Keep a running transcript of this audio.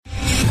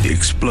the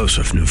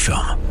explosive new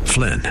film,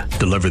 Flynn,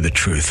 deliver the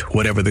truth,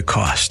 whatever the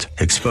cost,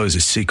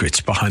 exposes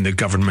secrets behind the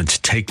government's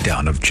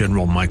takedown of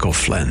General Michael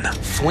Flynn.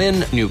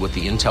 Flynn knew what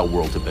the intel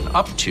world had been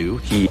up to.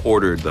 He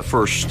ordered the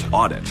first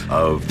audit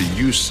of the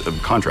use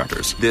of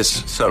contractors.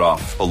 This set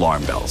off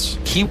alarm bells.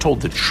 He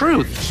told the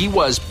truth. He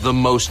was the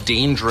most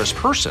dangerous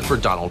person for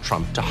Donald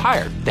Trump to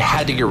hire. They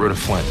had to get rid of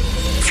Flynn.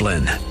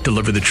 Flynn,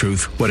 deliver the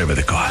truth, whatever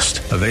the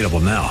cost. Available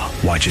now.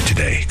 Watch it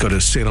today. Go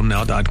to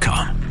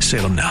salemnow.com.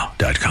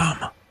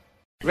 salemnow.com.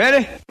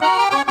 Ready?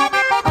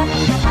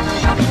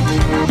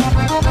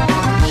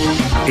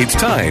 It's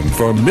time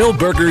for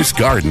Milberger's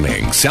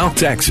Gardening, South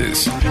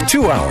Texas.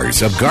 2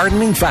 hours of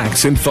gardening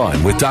facts and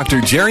fun with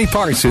Dr. Jerry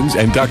Parsons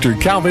and Dr.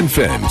 Calvin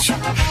Finch.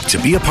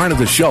 To be a part of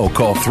the show,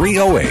 call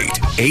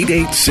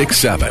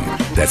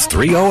 308-8867. That's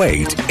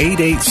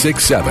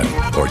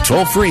 308-8867. Or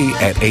toll free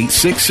at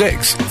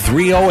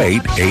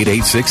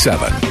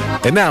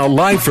 866-308-8867. And now,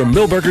 live from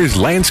Milberger's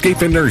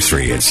Landscape and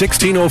Nursery at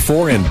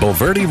 1604 and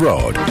Bulverde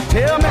Road.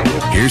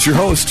 Here's your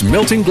host,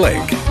 Milton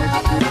Blake.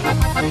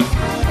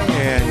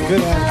 And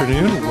good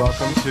afternoon.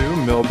 Welcome to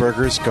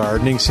Milberger's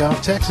Gardening,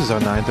 South Texas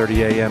on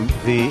 9:30 a.m.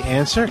 The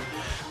Answer.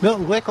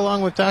 Milton Glick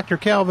along with Dr.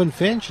 Calvin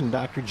Finch and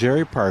Dr.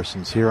 Jerry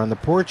Parsons here on the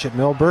porch at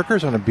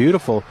Milberger's on a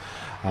beautiful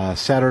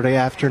Saturday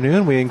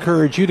afternoon. We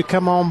encourage you to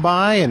come on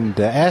by and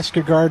ask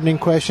your gardening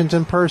questions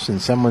in person.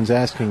 Someone's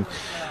asking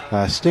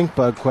stink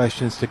bug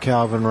questions to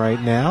Calvin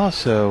right now,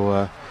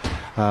 so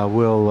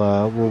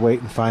we'll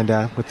wait and find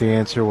out what the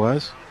answer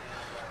was.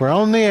 We're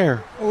on the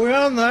air. We're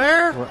on the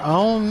air? We're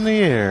on the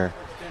air.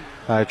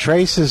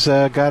 Trace has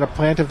got a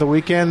plant of the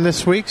weekend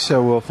this week,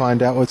 so we'll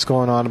find out what's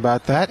going on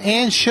about that.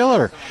 Ann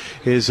Schiller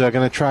is going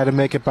to try to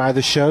make it by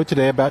the show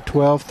today about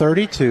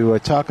 12:30 to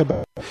talk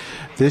about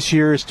this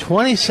year's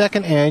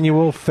 22nd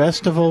Annual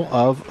Festival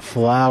of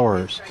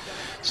Flowers.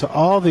 So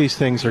all these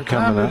things are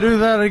coming up. Time to do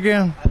that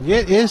again?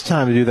 It is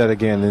time to do that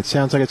again. It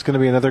sounds like it's going to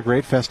be another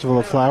great Festival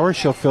of Flowers.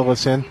 She'll fill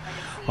us in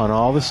on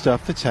all the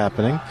stuff that's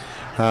happening.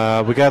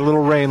 We got a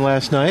little rain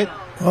last night.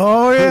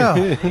 Oh,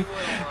 yeah.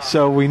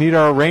 So we need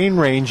our rain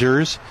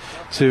rangers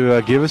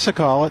to give us a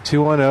call at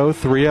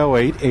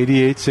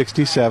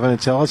 210-308-8867 and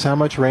tell us how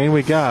much rain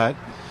we got.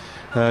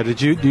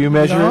 Do you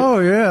measure it? Oh,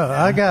 yeah.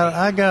 I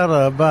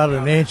got about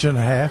an inch and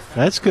a half.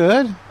 That's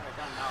good.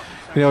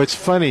 You know, it's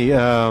funny.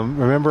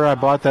 Remember I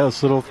bought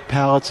those little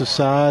pallets of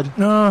sod?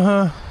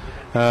 Uh-huh.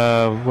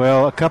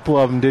 Well, a couple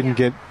of them didn't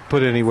get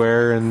put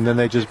anywhere, and then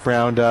they just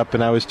browned up,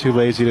 and I was too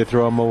lazy to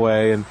throw them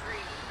away. And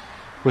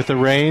with the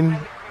rain...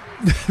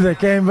 They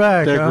came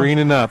back. They're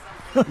greening up.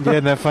 Yeah,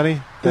 isn't that funny?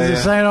 Is it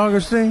St.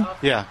 Augustine?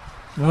 Yeah.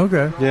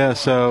 Okay. Yeah,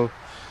 so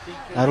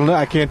I don't know.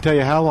 I can't tell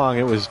you how long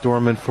it was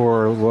dormant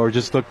for or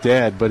just looked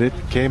dead, but it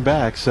came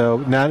back. So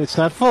now it's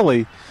not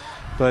fully,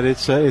 but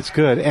it's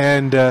good.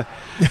 And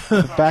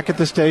back at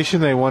the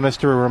station, they want us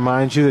to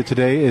remind you that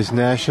today is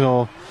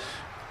National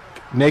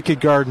Naked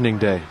Gardening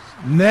Day.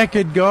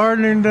 Naked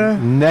Gardening Day?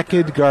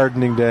 Naked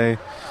Gardening Day.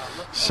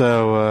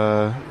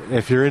 So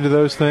if you're into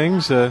those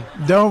things,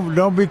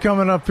 don't be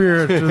coming up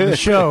here to the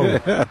show.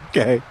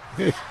 Okay.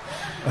 The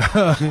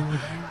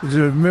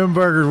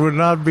Milbergers would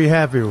not be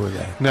happy with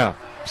that. No.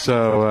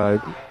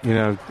 So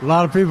a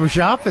lot of people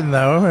shopping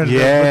though, and yeah,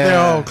 but they're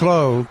all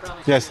clothed.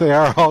 Yes, they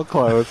are all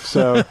clothed.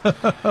 So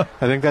I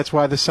think that's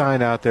why the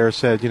sign out there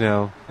said,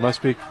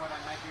 must be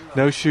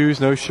no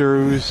shoes, no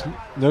shirt,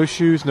 no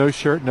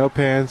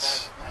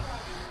pants.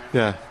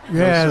 Yeah.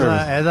 Yeah. No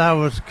as I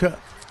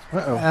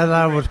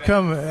was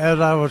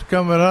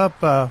coming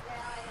up, I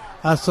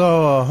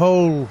saw a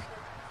whole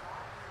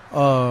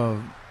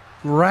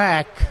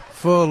rack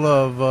full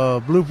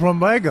of blue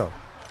plumbago.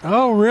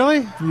 Oh,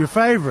 really? Your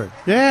favorite?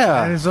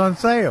 Yeah. And it's on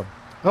sale.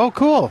 Oh,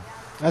 cool.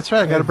 That's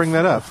right. I got to bring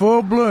that up.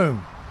 Full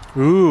bloom.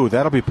 Ooh,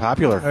 that'll be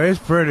popular. It's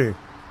pretty.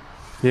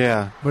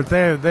 Yeah. But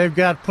they've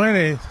got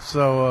plenty.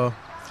 So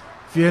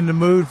if you're in the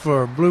mood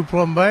for blue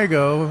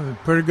plumbago,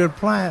 pretty good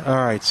plant. All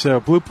right.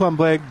 So blue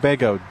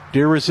plumbago,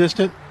 deer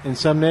resistant in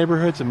some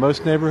neighborhoods, in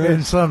most neighborhoods.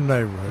 In some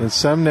neighborhoods. In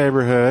some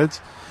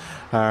neighborhoods.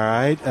 All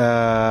right.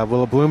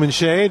 Will it bloom in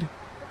shade?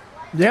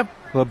 Yep.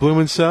 Will it bloom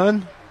in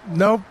sun?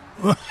 Nope.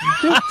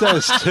 It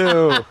does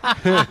too.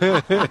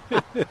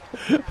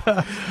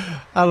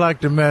 I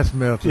like to mess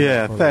Milton.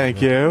 Yeah,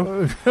 thank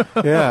you.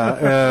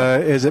 Yeah,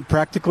 is it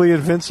practically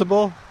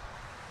invincible?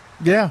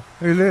 Yeah,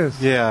 it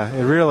is. Yeah,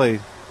 it really.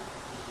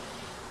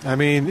 I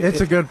mean,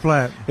 it's a good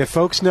plant. If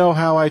folks know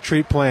how I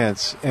treat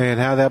plants and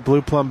how that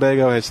blue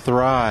plumbago has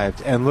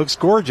thrived and looks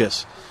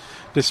gorgeous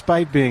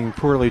despite being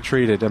poorly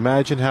treated,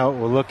 imagine how it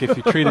will look if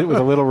you treat it with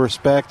a little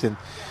respect and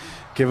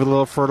give it a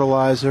little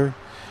fertilizer.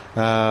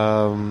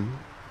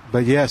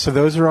 But yeah, so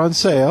those are on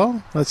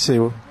sale. Let's see.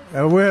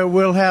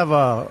 We'll have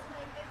my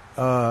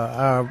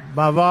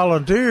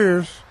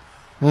volunteers.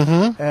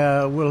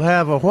 Mm-hmm. We'll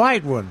have a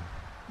white one,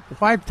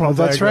 white plumbago. Oh,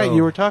 that's right.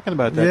 You were talking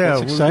about that. Yeah,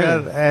 that's exciting.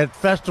 We've got at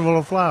Festival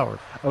of Flowers.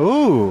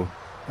 Ooh,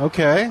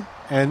 okay.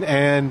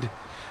 And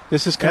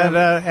this is kind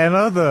of and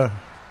other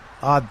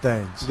odd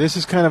things. This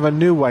is kind of a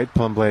new white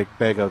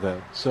plumbago,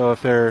 though. So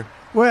if they're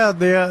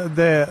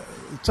the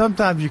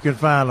sometimes you can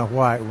find a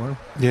white one.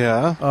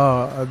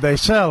 Yeah. They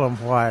sell them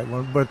white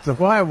one, but the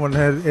white one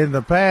in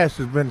the past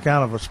has been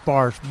kind of a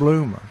sparse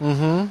bloomer.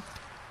 Mm-hmm.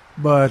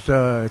 But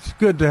it's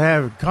good to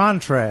have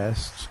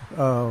contrast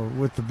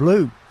with the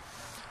blue.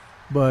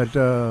 But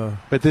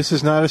this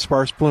is not a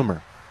sparse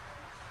bloomer.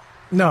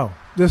 No,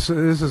 this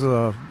is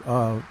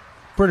a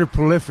pretty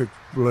prolific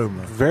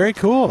bloomer. Very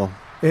cool.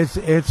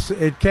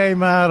 It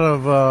came out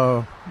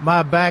of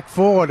my back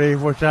 40,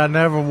 which I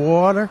never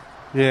water.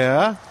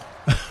 Yeah.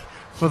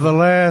 For the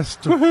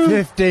last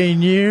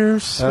 15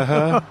 years.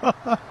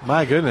 Uh-huh.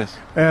 My goodness.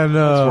 And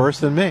that's worse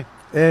than me.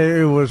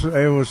 It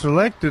was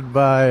selected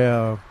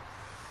by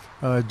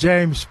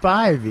James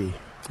Spivey,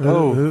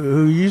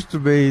 who used to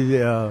be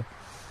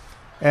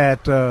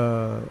at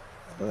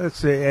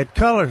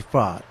Color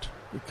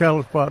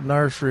Spot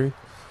Nursery.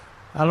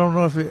 I don't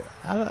know if it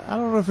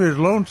was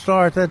Lone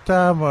Star at that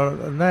time or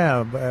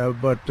now,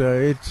 but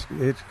it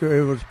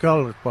was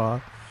Color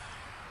Spot,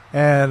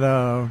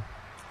 and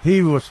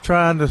he was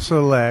trying to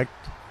select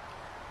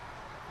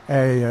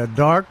a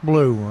dark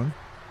blue one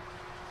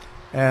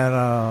and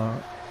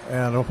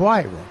a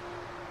white one,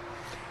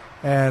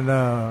 and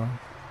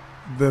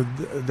the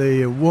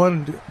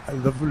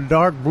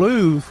dark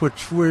blues,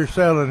 which we're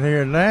selling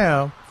here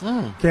now,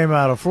 came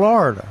out of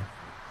Florida.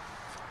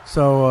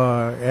 So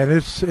and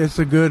it's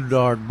a good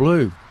dark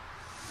blue.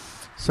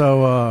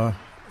 So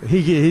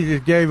he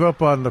just gave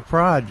up on the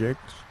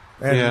project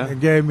and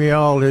gave me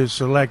all his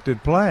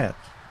selected plants.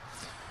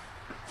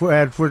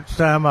 At which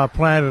time I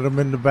planted them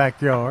in the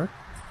backyard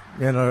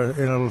in a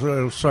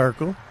little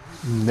circle.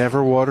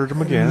 Never watered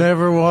them again.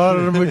 Never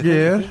watered them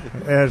again.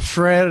 And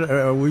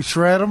we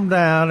shred them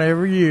down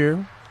every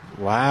year.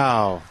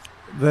 Wow.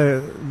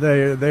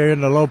 They're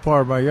in the low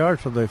part of my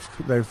yard, so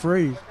they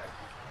freeze.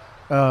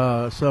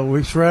 So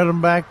we shred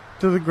them back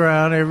to the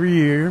ground every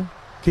year,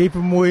 keep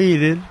them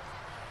weeded,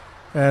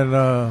 and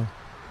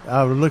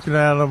I was looking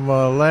at them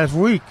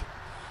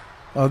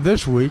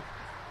this week,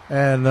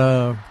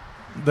 and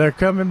they're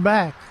coming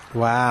back.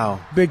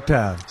 Wow. Big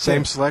time.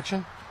 Same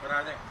selection? What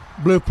are they?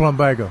 Blue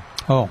plumbago.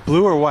 Oh.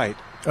 Blue or white?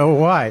 Oh,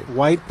 white.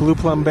 White blue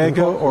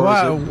plumbago, or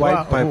is it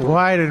white by blue?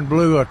 White and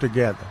blue are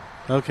together.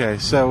 Okay,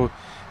 so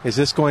is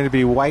this going to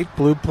be white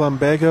blue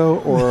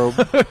plumbago or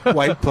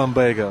white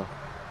plumbago?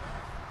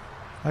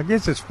 I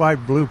guess it's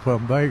white blue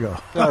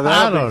plumbago. Oh,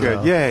 that'll be good.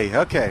 Know. Yay.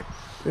 Okay.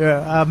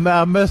 Yeah, I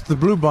messed the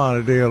blue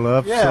bonnet deal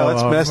up. Yeah, so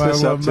let's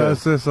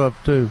mess this up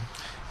too.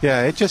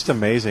 Yeah, it's just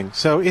amazing.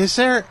 So does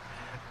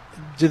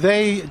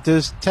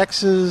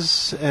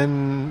Texas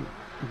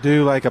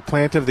do like a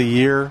plant of the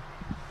year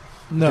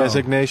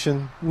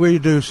designation? We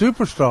do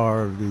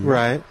superstar of the year.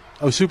 Right.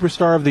 Oh,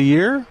 superstar of the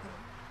year?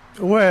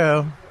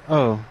 Well.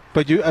 Oh.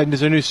 But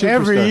there's a new superstar.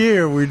 Every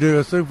year we do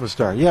a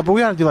superstar. Yeah, but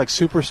we ought to do like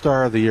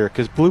superstar of the year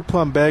because blue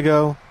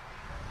plumbago.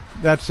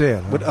 That's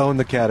it. Would own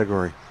the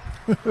category.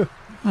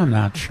 I'm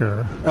not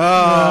sure. What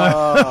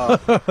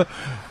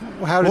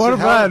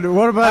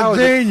about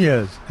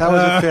zinnias? How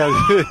is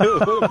it?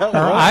 Or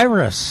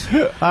iris.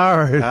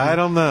 Iris. I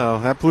don't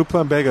know. That blue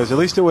plumbago's. At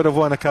least it would have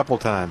won a couple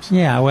times.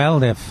 Yeah.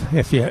 Well,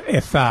 if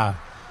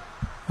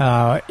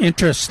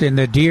interest in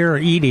the deer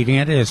eating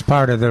it is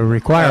part of the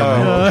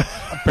requirement.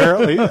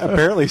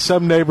 Apparently,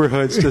 some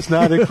neighborhoods does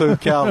not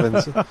include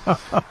Calvin's.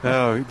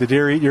 Oh, the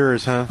deer eat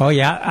yours, huh? Oh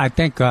yeah, I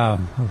think a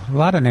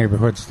lot of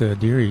neighborhoods the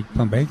deer eat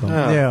plumbago.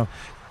 Oh. Yeah.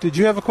 Did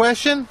you have a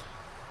question?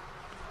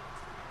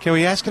 Can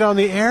we ask it on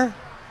the air?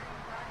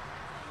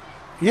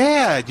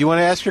 Yeah. Do you want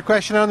to ask your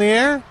question on the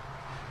air?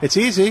 It's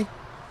easy.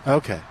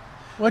 Okay.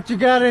 What you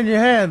got in your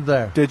hand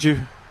there? Did you?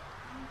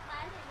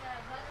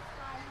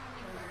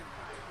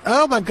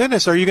 Oh, my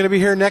goodness. Are you going to be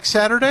here next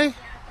Saturday?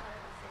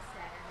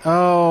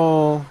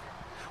 Oh.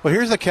 Well,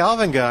 here's the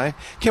Calvin guy.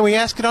 Can we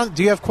ask it on?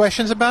 Do you have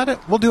questions about it?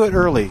 We'll do it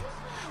early.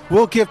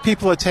 We'll give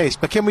people a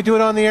taste, but can we do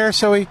it on the air?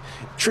 So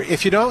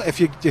if you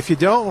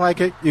don't like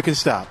it, you can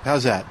stop.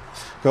 How's that?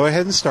 Go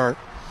ahead and start.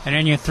 And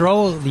then you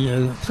throw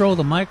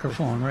the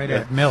microphone right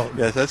at Milt.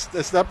 Yes,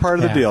 that's not part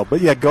of the deal. But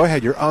yeah, go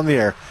ahead. You're on the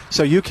air.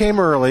 So you came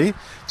early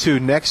to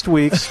next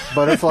week's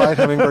Butterfly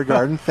Hummingbird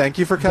Garden. Thank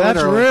you for coming early.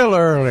 That's real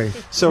early.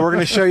 So we're going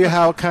to show you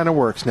how it kind of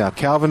works now.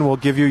 Calvin will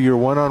give you your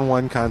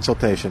one-on-one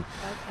consultation.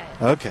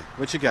 Okay.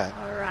 What you got?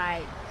 All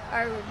right.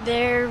 Are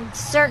there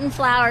certain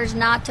flowers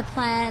not to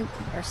plant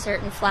or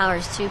certain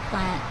flowers to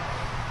plant?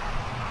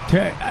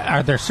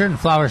 Are there certain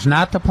flowers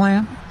not to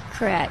plant?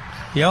 Correct.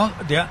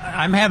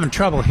 I'm having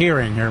trouble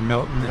hearing here,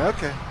 Milton.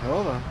 Okay,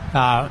 hold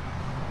on.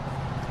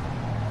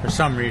 For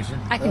some reason.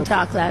 I can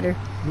talk louder.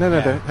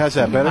 No. How's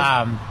that better?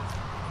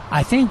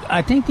 I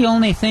think the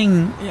only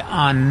thing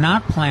on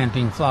not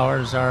planting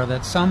flowers are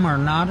that some are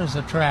not as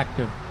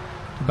attractive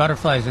to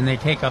butterflies and they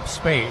take up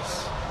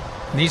space.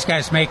 And these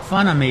guys make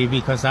fun of me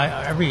because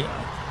every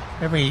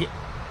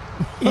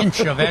inch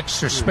of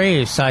extra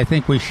space, I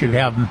think we should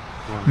have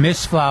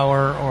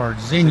mistflower or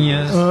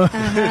zinnias or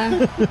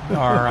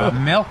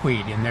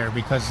milkweed in there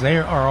because they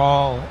are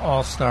all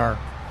all-star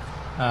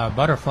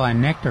butterfly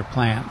nectar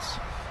plants,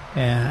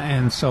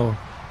 and so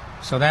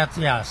that's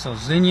so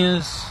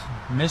zinnias,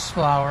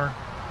 mistflower,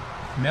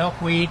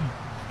 milkweed.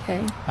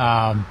 Okay.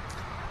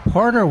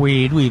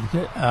 Porterweed,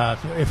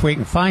 if we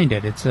can find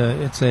it, it's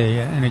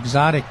an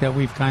exotic that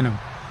we've kind of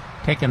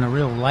taken a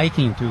real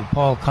liking to.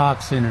 Paul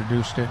Cox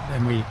introduced it,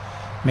 and we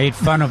made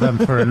fun of him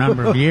for a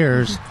number of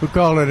years. We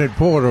call it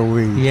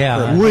porterweed.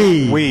 Yeah.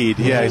 Weed,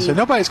 yeah. So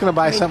nobody's going to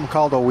buy something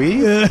called a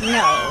weed?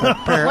 No.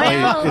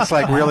 Apparently, it's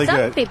like really some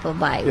good. people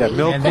buy Yeah, weed.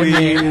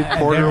 milkweed,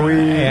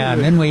 porterweed. Yeah,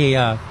 and then we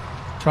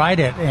tried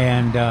it,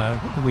 and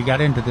we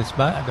got into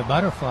the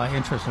butterfly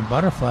interest in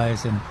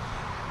butterflies, and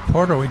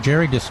porterweed.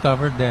 Jerry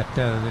discovered that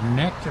the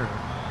nectar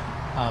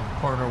of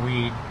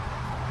porterweed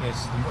is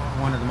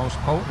one of the most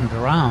potent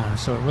around,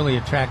 so it really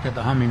attracted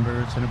the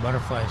hummingbirds and the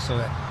butterflies, so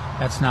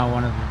that's now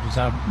one of the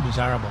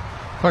desirable.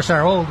 Of course,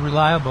 our old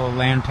reliable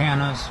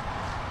lantanas,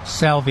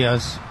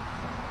 salvias,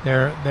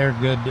 they're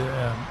good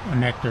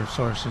nectar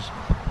sources.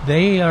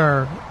 They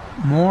are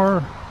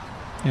more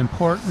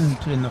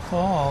important in the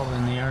fall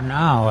than they are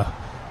now.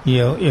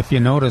 If you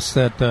notice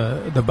that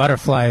the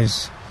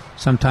butterflies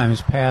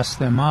sometimes pass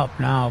them up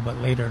now, but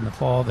later in the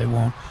fall they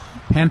won't.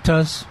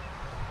 Pentas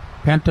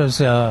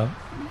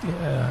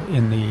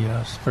in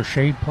the for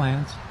shade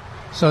plants.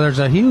 So there's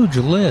a huge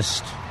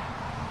list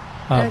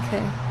of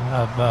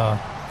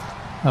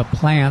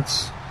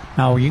plants.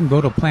 Now you can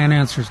go to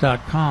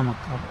plantanswers.com. A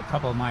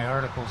couple of my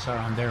articles are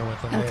on there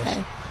with a list,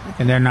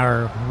 and then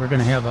we're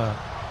going to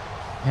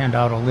hand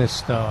out a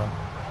list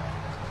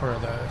for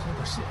the.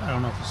 I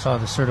don't know if you saw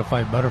the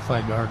certified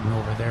butterfly garden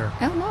over there.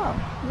 Oh no!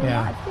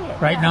 Yeah.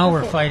 Right now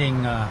we're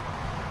fighting.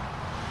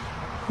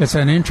 It's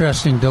an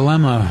interesting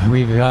dilemma.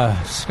 We've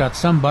got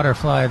some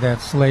butterfly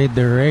that's laid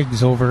their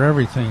eggs over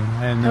everything,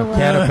 and the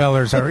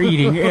caterpillars are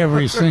eating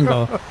every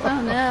single.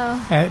 Oh no!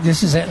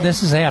 This is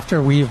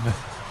after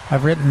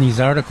I've written these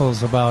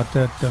articles about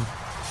that.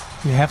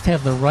 You have to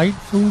have the right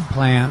food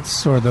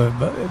plants, or the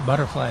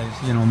butterflies.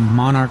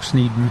 Monarchs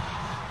need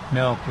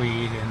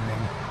milkweed,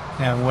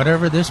 and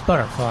whatever this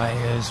butterfly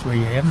is, we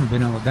haven't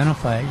been able to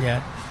identify it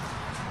yet.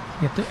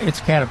 It's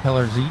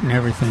caterpillars eating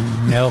everything,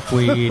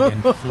 milkweed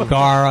and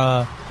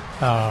gara,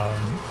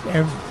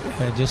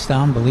 just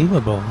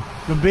unbelievable.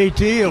 The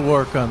BT will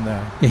work on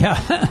that. Yeah,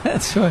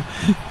 that's what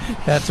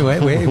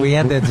we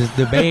had this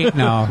debate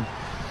now.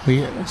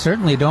 We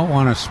certainly don't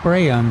want to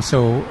spray them,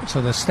 so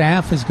the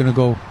staff is going to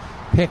go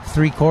pick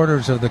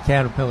 3/4 of the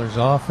caterpillars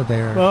off of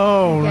there.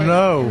 Oh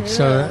no!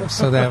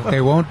 So that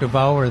they won't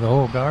devour the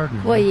whole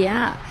garden. Well,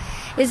 yeah.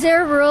 Is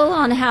there a rule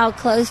on how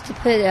close to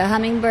put a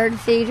hummingbird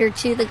feeder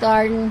to the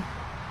garden?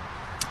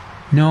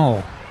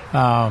 No.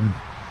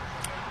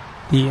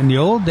 In the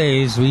old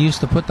days, we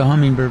used to put the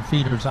hummingbird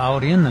feeders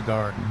out in the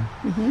garden.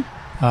 Mm-hmm.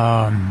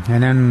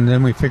 And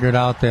then we figured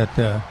out that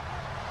the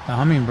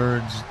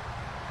hummingbirds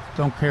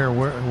don't care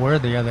where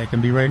they are. They can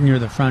be right near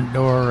the front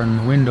door and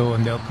the window,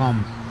 and they'll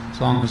come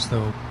as long as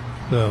the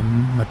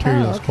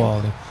material is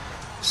quality.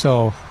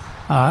 So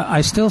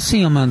I still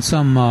see them on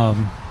some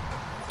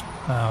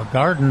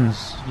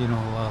gardens,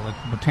 like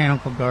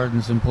botanical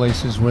gardens and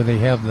places where they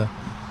have the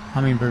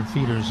hummingbird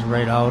feeders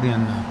right out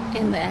in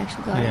the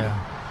actual garden.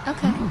 Yeah.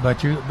 Okay.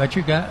 But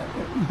you got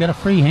a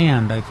free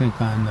hand, I think,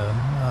 on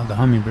the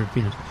hummingbird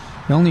feeders.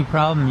 The only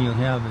problem you'll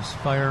have is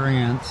fire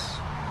ants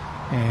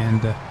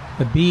and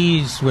the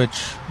bees,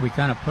 which we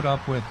kind of put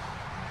up with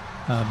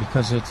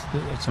because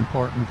it's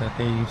important that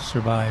they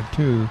survive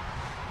too.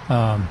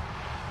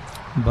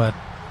 But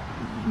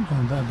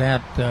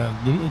that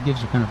it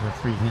gives you kind of a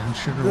free hand.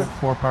 Sugar,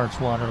 4 parts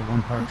water,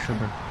 1 part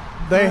sugar.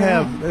 They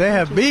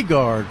have bee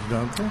guards,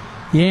 don't they?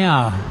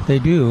 Yeah, they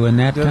do, and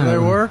that does they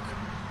work?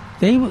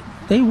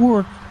 They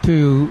work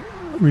to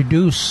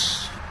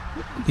reduce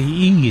the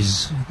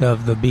ease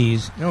of the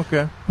bees.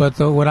 Okay. But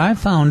what I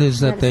found is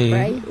that they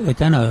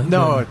kind of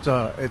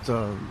it's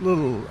a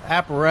little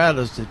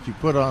apparatus that you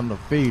put on the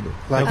feeder,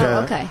 like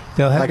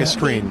a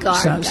screen.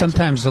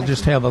 Sometimes they'll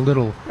just have a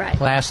little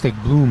plastic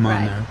bloom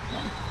on there,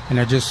 and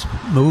it just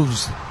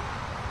moves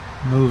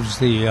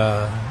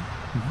the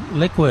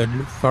liquid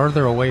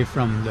farther away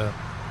from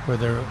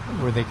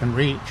where they can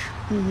reach.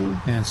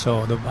 Mm-hmm. And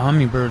so the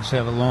hummingbirds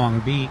have a long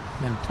beak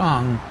and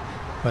tongue,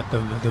 but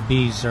the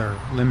bees are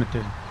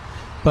limited.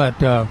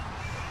 But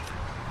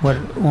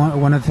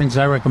one of the things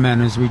I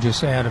recommend is we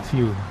just add a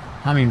few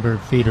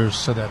hummingbird feeders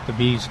so that the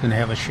bees can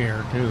have a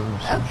share too.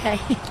 So. Okay.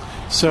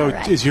 So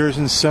is yours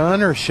in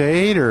sun or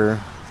shade or?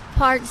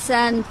 Part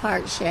sun,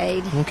 part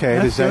shade. Okay.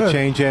 Does that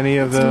change any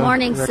of the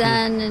morning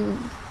sun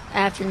and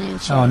afternoon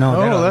shade? Oh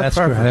no,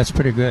 that's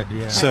pretty good.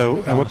 Yeah.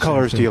 So what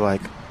colors do you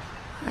like?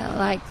 I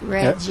like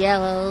reds,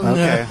 yellows.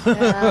 Okay.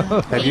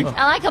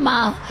 I like them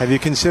all. Have you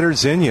considered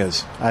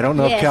zinnias? I don't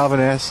know if Calvin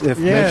mentioned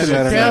that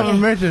or not. Calvin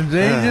mentioned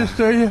zinnias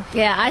to you?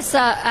 Yeah, I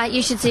saw.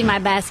 You should see my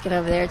basket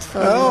over there. It's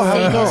full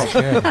of zinnias.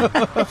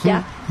 Good.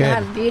 Yeah, they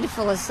have a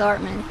beautiful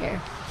assortment here.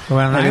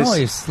 Well, I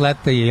always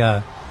let they've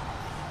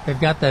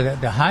got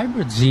the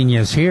hybrid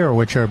zinnias here,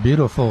 which are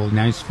beautiful,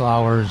 nice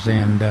flowers,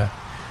 and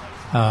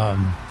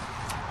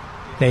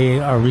they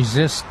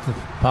resist the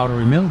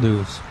powdery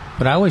mildews.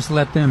 But I always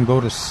let them go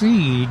to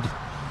seed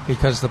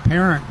because the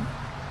parent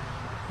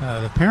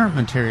the parent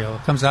material.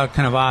 It comes out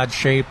kind of odd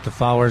shaped. The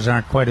flowers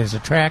aren't quite as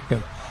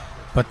attractive,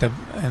 but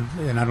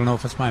and I don't know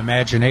if it's my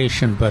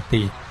imagination, but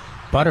the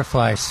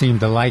butterflies seem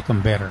to like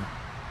them better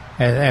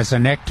as a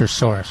nectar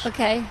source.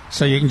 Okay.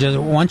 So you can just,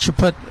 once you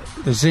put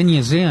the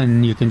zinnias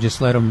in, you can just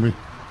let them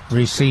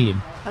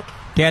reseed. Okay.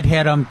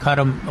 Deadhead them, cut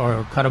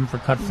them for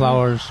cut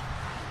flowers,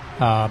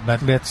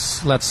 but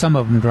let some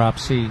of them drop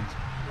seeds.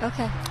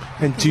 Okay.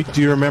 And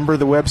do you remember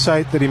the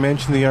website that he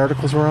mentioned the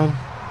articles were on?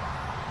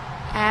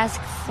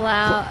 Ask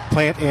flower.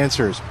 Plant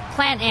Answers.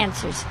 Plant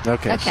Answers.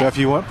 Okay. So if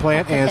you want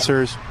Plant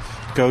Answers,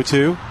 go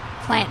to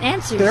Plant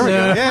Answers. There we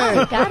go.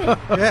 Yeah. Got it.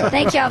 Yeah.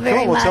 Thank y'all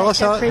very Well, much. tell us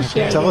how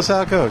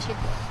it goes.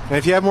 And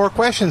if you have more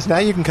questions, now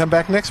you can come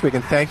back next week.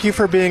 And thank you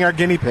for being our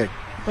guinea pig.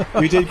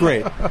 You did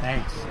great.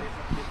 Thanks.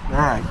 All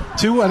right.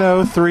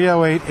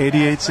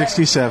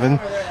 210-308-8867.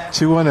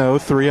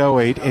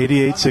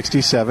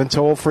 210-308-8867.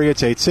 Toll free.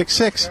 It's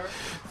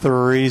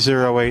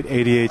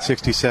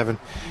 866-308-8867.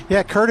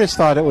 Yeah, Curtis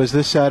thought it was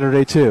this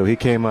Saturday, too. He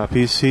came up.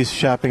 He's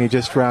shopping. He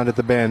just rounded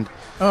the bend.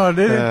 Oh,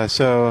 did he?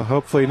 So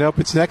hopefully, nope,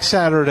 it's next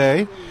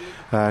Saturday.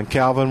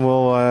 Calvin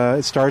will,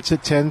 it starts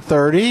at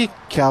 10:30.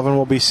 Calvin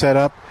will be set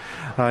up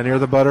near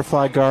the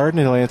butterfly garden,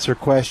 and he'll answer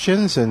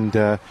questions. And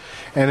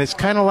it's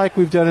kind of like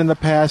we've done in the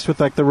past with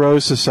like the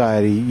Rose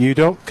Society. You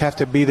don't have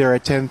to be there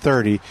at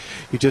 10:30.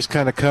 You just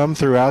kind of come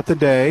throughout the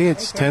day.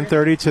 It's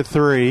 10:30 to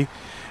 3,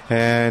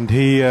 and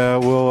he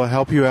will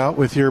help you out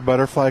with your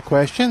butterfly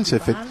questions.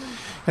 If it,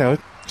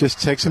 just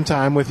take some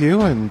time with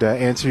you and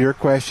answer your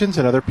questions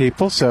and other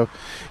people, so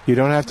you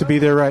don't have to be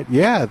there right.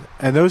 Yeah,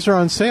 and those are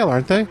on sale,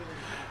 aren't they?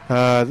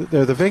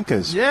 They're the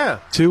Vincas. Yeah.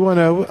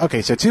 210.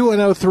 Okay, so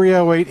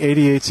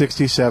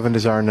 210-308-8867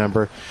 is our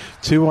number.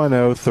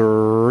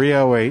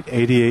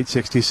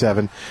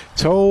 210-308-8867.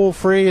 Toll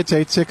free, it's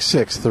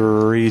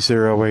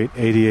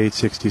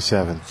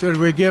 866-308-8867. Should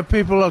we give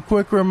people a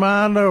quick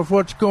reminder of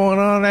what's going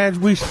on as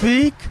we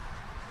speak?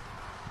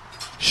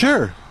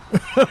 Sure.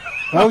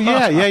 Oh,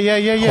 yeah.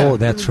 Oh,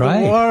 that's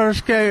right.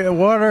 The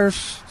Water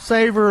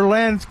Saver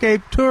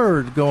Landscape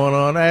Tour is going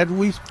on as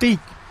we speak.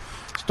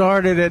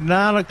 Started at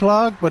 9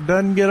 o'clock, but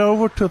doesn't get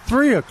over to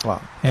 3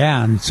 o'clock.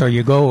 Yeah, and so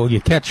you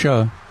catch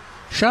a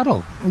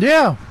shuttle.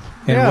 Yeah.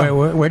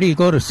 And where do you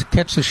go to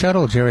catch the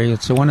shuttle, Jerry?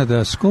 It's one of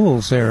the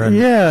schools there. In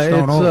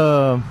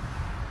Stone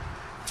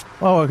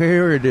Oak.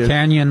 Here it is.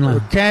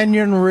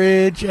 Canyon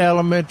Ridge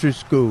Elementary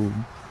School.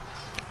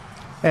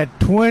 At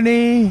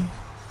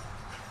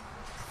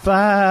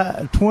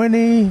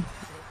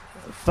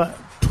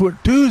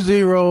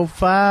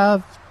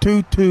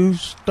 20522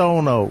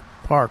 Stone Oak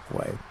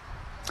Parkway.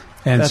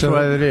 And that's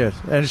what it is.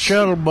 And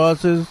shuttle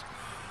buses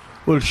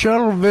will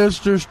shuttle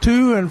visitors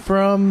to and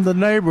from the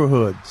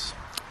neighborhoods.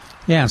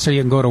 Yeah, so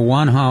you can go to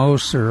one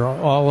house or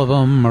all of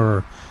them,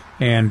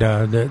 and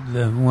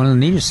one of the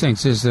neatest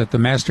things is that the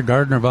Master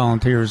Gardener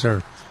volunteers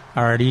are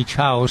at each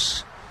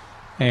house,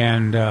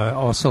 and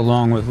also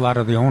along with a lot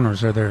of the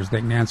owners are there, they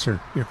can answer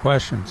your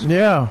questions.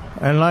 Yeah,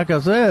 and like I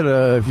said,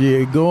 if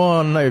you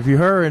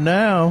hurry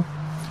now,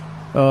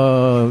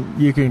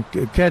 you can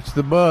catch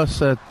the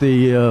bus at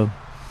the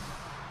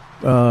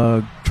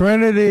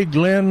Trinity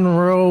Glen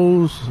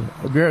Rose.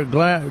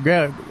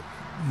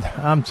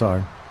 I'm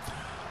sorry.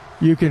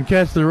 You can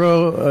catch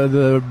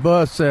the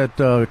bus at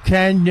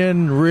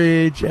Canyon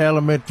Ridge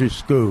Elementary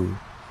School,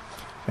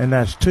 and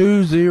that's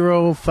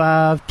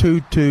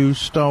 20522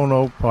 Stone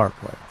Oak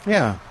Parkway.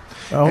 Yeah,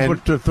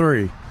 open to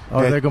 3.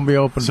 They're going to be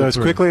open. So to as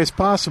 3. quickly as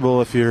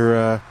possible, if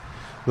you're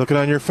looking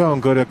on your phone,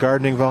 go to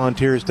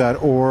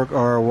gardeningvolunteers.org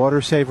or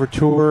Water Saver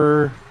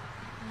Tour.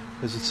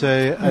 Does it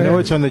say? I know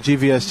it's on the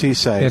GVST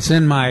site. It's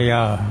in my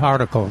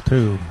article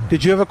too.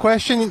 Did you have a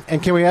question?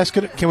 And can we ask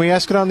it? Can we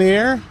ask it on the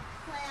air?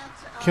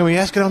 Can we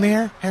ask it on the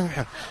air?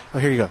 Oh,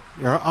 here you go.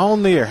 You're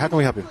on the air. How can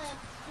we help you?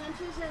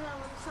 Pentas in a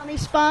sunny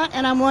spot,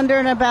 and I'm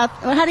wondering about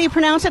how do you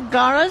pronounce it?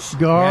 Garas.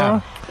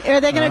 Gara. Yeah. Are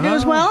they going to do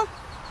as well?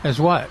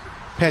 As what?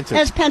 Pentas.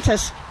 As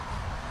pentas.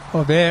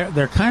 Well,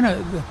 they're kind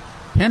of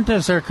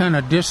pentas are kind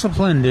of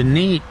disciplined and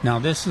neat. Now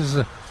this is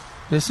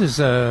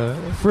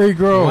a free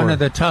grower. One of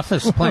the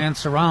toughest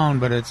plants around,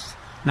 but it's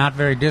not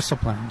very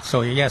disciplined.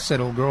 So yes,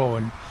 it'll grow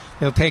and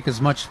it'll take as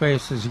much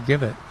space as you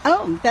give it.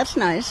 Oh, that's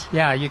nice.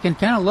 Yeah, you can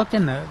kind of look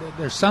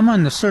there's some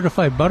in the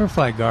Certified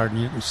Butterfly Garden.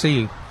 You can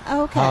see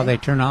how they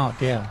turn out.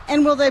 Yeah.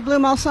 And will they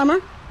bloom all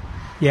summer?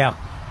 Yeah.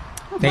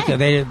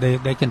 Okay.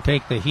 They can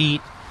take the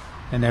heat,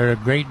 and they're a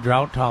great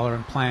drought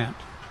tolerant plant.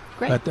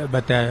 Great.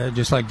 But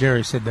just like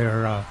Jerry said,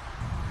 they're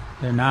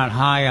not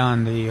high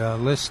on the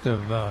list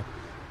of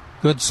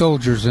good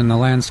soldiers in the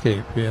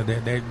landscape. Yeah,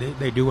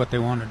 they do what they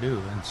want to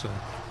do, and so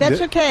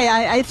that's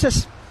okay. It's a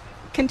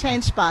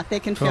contained spot; they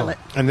can fill it.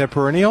 And they're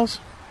perennials.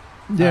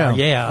 Yeah,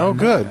 yeah. Oh,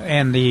 good.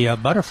 And the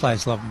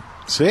butterflies love them.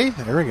 See,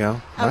 there we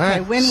go. Okay, all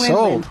right. win.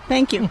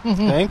 Thank you.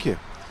 Thank you.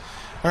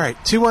 All right,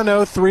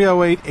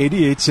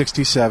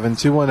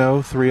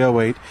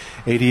 210-308-8867.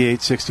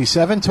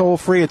 210-308-8867. Toll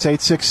free. It's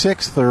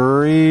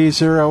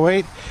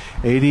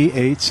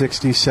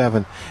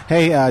 866-308-8867.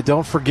 Hey,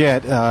 don't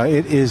forget,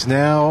 it is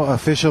now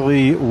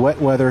officially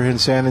wet weather in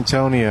San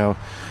Antonio.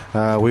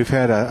 We've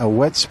had a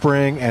wet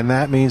spring, and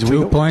that means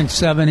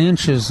 2.7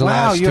 inches the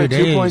last 2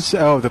 days.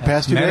 The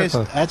past 2 days?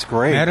 That's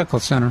great. Medical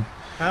Center.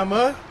 How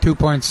much?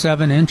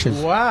 2.7 inches.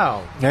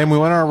 Wow. And we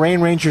want our rain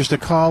rangers to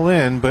call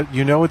in, but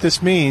you know what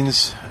this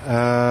means.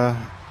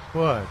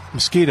 What?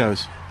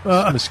 Mosquitoes.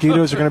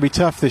 Mosquitoes are going to be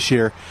tough this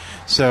year.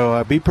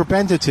 So be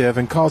preventative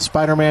and call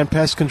Spider-Man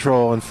Pest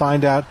Control and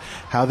find out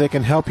how they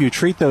can help you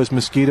treat those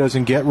mosquitoes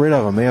and get rid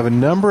of them. They have a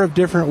number of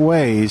different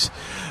ways,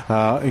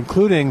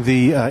 including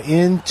the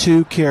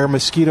In2Care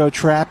mosquito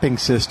trapping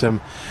system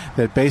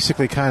that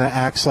basically kind of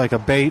acts like a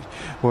bait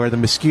where the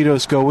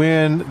mosquitoes go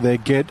in, they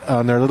get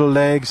on their little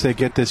legs, they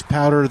get this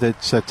powder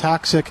that's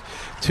toxic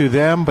to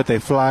them, but they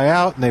fly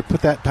out and they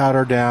put that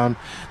powder down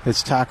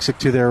that's toxic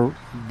to their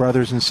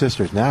brothers and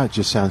sisters. Now it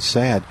just sounds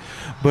sad.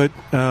 But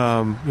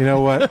you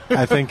know what?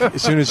 I think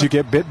as soon as you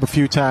get bit a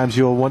few times,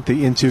 you'll want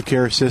the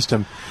In2Care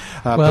system.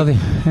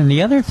 And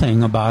the other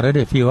thing about it,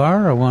 if you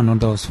are one of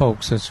those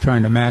folks that's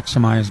trying to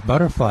maximize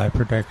butterfly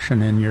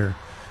protection in your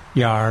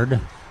yard,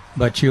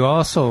 but you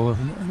also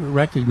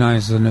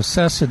recognize the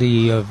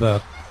necessity of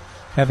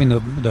having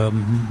the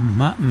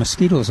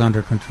mosquitoes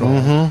under control.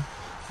 Mm-hmm.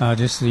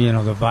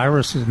 The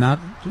virus is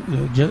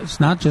it's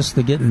not just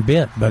the getting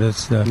bit, but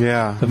it's the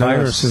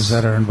viruses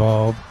that are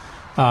involved.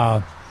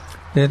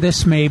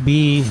 This may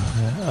be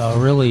a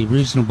really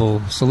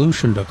reasonable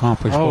solution to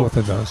accomplish both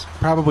of those.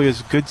 Probably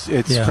is good.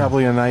 It's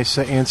probably a nice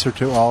answer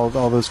to all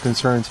those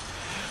concerns.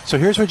 So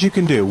here's what you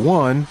can do.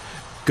 One,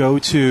 go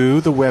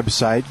to the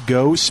website,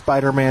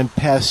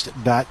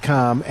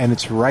 gospidermanpest.com, and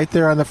it's right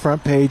there on the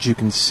front page. You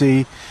can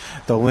see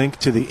the link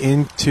to the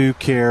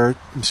In2Care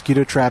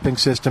mosquito trapping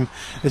system.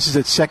 This is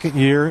its second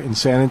year in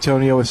San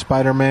Antonio with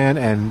Spider-Man,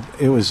 and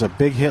it was a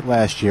big hit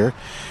last year.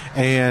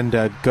 And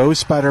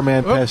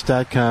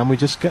gospidermanpest.com. We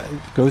just got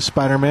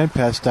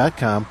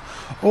gospidermanpest.com.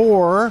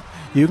 Or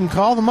you can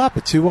call them up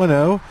at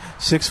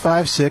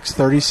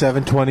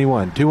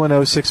 210-656-3721.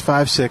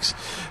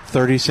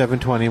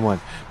 210-656-3721.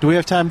 Do we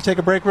have time to take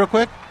a break real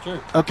quick?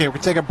 Sure. Okay,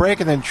 we'll take a break,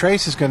 and then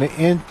Trace is going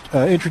to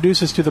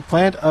introduce us to the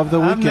plant of the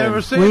weekend. I've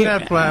never seen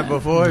that plant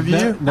before, have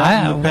you?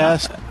 Not in the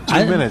past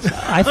 2 minutes.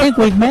 I think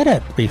we've met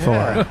it before.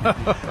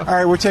 All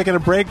right, we're taking a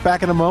break.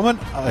 Back in a moment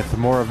with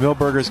more of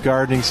Milberger's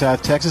Gardening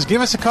South Texas.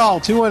 Give us a call,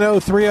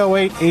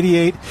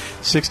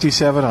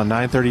 210-308-8867 on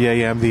 930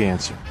 a.m. The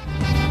Answer.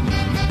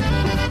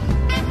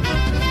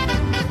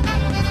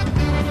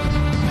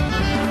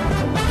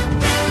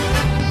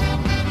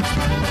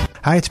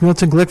 Hi, it's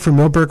Milton Glick from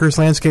Milberger's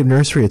Landscape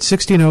Nursery at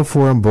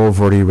 1604 on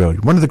Boulevardy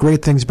Road. One of the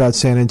great things about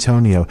San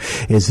Antonio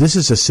is this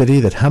is a city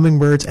that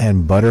hummingbirds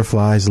and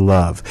butterflies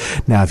love.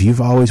 Now, if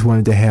you've always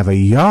wanted to have a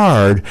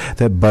yard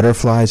that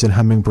butterflies and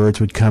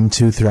hummingbirds would come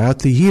to throughout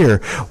the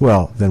year,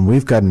 well, then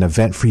we've got an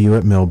event for you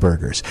at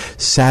Milberger's.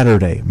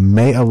 Saturday,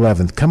 May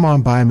 11th, come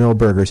on by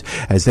Milberger's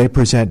as they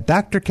present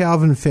Dr.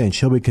 Calvin Finch.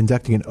 He'll be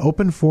conducting an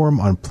open forum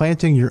on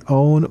planting your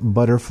own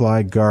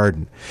butterfly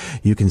garden.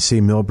 You can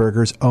see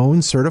Milberger's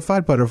own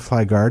certified butterfly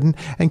garden,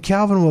 and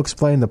Calvin will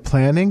explain the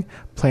planting,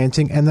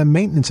 and the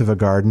maintenance of a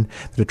garden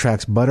that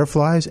attracts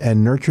butterflies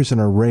and nurtures an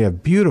array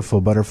of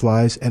beautiful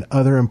butterflies and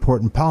other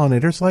important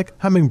pollinators like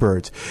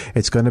hummingbirds.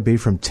 It's going to be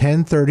from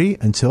 10:30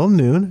 until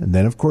noon, and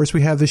then of course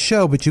we have the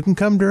show, but you can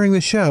come during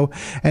the show,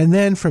 and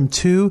then from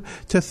 2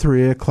 to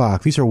 3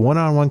 o'clock. These are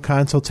one-on-one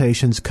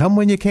consultations. Come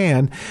when you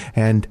can,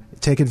 and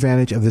take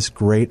advantage of this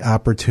great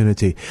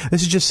opportunity.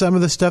 This is just some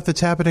of the stuff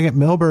that's happening at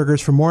Milberger's.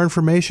 For more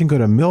information, go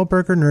to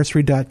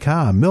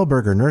milbergernursery.com.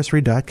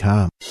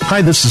 milbergernursery.com.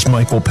 Hi, this is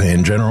Michael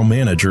Payne, General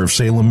Manager of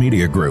Salem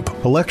Media Group.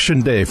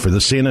 Election day for the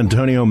San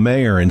Antonio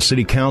Mayor and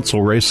City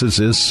Council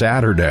races is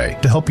Saturday.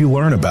 To help you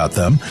learn about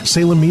them,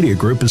 Salem Media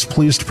Group is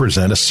pleased to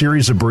present a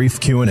series of brief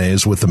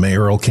Q&As with the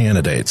mayoral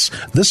candidates.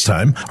 This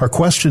time, our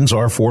questions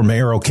are for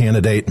mayoral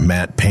candidate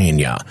Matt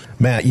Pena.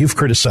 Matt, you've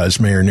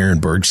criticized Mayor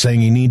Nierenberg, saying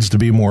he needs to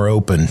be more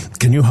open.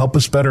 Can you help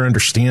us better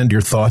understand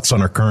your thoughts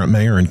on our current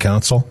mayor and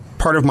council?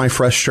 Part of my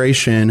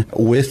frustration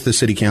with the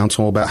city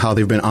council about how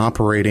they've been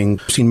operating,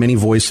 I've seen many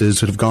voices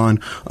that have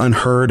gone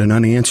unheard and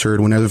unanswered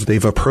whenever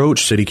they've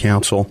approached city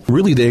council.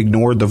 Really, they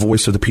ignored the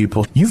voice of the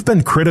people. You've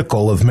been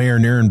critical of Mayor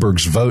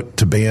Nierenberg's vote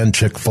to ban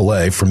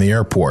Chick-fil-A from the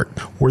airport.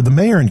 Were the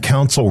mayor and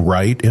council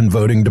right in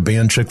voting to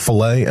ban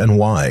Chick-fil-A, and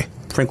why?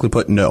 Frankly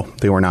put, no,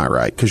 they were not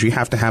right, because you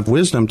have to have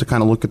wisdom to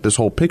kind of look at this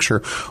whole picture.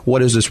 What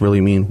does this really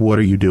mean? What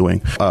are you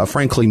doing?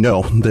 Frankly,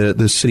 no,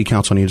 the city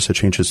council needs to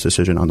change its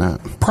decision on that.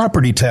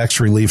 Property tax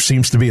relief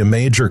seems to be a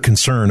major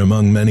concern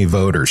among many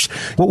voters.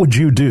 What would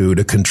you do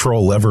to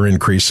control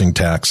ever-increasing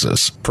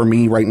taxes? For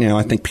me right now,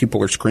 I think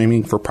people are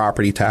screaming for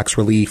property tax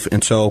relief,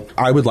 and so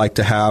I would like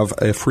to have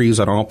a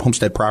freeze on all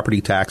homestead property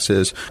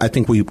taxes. I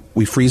think we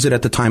freeze it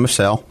at the time of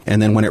sale,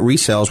 and then when it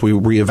resells, we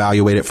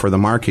reevaluate it for the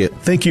market.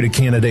 Thank you to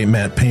candidate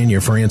Matt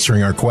Pena for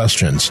answering our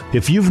questions.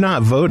 If you've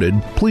not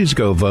voted, please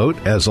go vote,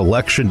 as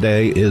Election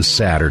Day is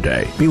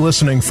Saturday. Be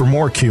listening for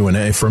more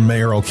Q&A from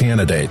mayoral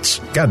candidates.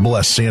 God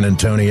bless San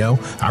Antonio,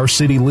 our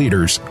city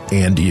leaders,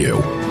 and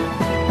you.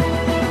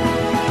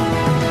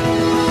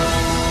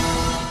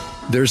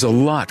 There's a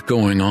lot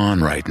going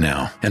on right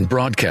now, and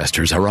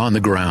broadcasters are on the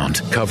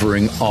ground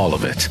covering all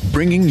of it,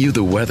 bringing you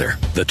the weather,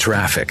 the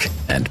traffic,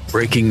 and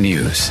breaking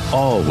news,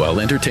 all while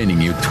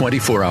entertaining you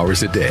 24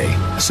 hours a day.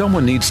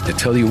 Someone needs to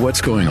tell you what's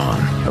going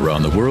on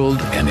around the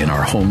world and in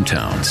our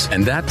hometowns,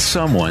 and that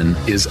someone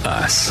is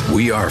us.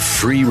 We are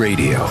free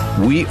radio.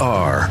 We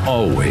are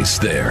always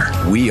there.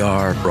 We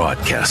are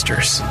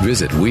broadcasters.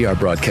 Visit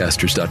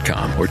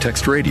wearebroadcasters.com or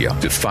text radio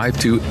to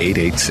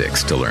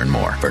 52886 to learn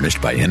more.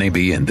 Furnished by NAB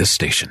and this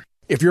station.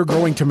 If you're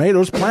growing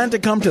tomatoes, plan to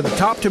come to the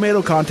Top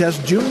Tomato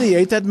Contest June the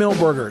 8th at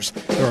Millburgers.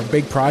 There are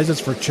big prizes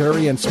for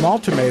cherry and small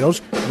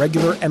tomatoes,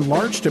 regular and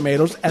large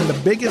tomatoes, and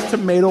the biggest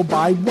tomato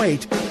by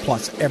weight.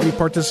 Plus, every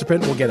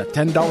participant will get a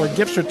 $10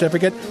 gift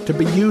certificate to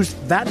be used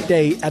that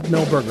day at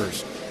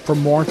Millburgers. For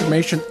more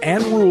information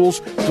and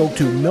rules, go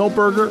to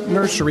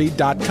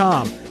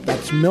millburgernursery.com.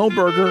 That's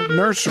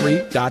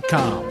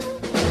millburgernursery.com.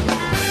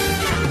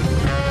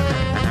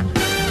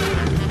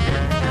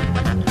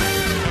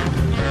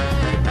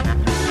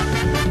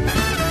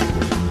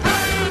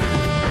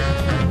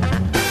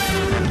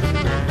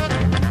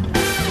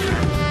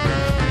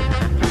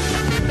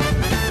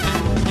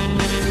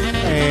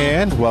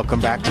 And welcome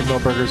back to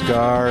Millburgers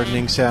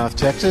Gardening South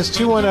Texas.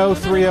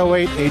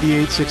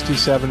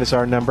 210-308-8867 is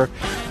our number.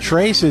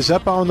 Trace is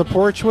up on the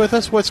porch with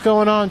us. What's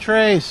going on,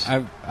 Trace?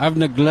 I've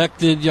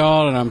neglected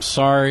y'all, and I'm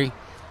sorry,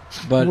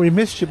 but we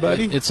missed you,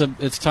 buddy.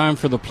 It's time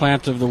for the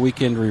Plant of the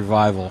Weekend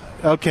revival.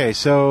 Okay,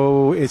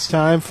 so it's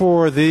time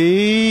for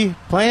the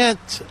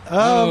Plant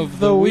of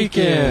the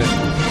Weekend.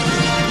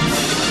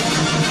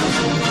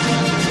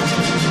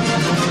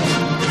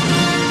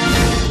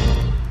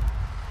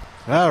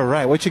 All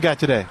right, what you got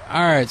today?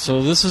 All right,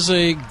 so this is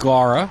a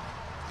Gaura.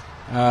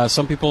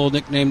 Some people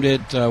nicknamed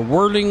it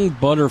Whirling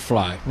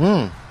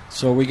Butterfly.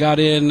 So we got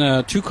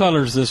in 2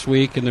 colors this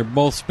week, and they're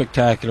both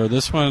spectacular.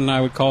 This one,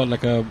 I would call it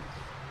like a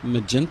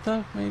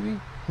magenta, maybe.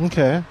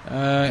 Okay.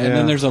 And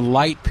then there's a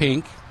light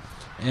pink,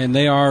 and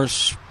they are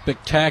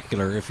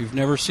spectacular. If you've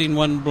never seen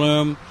one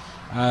bloom,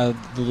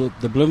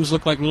 the blooms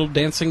look like little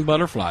dancing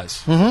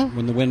butterflies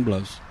when the wind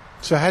blows.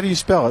 So how do you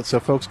spell it so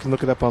folks can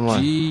look it up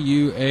online?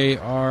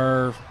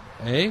 G-U-A-R...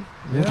 Okay.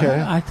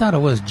 I thought it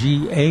was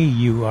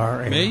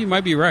Gaura. Maybe you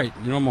might be right.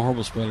 You know, I'm a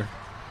horrible speller.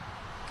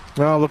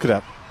 Well, I'll look it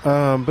up.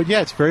 But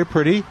yeah, it's very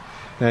pretty.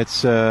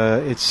 It's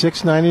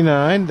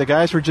 $6.99. The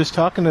guys were just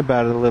talking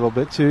about it a little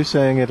bit too,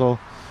 saying it'll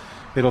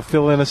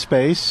fill in a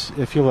space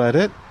if you let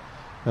it.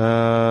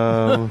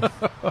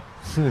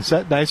 Is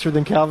that nicer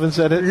than Calvin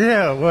said it?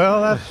 Yeah.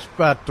 Well, that's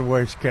about the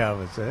way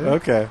Calvin said it.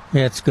 Okay.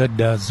 Yeah, it's good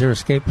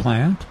xeriscape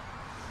plant.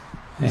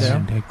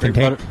 And it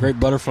can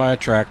great butterfly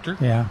attractor.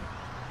 Yeah.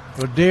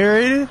 Would deer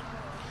eat it?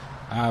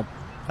 I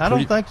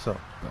don't think so.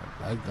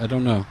 I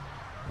don't know.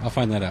 I'll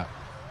find that out.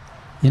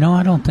 You know,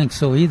 I don't think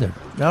so either.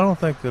 I don't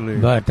think they'll eat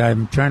it. But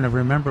I'm trying to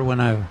remember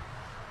when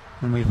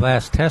we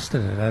last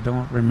tested it. I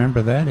don't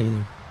remember that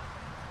either.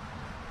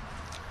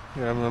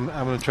 Yeah, I'm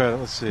going to try it.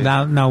 Let's see.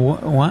 Now,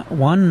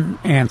 one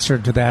answer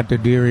to that, to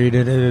deer eat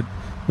it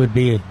would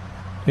be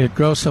it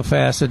grows so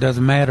fast it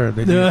doesn't matter.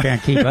 The deer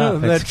can't keep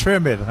up. They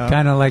trim it, huh?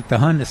 Kind of like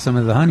some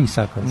of the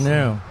honeysuckles.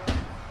 Yeah.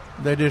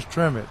 They just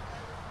trim it.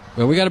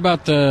 Well, we got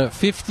about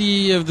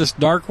 50 of this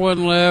dark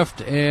one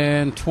left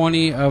and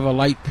 20 of a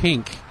light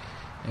pink.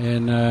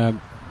 And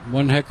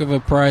one heck of a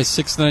price,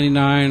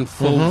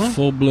 $6.99,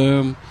 full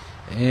bloom.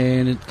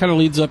 And it kind of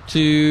leads up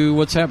to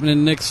what's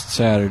happening next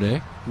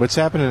Saturday. What's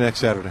happening next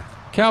Saturday?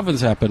 Calvin's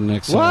happening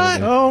next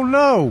Saturday. What? Oh,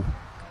 no.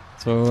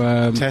 So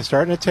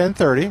starting at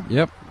 10:30.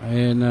 Yep.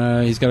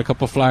 And he's got a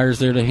couple flyers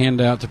there to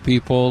hand out to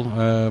people.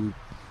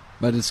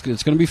 But it's going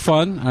to be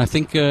fun. I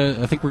think we're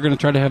going to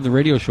try to have the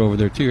radio show over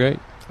there too, right?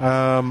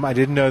 I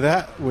didn't know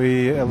that.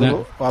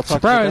 I'll talk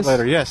about that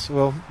later. Yes,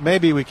 well,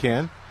 maybe we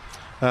can.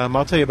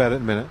 I'll tell you about it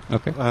in a minute.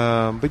 Okay.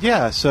 But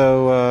yeah,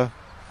 so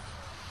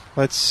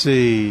let's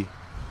see.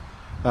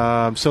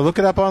 So look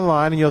it up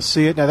online and you'll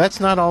see it. Now that's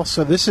not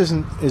also.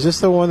 Is this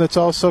the one that's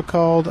also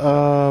called?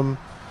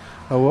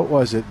 What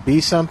was it?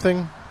 Bee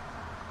something?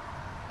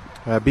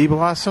 Bee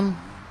blossom.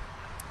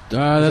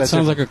 That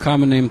sounds like a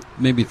common name,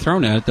 maybe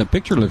thrown at it. That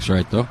picture looks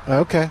right though.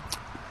 Okay.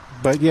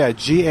 But yeah,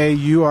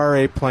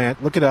 Gaura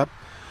plant. Look it up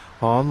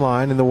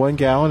online. In the 1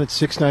 gallon, it's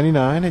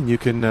 $6.99, and you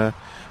can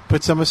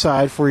put some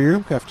aside for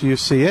you after you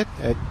see it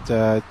at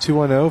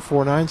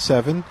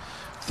 210-497-3760.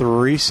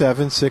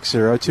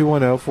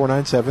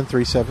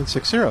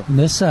 210-497-3760.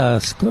 This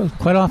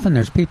quite often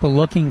there's people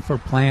looking for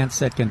plants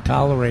that can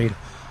tolerate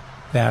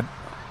that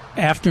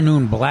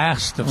afternoon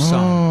blast of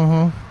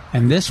sun,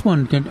 and this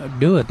one can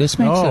do it. This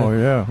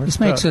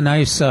makes a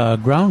nice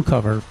ground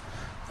cover.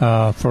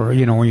 For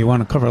when you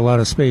want to cover a lot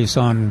of space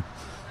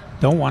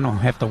don't want to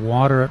have to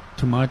water it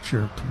too much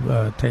or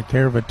take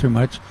care of it too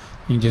much.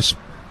 You can just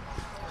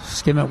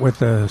skim it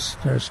with a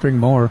string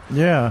mower.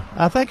 Yeah,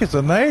 I think it's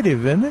a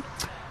native, isn't it?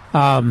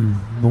 One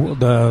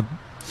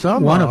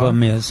of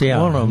them is, yeah.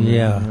 One of them,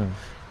 yeah.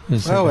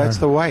 That's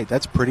the white.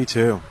 That's pretty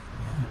too.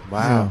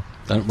 Wow.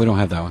 Yeah. We don't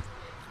have that one.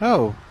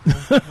 Oh,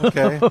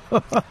 okay.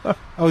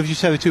 Oh, you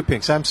just have the two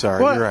pinks. I'm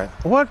sorry. What, You're right.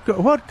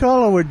 What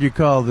color would you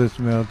call this,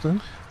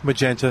 Milton?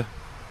 Magenta.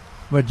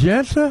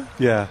 Magenta?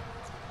 Yeah.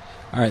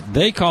 All right,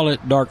 they call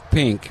it dark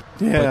pink,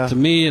 Yeah. but to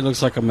me it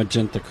looks like a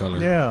magenta color.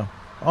 Yeah.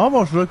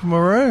 Almost looks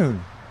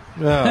maroon.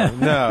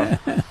 No.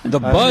 The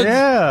buds,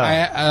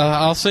 Yeah.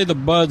 I'll say the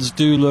buds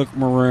do look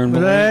maroon,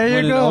 but There you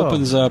when it go.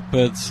 opens up,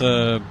 it's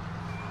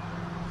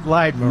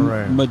Light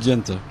maroon.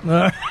 magenta.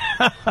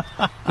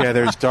 Yeah,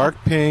 there's dark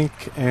pink,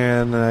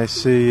 and I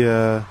see,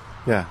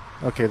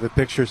 okay, the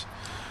pictures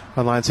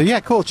online. So, yeah,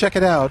 cool. Check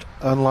it out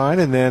online,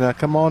 and then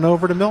come on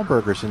over to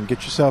Millburgers and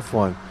get yourself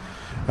one.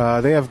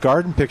 They have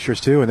garden pictures,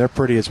 too, and they're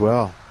pretty as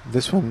well.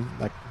 This one,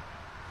 like...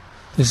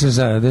 This is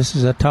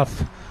a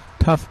tough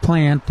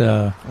plant.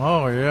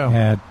 Oh,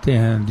 yeah.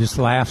 And just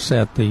laughs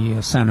at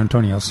the San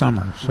Antonio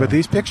summer. So. But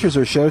these pictures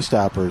are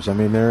showstoppers. I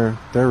mean, they're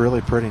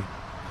really pretty.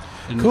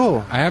 And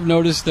Cool. I have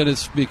noticed that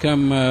it's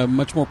become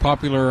much more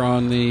popular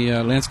on the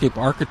landscape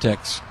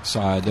architects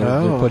side.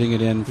 They're putting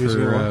it in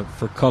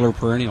for color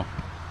perennial.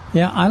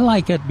 Yeah, I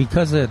like it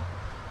because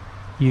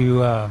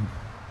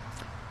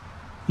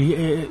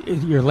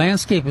your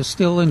landscape is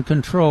still in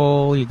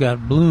control. You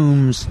got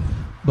blooms,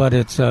 but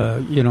it's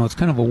it's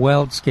kind of a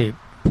wildscape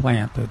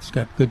plant. It's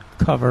got good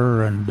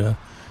cover, and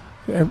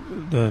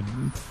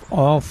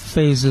all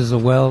phases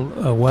of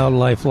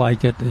wildlife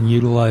like it and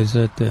utilize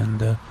it,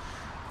 and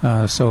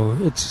so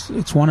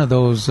it's one of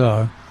those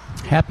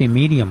happy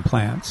medium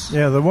plants.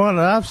 Yeah, the one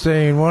I've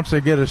seen, once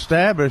they get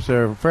established,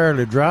 they're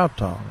fairly drought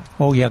tolerant.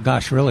 Oh yeah,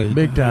 gosh, really,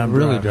 Big time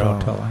really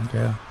drought drought tolerant.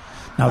 Yeah.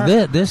 Now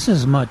this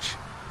is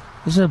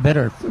a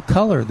better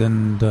color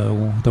than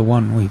the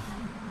one we.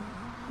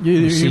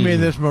 You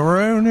mean this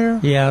maroon here?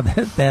 Yeah,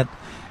 that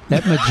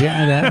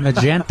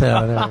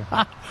magenta.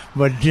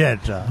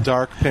 Magenta.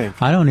 Dark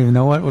pink. I don't even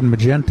know what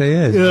magenta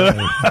is.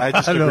 I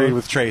just agree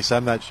with Trace.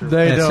 I'm not sure.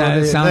 They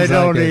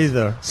don't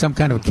either. Some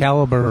kind of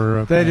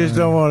caliber. They just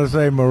don't want to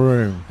say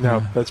maroon.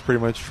 No, that's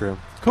pretty much true.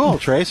 Cool,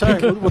 Trace. All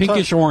right, we'll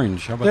Pinkish talk.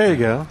 orange. How about There that? you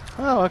go.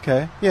 Oh,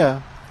 okay.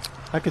 Yeah,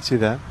 I could see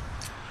that.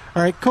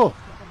 All right, cool.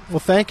 Well,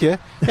 thank you.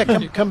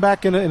 Yeah, come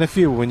back in a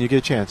few when you get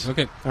a chance.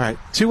 Okay. All right.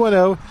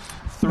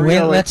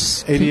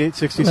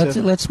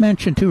 210-308-8867. Let's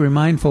mention to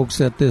remind folks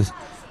that this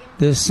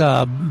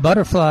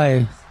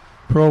butterfly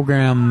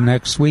program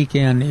next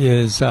weekend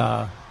is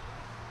not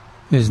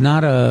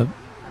a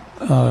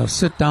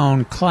sit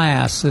down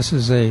class. This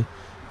is you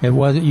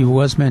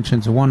was mentioned,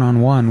 it's a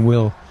one-on-one.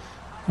 We'll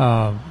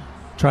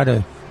try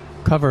to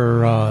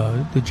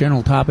cover the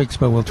general topics,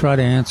 but we'll try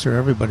to answer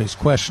everybody's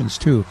questions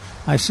too.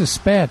 I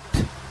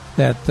suspect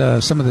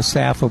that some of the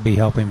staff will be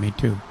helping me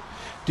too.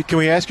 Can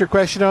we ask your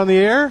question on the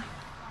air,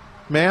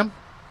 ma'am?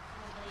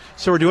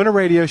 So we're doing a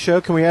radio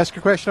show. Can we ask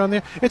your question on the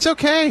air? It's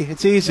okay.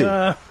 It's easy.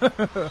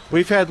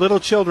 We've had little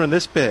children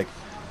this big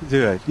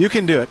do it. You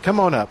can do it. Come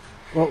on up.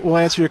 We'll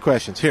answer your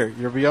questions. Here,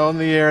 you'll be on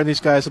the air, and these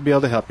guys will be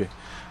able to help you.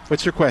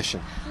 What's your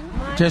question?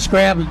 Just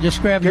grab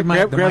your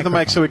mic. Grab the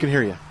mic so we can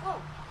hear you.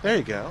 There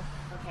you go.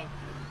 Okay.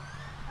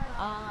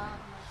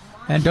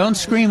 And don't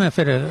scream if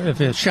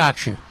it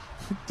shocks you.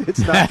 It's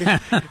not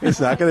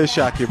going to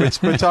shock you, but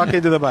talk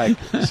into the mic.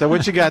 So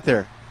what you got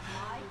there?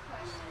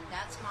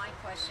 That's my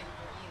question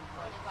for you.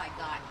 What have I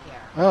got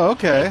here? Oh,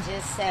 okay. It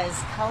just says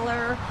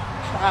color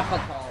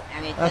tropical,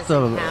 and it That's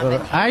doesn't have an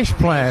an ice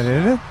plant,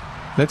 isn't it?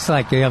 Looks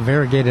like a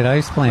variegated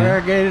ice plant.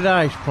 Variegated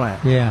ice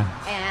plant. Yeah.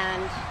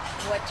 And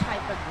what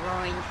type of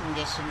growing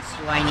conditions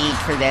do I need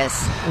for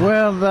this?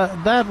 Well,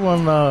 that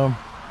one,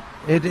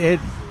 it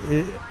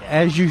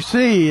as you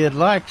see, it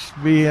likes to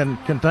be in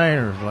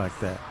containers like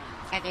that,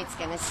 And it's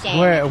going to stay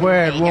where in the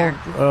it container.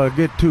 won't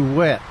get too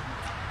wet.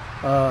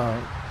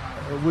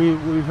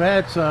 We've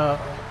had some.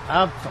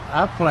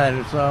 I've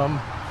planted some,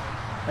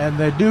 and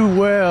they do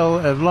well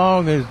as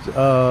long as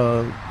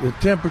the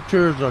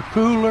temperatures are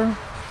cooler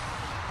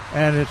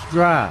and it's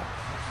dry.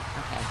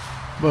 Okay.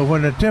 But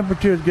when the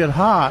temperatures get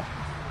hot,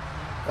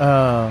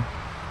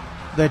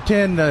 they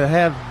tend to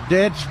have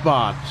dead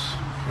spots.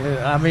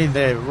 I mean,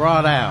 they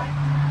rot out.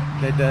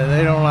 They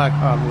don't like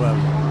hot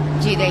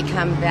weather. Do they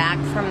come back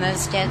from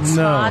those dead No.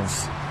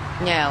 spots?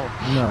 No.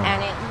 No.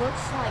 And it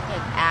looks like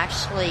it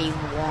actually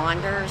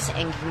wanders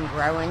and can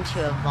grow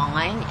into a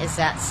vine. Is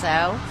that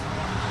so?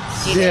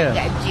 Do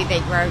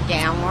they grow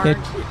downward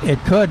It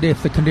could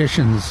if the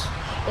conditions.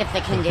 if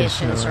the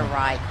conditions are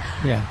right?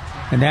 Yeah,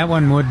 and that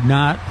one would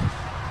not.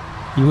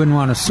 You wouldn't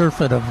want to surf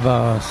it of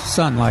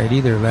sunlight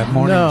either. That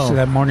morning, No. so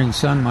that morning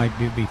sun might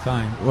be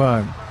fine.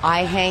 Right.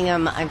 I hang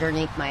them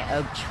underneath my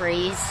oak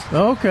trees.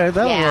 Okay,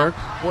 that'll work.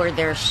 Where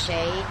there's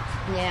shade.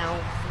 Now,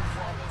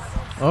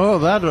 Oh,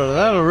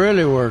 that'll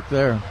really work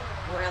there.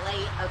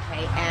 really?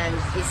 Okay, and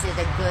is it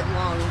a good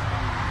long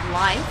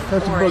life?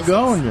 That's a or is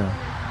begonia.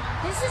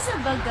 This is a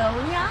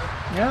begonia?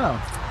 Yeah.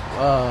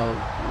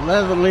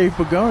 Leather leaf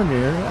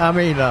begonia. I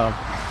mean,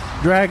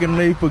 dragon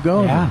leaf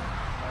begonia. Yeah.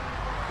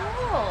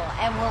 Cool.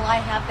 And will I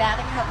have that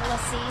a couple of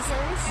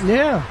seasons?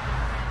 Yeah.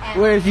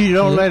 And- Well, if you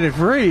don't let it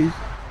freeze.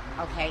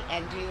 Okay,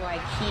 and do I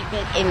keep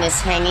it in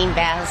this hanging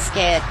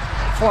basket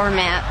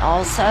format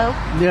also?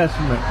 Yes,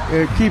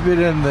 ma'am. Keep it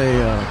in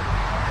the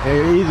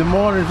either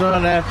morning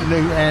sun,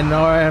 afternoon, and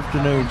or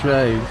afternoon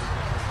shade.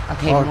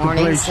 Okay,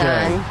 morning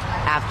sun,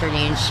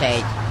 afternoon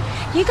shade.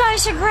 You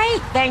guys are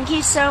great. Thank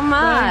you so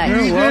much.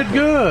 You did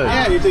good.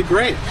 Yeah, you did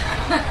great.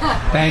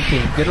 Thank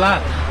you. Good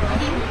luck.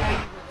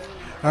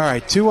 All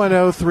right,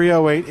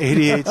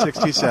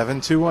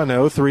 210-308-8867,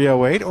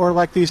 210-308, or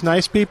like these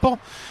nice people,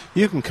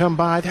 you can come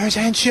by. There's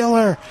Ann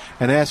Schiller,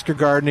 and ask your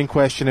gardening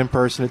question in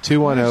person at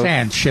 210. There's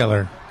Ann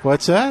Schiller.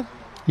 What's that?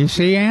 You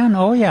see Ann?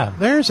 Oh, yeah.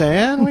 There's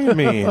Ann. What do you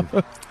mean?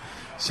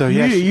 So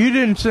yes, you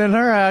didn't send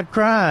her out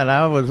crying.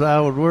 I was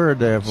worried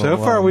there. So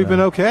far, we've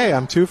been okay.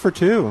 I'm 2 for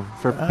 2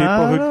 for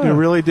people who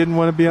really didn't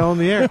want to be on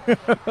the air,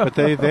 but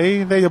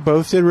they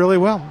both did really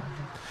well.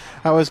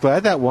 I was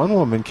glad that one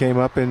woman came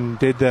up and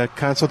did a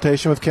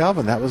consultation with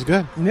Calvin. That was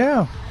good.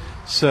 Yeah.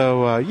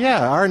 So,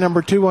 our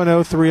number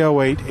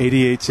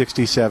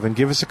 210-308-8867.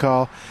 Give us a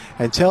call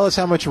and tell us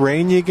how much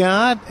rain you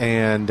got.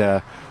 And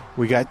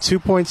we got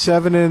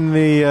 2.7 in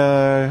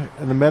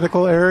the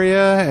medical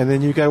area, and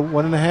then you got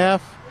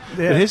 1.5. Yeah.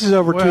 But his is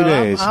over 2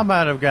 days. I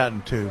might have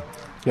gotten 2.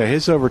 Yeah,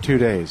 his is over 2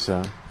 days.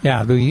 So.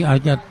 Yeah, I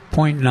got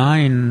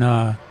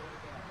 0.9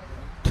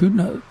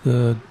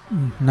 the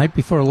night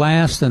before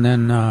last, and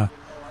then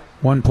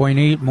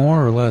 1.8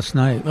 more or less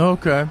night.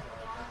 Okay.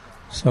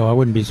 So I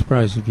wouldn't be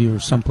surprised if you were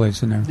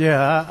someplace in there.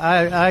 Yeah,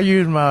 I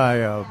use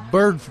my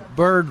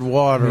bird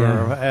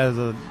water as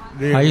a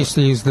deal. I used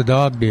to use the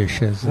dog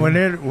dish as when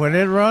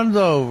it runs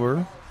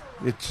over,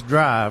 it's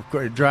dry.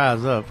 It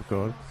dries up, of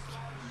course.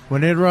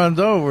 When it runs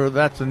over,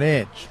 that's an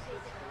inch.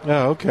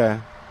 Oh, okay.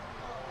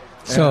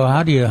 So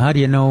how do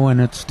you know when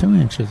it's 2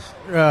 inches?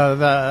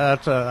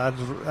 That's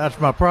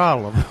my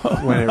problem.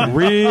 When it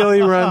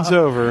really runs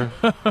over.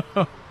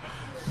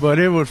 But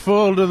it was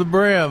full to the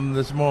brim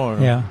this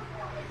morning. Yeah.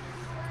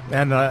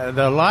 And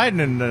the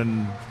lightning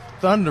and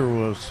thunder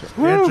was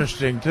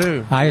interesting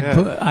too. I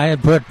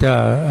had put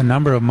a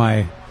number of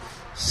my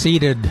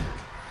seeded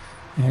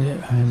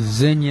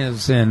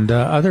zinnias and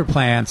other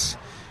plants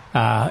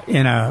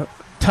in a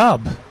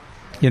tub,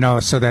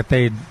 so that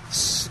they'd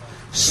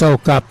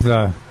soak up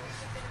the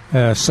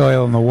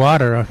soil and the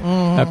water.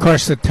 Mm-hmm. Of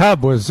course, the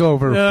tub was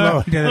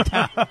overflowing to the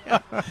top,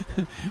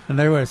 and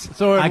there was.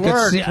 So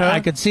I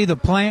could see the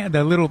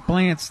little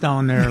plants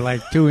down there,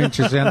 like 2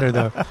 inches under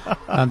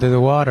the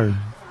water.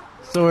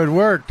 So it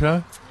worked,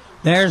 huh?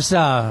 There's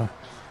our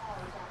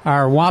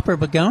whopper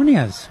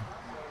begonias.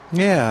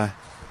 Yeah,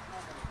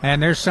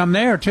 and there's some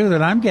there too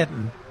that I'm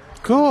getting.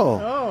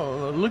 Cool.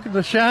 Oh, look at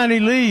the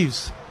shiny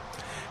leaves.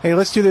 Hey,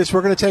 let's do this.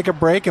 We're going to take a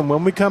break, and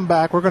when we come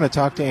back, we're going to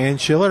talk to Ann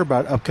Schiller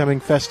about upcoming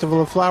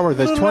Festival of Flower.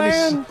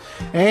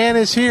 Ann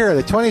is here.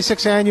 The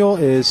 26th annual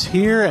is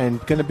here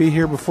and going to be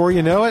here before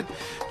you know it,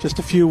 just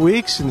a few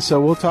weeks. And so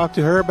we'll talk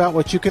to her about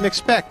what you can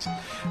expect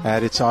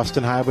at its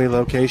Austin Highway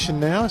location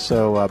now.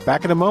 So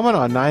back in a moment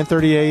on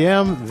 9:30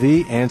 a.m.,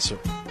 The Answer.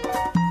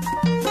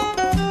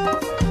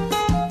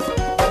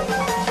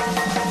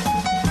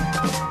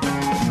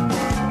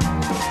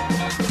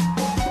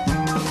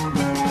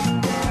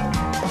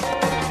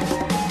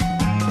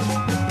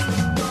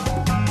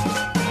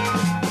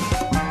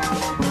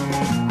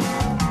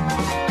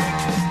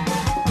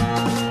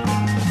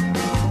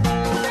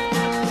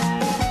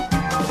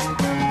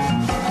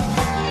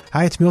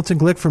 Hi, it's Milton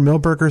Glick from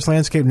Milberger's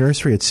Landscape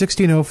Nursery at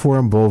 1604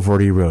 on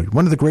Boulevardy Road.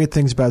 One of the great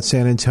things about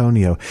San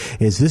Antonio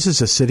is this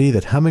is a city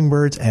that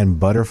hummingbirds and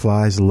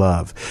butterflies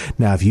love.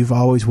 Now, if you've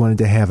always wanted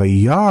to have a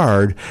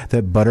yard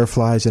that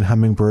butterflies and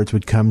hummingbirds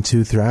would come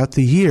to throughout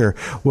the year,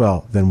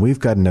 well, then we've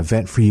got an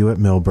event for you at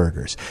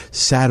Milberger's.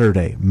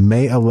 Saturday,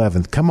 May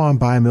 11th, come on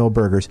by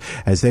Milberger's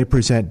as they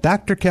present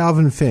Dr.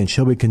 Calvin Finch.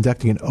 He'll be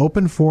conducting an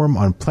open forum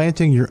on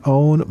planting your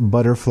own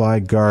butterfly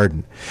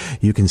garden.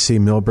 You can see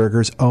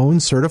Milberger's own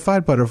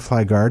certified butterfly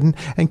garden,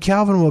 and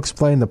Calvin will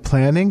explain the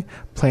planting,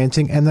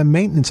 and the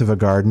maintenance of a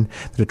garden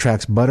that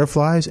attracts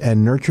butterflies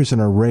and nurtures an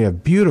array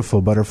of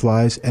beautiful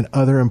butterflies and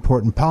other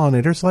important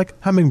pollinators like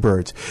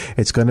hummingbirds.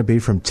 It's going to be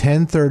from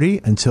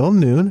 10:30 until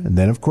noon, and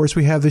then of course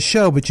we have the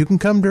show, but you can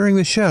come during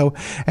the show,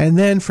 and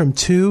then from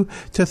 2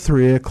 to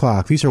 3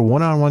 o'clock. These are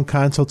one-on-one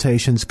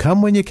consultations.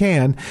 Come when you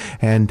can,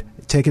 and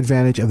take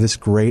advantage of this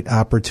great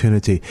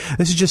opportunity.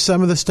 This is just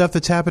some of the stuff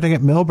that's happening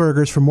at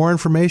Milberger's. For more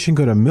information,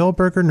 go to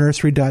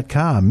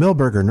milbergernursery.com.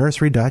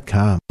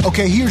 milbergernursery.com.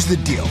 Okay, here's the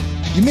deal.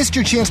 You missed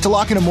your chance to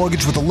lock in a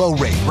mortgage with a low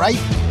rate,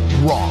 right?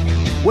 Wrong.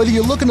 Whether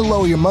you're looking to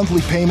lower your monthly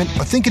payment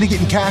or thinking of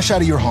getting cash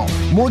out of your home,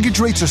 mortgage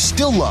rates are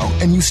still low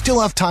and you still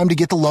have time to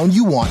get the loan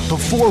you want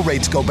before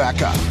rates go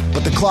back up.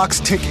 But the clock's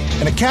ticking.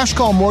 And at Cash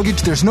Call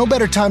Mortgage, there's no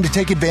better time to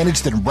take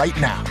advantage than right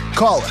now.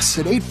 Call us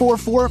at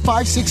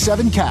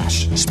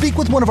 844-567-CASH. Speak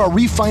with one of our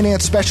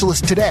refinance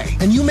specialists today,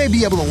 and you may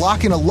be able to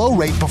lock in a low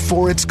rate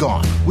before it's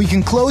gone. We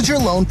can close your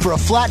loan for a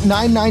flat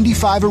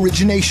 $9.95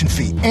 origination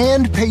fee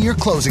and pay your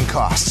closing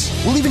costs.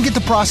 We'll even get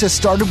the process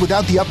started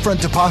without the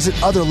upfront deposit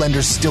other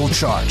lenders still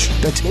charge.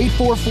 That's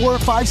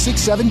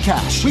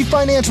 844-567-CASH.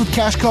 Refinance with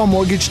Cash Call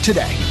Mortgage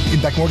today.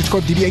 Impact Mortgage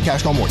Corp. DBA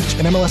Cash Call Mortgage.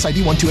 And MLS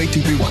ID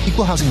 128231.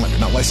 Equal housing lender.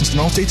 Not licensed Licensed in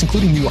all states,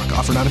 including New York.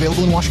 Offer not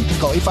available in Washington.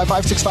 Call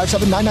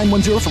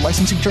 855-657-9910 for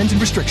licensing terms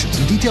and restrictions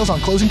and details on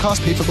closing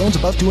costs paid for loans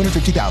above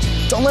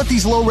 $250,000. Don't let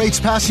these low rates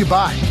pass you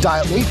by.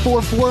 Dial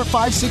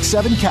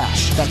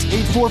 844-567-CASH. That's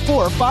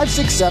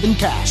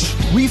 844-567-CASH.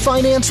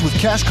 Refinance with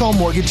Cash Call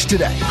Mortgage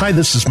today. Hi,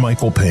 this is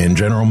Michael Payne,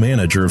 General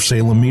Manager of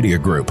Salem Media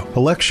Group.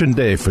 Election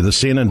day for the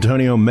San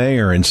Antonio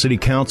Mayor and City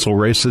Council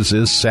races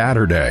is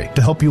Saturday.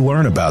 To help you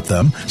learn about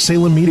them,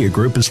 Salem Media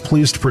Group is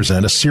pleased to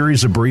present a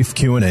series of brief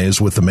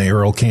Q&As with the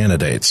mayoral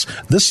candidates.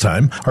 This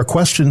time, our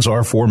questions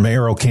are for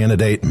mayoral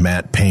candidate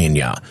Matt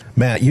Pena.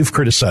 Matt, you've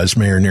criticized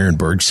Mayor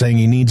Nierenberg, saying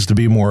he needs to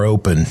be more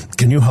open.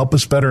 Can you help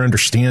us better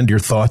understand your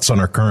thoughts on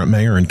our current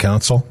mayor and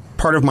council?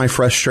 Part of my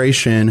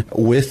frustration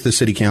with the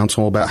city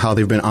council about how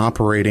they've been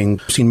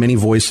operating, I've seen many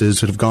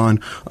voices that have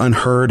gone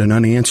unheard and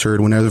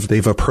unanswered whenever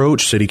they've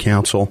approached city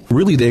council.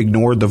 Really, they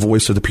ignored the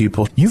voice of the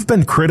people. You've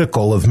been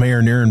critical of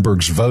Mayor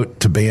Nierenberg's vote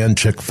to ban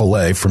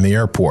Chick-fil-A from the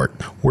airport.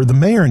 Were the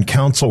mayor and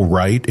council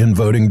right in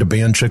voting to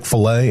ban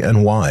Chick-fil-A,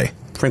 and why?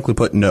 Frankly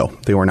put, no,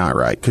 they were not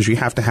right, because you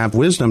have to have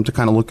wisdom to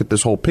kind of look at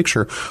this whole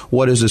picture.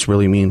 What does this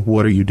really mean?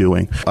 What are you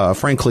doing?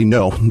 Frankly,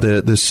 no,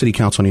 the city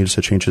council needs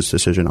to change its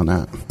decision on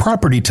that.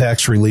 Property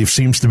tax relief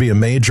seems to be a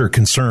major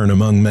concern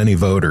among many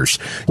voters.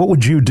 What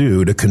would you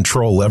do to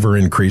control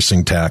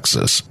ever-increasing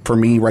taxes? For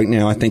me right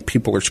now, I think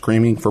people are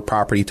screaming for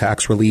property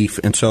tax relief,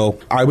 and so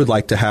I would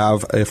like to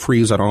have a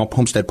freeze on all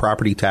homestead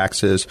property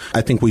taxes.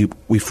 I think we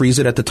freeze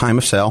it at the time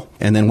of sale,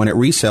 and then when it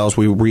resells,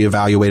 we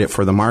reevaluate it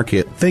for the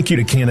market. Thank you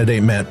to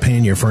candidate Matt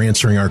Pena for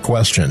answering our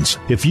questions.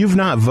 If you've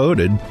not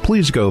voted,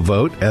 please go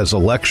vote, as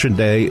Election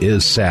Day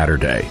is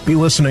Saturday. Be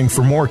listening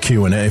for more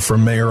Q&A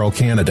from mayoral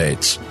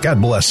candidates. God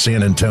bless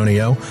San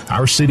Antonio,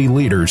 our city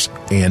leaders,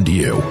 and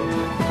you.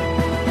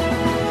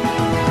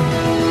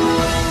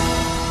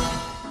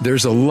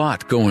 There's a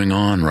lot going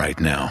on right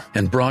now,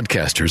 and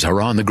broadcasters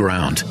are on the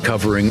ground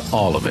covering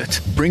all of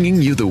it,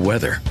 bringing you the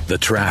weather, the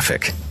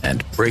traffic,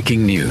 and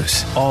breaking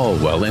news, all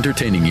while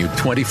entertaining you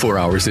 24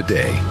 hours a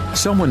day.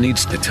 Someone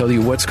needs to tell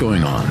you what's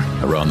going on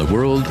around the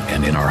world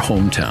and in our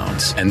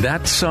hometowns, and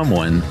that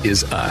someone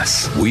is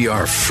us. We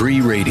are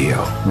free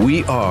radio.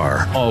 We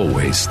are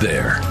always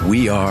there.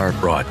 We are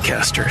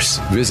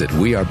broadcasters. Visit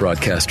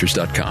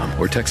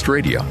wearebroadcasters.com or text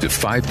radio to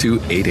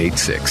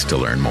 52886 to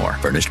learn more.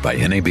 Furnished by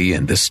NAB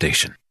and this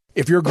station.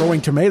 If you're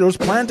growing tomatoes,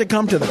 plan to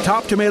come to the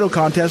Top Tomato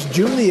Contest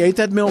June the 8th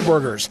at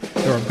Millburgers.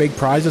 There are big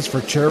prizes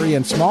for cherry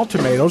and small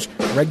tomatoes,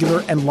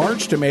 regular and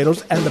large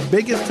tomatoes, and the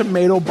biggest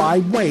tomato by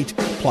weight.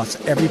 Plus,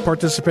 every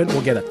participant will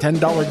get a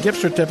 $10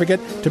 gift certificate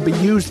to be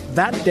used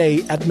that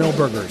day at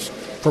Millburgers.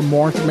 For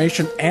more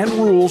information and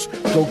rules,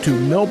 go to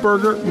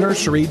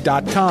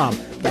millburgernursery.com.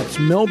 That's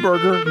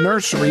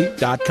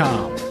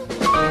millburgernursery.com.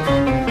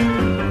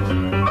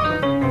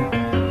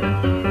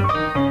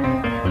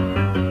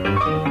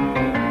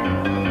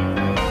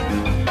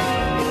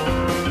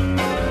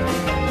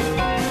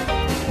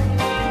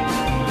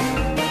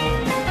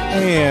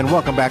 And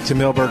welcome back to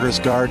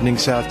Millburgers Gardening,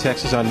 South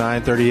Texas on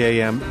 9:30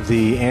 a.m.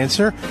 The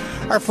Answer.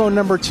 Our phone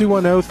number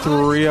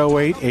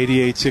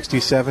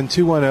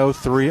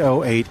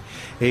 210-308-8867,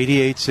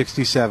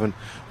 210-308-8867.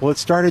 Well, it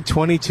started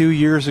 22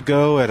 years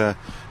ago at a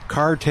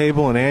card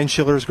table in Ann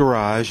Schiller's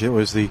garage. It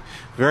was the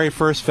very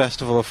first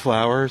Festival of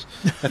Flowers.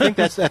 I think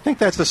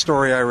that's the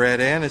story I read,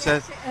 Ann. Is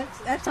that?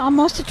 That's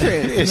almost the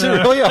truth. Is it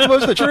really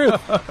almost the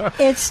truth?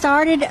 It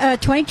started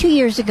 22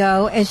 years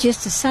ago as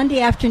just a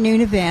Sunday afternoon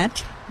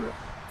event.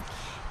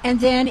 And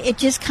then it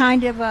just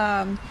kind of,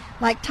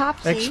 like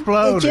Topsy,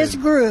 exploded. It just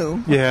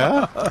grew.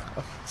 Yeah.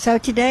 So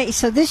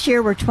this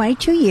year we're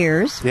 22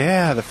 years.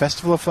 Yeah, the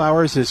Festival of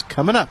Flowers is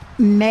coming up.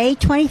 May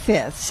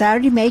 25th,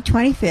 Saturday, May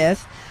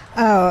 25th.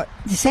 The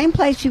same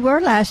place we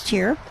were last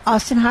year,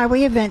 Austin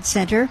Highway Event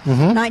Center,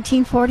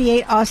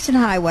 1948 Austin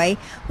Highway,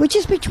 which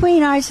is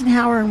between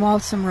Eisenhower and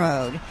Waltham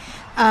Road.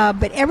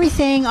 But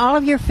everything, all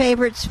of your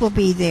favorites will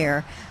be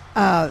there.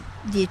 The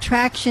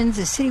attractions,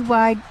 the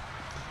citywide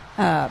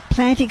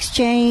plant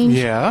exchange,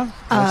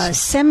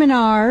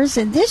 seminars,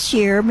 and this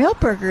year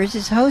Millburgers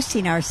is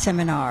hosting our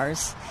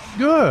seminars.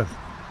 Good.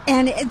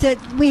 And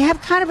we have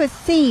kind of a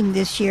theme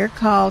this year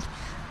called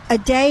A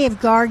Day of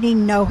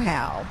Gardening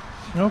Know-How.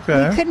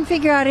 Okay. We couldn't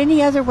figure out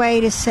any other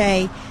way to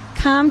say,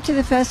 come to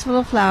the Festival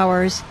of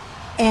Flowers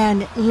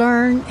and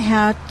learn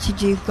how to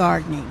do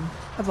gardening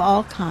of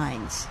all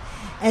kinds.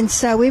 And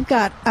so we've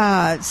got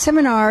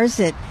seminars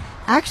that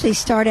actually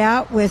start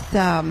out with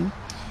the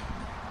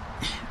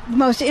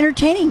most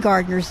entertaining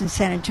gardeners in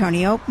San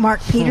Antonio, Mark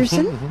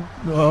Peterson,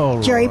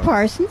 Jerry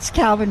Parsons,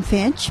 Calvin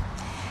Finch.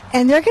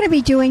 And they're going to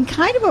be doing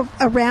kind of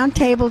a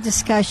roundtable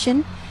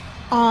discussion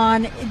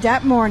on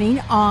that morning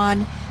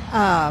on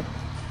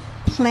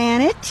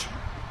plant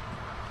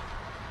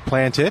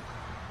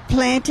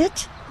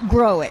it,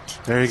 grow it.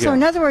 There you go. So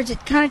in other words,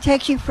 it kind of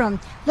takes you from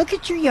look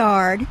at your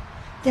yard,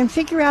 then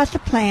figure out the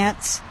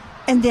plants,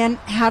 and then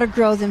how to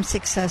grow them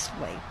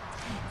successfully.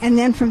 And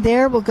then from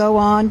there, we'll go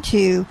on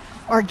to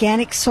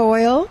organic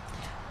soil,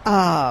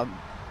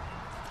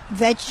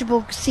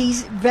 vegetable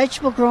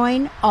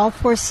growing, all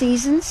 4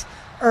 seasons,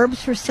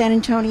 herbs for San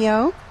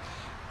Antonio,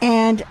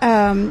 And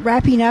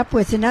wrapping up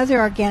with another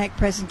organic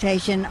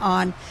presentation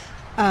on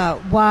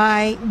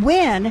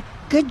when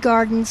good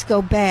gardens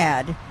go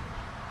bad.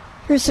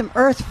 Here's some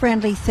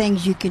earth-friendly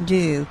things you can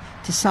do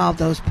to solve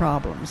those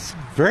problems.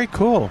 Very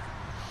cool.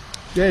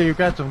 Yeah, you've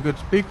got some good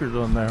speakers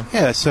on there.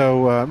 Yeah,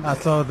 so I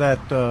saw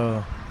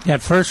that.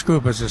 That first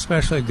group was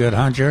especially good,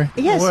 huh, Jerry?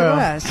 Yes, it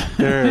was.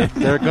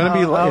 They're going to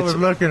be. I was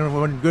looking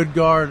when good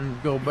gardens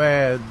go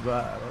bad.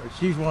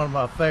 She's one of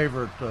my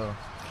favorite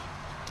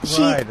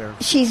writers.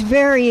 She's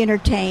very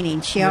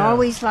entertaining. She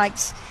always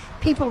likes.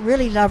 People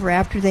really love her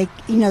after they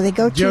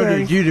go to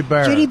her. Judy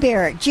Barrett. Judy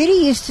Barrett.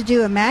 Judy used to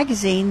do a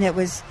magazine that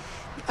was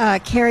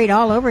carried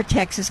all over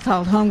Texas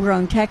called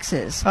Homegrown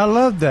Texas. I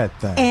love that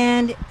thing.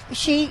 And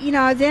she,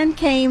 then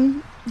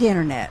came the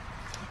internet.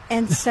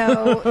 And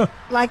so,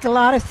 like a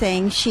lot of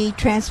things, she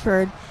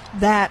transferred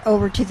that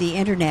over to the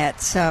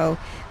internet. So,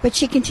 but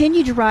she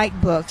continued to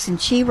write books,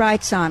 and she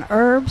writes on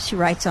herbs, she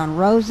writes on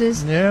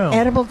roses,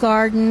 edible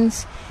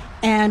gardens,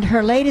 and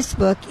her latest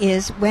book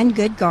is When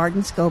Good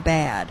Gardens Go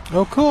Bad.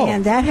 Oh, cool.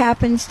 And that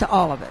happens to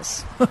all of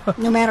us,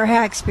 no matter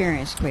how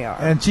experienced we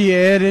are. And she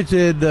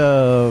edited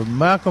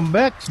Malcolm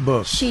Beck's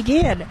book. She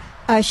did.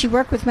 She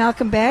worked with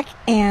Malcolm Beck,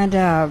 and,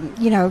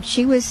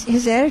 she was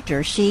his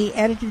editor. She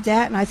edited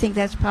that, and I think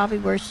that's probably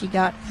where she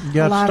got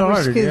a lot of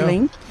her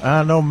schooling. Yeah.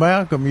 I know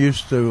Malcolm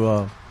used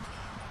to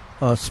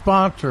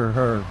sponsor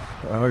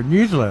her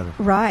newsletter.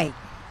 Right.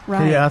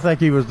 Yeah, I think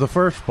he was the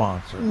first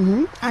sponsor.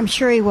 Mm-hmm. I'm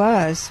sure he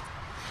was.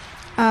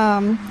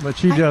 But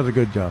she does a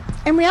good job.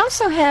 And we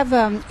also have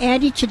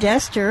Andy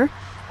Chidester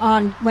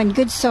on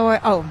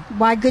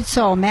Why Good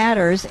Soil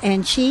Matters,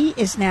 and she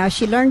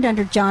learned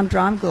under John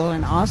Dromgoole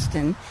in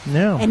Austin,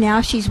 and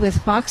now she's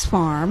with Fox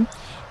Farm,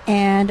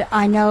 and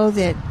I know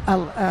that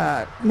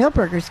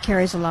Millburgers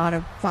carries a lot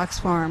of Fox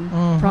Farm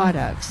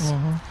products,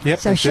 Yep,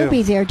 so she'll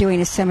be there doing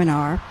a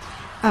seminar.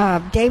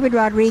 David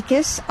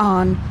Rodriguez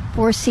on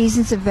 4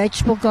 Seasons of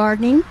Vegetable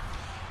Gardening,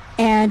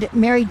 and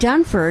Mary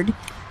Dunford,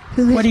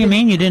 who what do you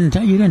mean you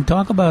didn't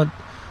talk about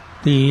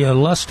the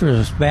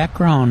illustrious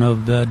background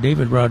of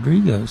David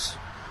Rodriguez?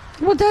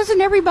 Well, doesn't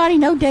everybody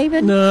know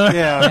David?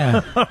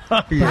 Yeah.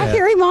 I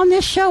hear him on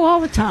this show all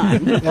the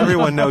time.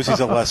 Everyone knows he's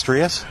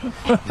illustrious.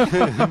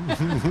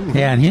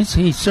 Yeah, and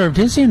he served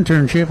his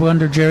internship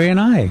under Jerry and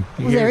I.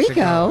 Well, there you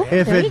go.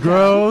 If it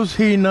grows,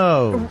 he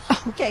knows.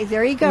 Okay,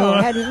 there you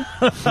go.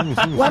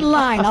 What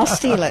line? I'll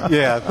steal it.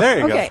 Yeah, there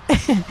you go.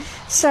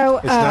 So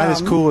it's not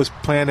as cool as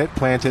plant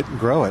it, and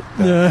grow it.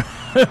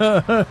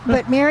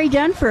 But Mary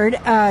Dunford,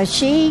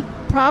 she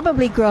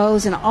probably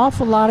grows an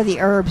awful lot of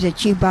the herbs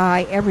that you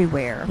buy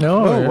everywhere.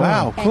 Oh,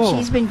 wow, cool. And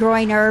she's been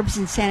growing herbs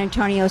in San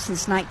Antonio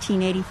since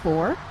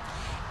 1984.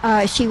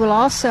 She will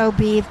also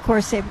be, of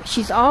course,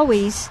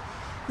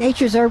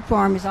 Nature's Herb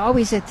Farm is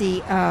always at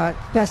the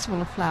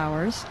Festival of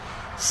Flowers.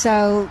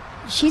 So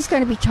she's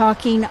going to be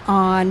talking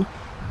on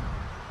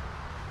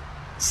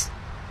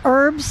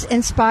herbs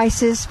and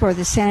spices for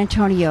the San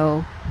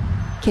Antonio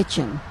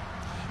kitchen.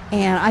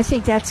 And I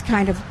think that's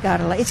kind of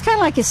it's kind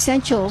of like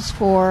essentials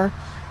for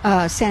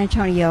San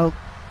Antonio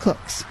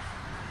cooks.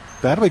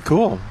 That'll be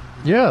cool.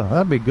 Yeah,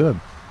 that'd be good.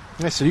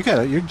 Yeah, so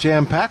you're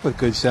jam-packed with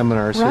good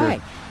seminars right.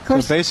 here. Of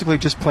course, so basically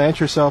just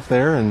plant yourself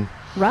there and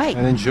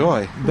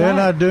enjoy. They're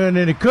not doing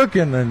any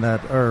cooking in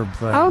that herb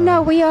thing. Oh,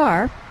 no, we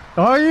are.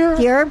 Are you?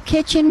 The herb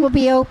kitchen will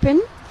be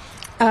open.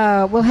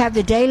 We'll have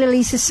the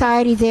Daylily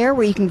Society there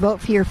where you can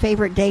vote for your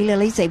favorite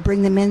daylilies. They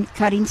bring them in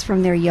cuttings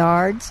from their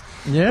yards.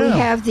 Yeah. We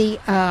have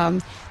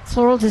the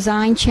Floral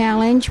Design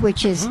Challenge,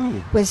 which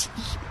was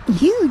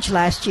huge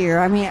last year.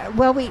 I mean,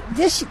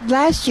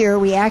 last year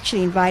we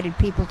actually invited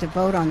people to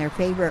vote on their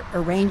favorite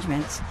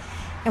arrangements,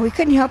 and we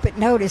couldn't help but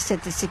notice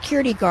that the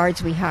security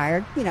guards we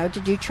hired,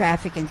 to do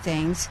traffic and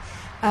things,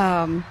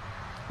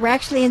 were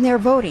actually in there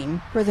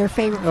voting for their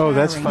favorite. Oh,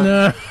 that's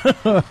fun.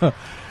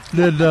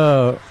 Did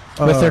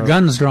with their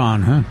guns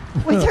drawn, huh?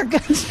 With their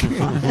guns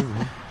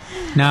drawn.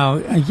 Now,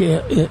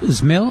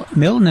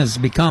 Milton has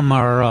become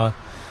our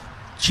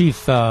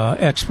chief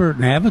expert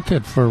and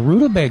advocate for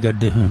rutabaga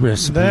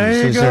recipes.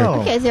 There you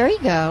go. Okay, there you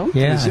go.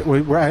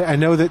 Yeah. I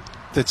know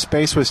that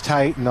space was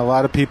tight, and a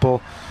lot of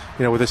people,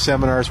 with the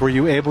seminars, were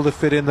you able to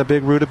fit in the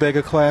big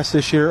rutabaga class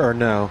this year, or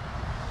no?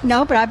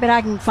 No, but I bet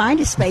I can find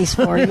a space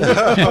for you.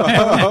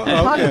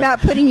 Talk about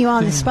putting you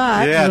on the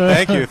spot. Yeah,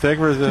 thank you. Thank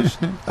you for this.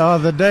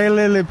 The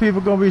daylily people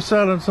going to be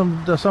selling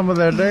some of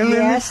their daylilies?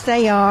 Yes,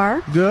 they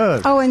are.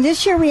 Good. Oh, and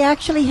this year we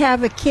actually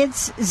have a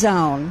kids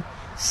zone,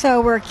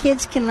 so where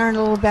kids can learn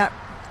a little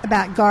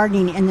about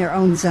gardening in their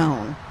own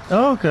zone.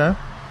 Oh, okay.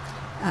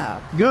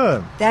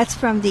 Good. That's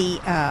from the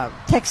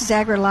Texas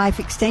AgriLife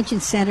Extension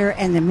Center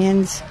and the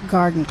Men's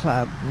Garden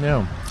Club.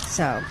 Yeah.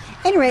 So,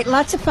 anyway,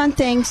 lots of fun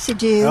things to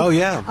do. Oh,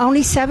 yeah.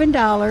 Only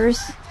 $7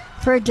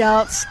 for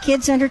adults.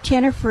 Kids under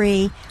 10 are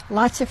free.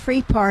 Lots of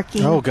free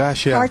parking. Oh,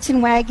 gosh, yeah. Carts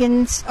and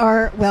wagons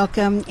are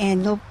welcome,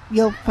 and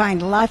you'll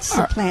find lots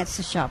of plants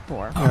to shop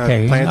for.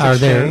 Okay. Are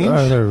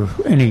there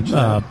any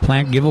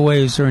plant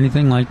giveaways or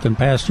anything like in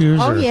past years?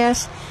 Oh,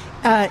 yes.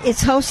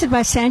 It's hosted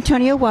by San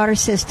Antonio Water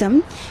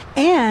System,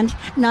 and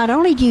not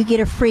only do you get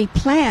a free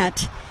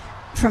plant,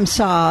 from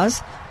Saws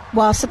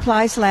while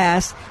supplies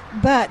last.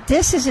 But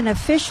this is an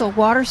official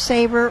Water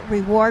Saver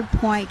Reward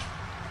Point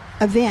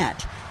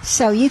event.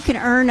 So you can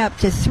earn up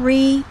to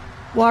 3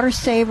 Water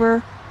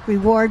Saver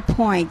Reward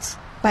Points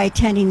by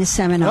attending the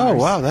seminars. Oh,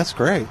 wow, that's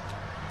great.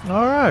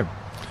 All right.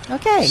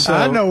 Okay. So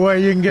I know where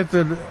you can get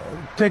the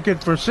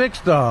ticket for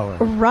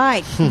 $6.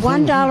 Right.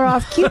 $1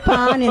 off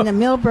coupon in the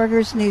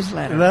Millburgers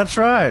newsletter. That's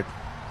right.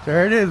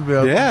 There it is,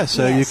 Bill. Yeah,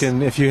 so you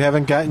can, if you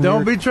haven't gotten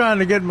Don't be trying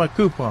to get my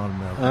coupon,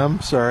 Bill.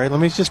 I'm sorry. Let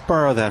me just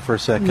borrow that for a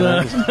second.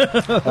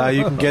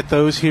 You can get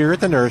those here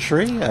at the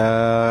nursery,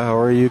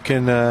 or you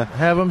can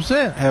have them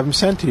sent. Have them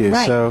sent to you.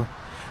 Right. So,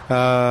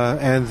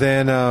 and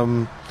then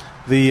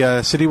the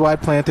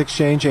Citywide Plant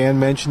Exchange, Ann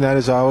mentioned that,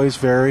 is always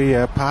very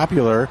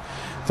popular.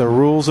 The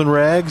rules and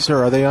regs,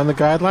 or are they on the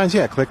guidelines?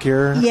 Yeah, click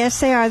here. Yes,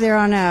 they are. They're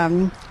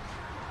on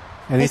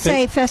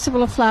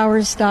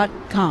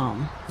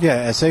SAFestivalofFlowers.com.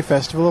 Yeah,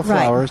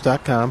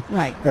 SAFestivalofFlowers.com.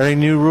 Right. Are any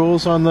new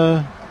rules on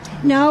the...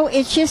 No,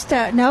 it's just,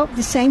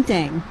 the same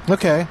thing.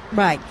 Okay.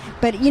 Right.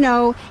 But,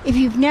 if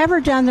you've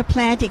never done the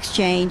plant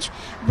exchange,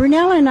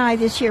 Brunella and I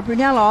this year,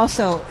 Brunella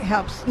also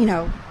helps, we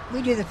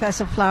do the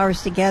Festival of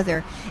Flowers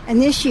together. And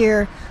this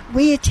year,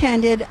 we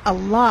attended a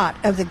lot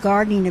of the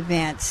gardening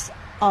events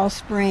all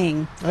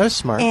spring. That's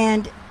smart.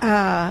 And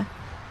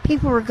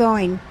people were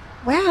going,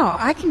 wow,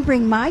 I can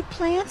bring my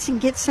plants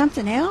and get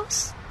something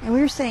else? And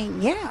we were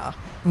saying, yeah.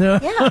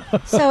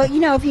 So,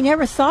 if you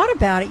never thought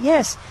about it,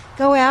 yes,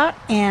 go out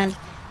and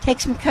take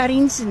some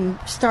cuttings and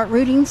start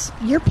rooting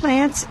your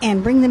plants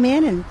and bring them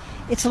in, and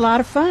it's a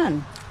lot of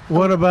fun.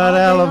 What about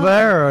aloe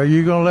vera? Are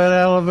you going to let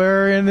aloe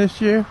vera in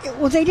this year?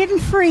 Well, they didn't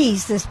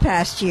freeze this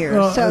past year,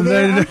 so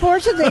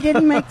unfortunately they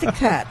didn't make the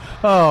cut.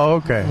 Oh,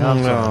 okay.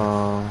 I'm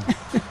sorry.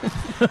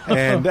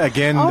 And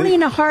again, only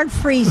in a hard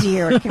freeze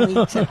year can we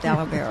accept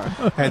aloe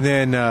vera. And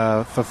then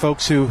for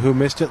folks who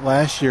missed it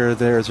last year,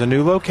 there's a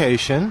new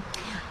location.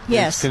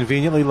 Yes. It's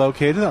conveniently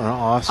located on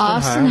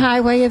Austin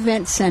Highway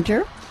Event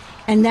Center,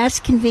 and that's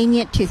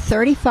convenient to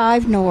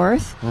 35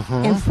 North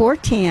and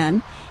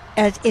 410.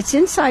 It's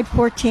inside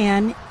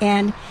 410,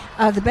 and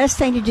the best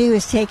thing to do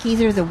is take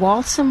either the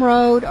Waltham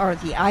Road or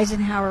the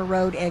Eisenhower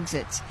Road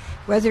exits.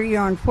 Whether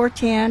you're on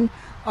 410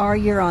 or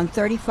you're on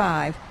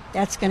 35,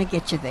 that's going to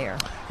get you there.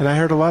 And I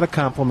heard a lot of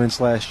compliments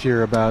last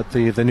year about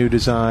the new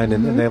design,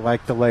 and they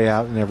liked the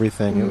layout and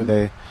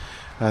everything.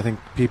 I think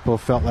people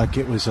felt like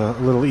it was a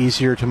little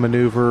easier to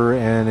maneuver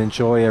and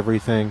enjoy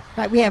everything.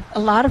 Right, we have a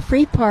lot of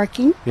free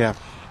parking. Yeah.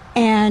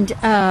 And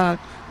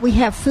we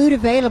have food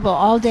available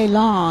all day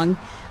long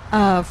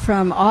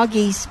from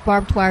Augie's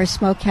Barbed Wire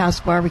Smokehouse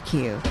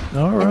Barbecue.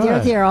 All right. And they're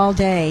there all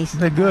day.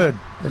 They're good.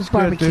 That's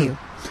barbecue. Good, too.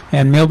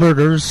 And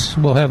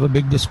Millburgers will have a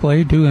big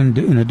display, too,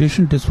 in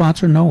addition to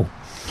sponsor? No,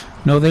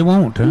 they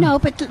won't. Huh? No,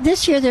 but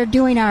this year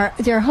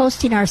they're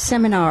hosting our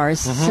seminars,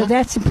 so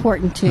that's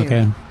important, too.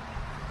 Okay.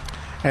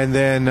 And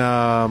then,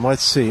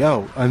 let's see.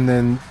 Oh, and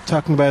then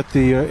talking about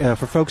the,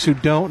 for folks who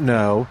don't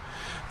know,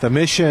 the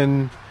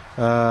mission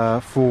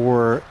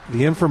for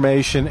the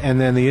information and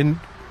then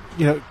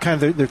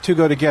kind of the two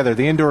go together,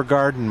 the indoor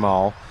garden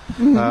mall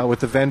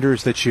with the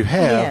vendors that you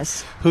have.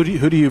 Yes. Who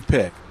do you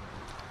pick?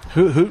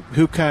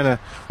 Who kind of,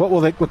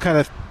 what kind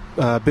of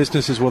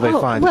businesses will they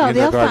find? Well, in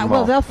the indoor garden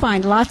mall? they'll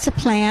find lots of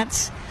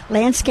plants,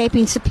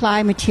 landscaping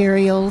supply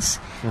materials,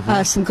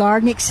 some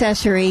garden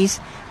accessories.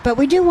 But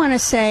we do want to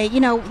say,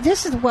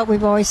 this is what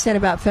we've always said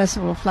about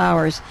Festival of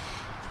Flowers.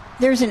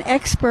 There's an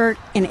expert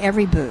in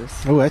every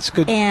booth. Oh, that's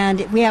good.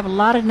 And we have a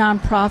lot of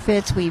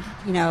nonprofits. We've,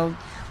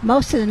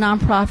 most of the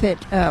nonprofit,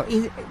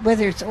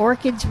 whether it's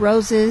orchids,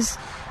 roses,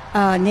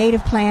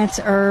 native plants,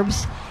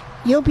 herbs,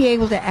 you'll be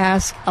able to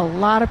ask a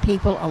lot of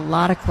people a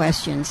lot of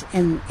questions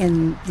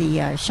in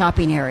the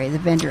shopping area, the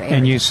vendor area.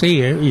 And you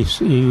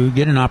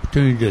get an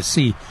opportunity to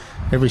see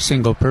every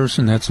single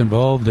person that's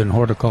involved in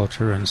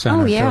horticulture and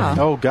sanatorium. Oh, yeah.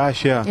 Oh,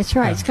 gosh, yeah. That's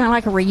right. Yeah. It's kind of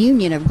like a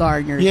reunion of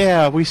gardeners.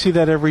 Yeah, we see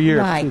that every year.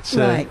 Right,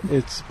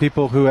 It's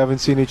people who haven't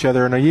seen each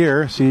other in a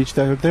year see each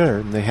other there,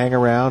 and they hang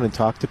around and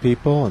talk to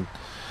people. And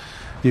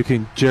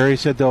Jerry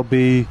said there'll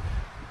be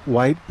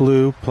white,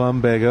 blue,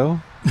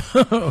 plumbago.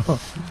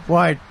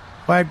 white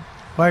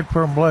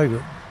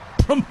plumbago.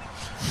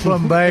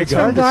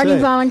 Plumbago. Gardening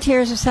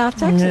Volunteers of South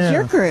Texas,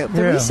 your group,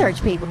 the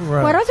research people.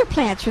 Right. What other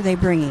plants are they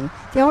bringing?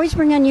 They always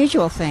bring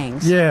unusual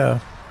things.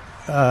 Yeah.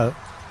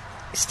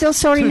 Still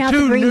sorting out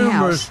the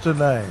greenhouse. Too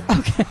numerous today.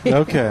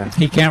 Okay.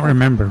 He can't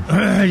remember.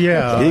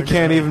 Yeah. He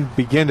can't even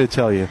begin to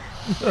tell you.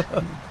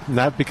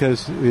 Not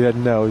because he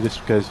doesn't know, just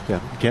because he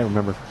can't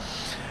remember.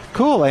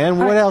 Cool, Ann.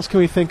 What else can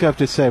we think of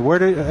to say?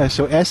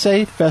 So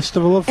SA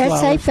Festival of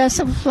Flowers.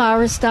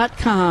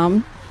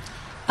 SAFestivaloflowers.com.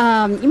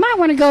 You might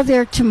want to go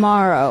there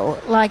tomorrow.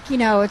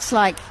 It's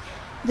like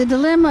the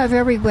dilemma of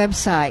every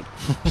website.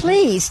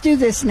 Please do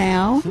this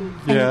now.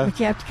 Yeah. But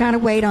you have to kind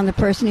of wait on the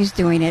person who's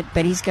doing it,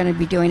 but he's going to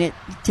be doing it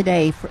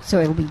today,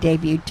 so it'll be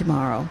debuted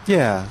tomorrow.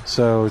 Yeah.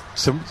 So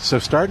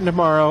starting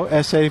tomorrow,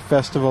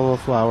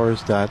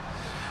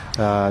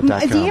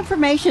 SAFestivalofFlowers.com. The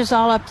information is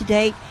all up to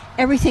date.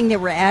 Everything that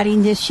we're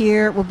adding this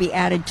year will be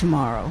added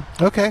tomorrow.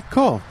 Okay,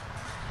 cool.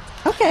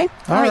 Okay.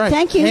 All right.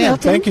 Thank you,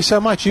 Milton. Thank you so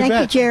much. You Thank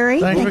bet. you, Jerry.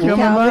 Thanks for you,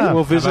 coming Calvin. by.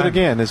 We'll visit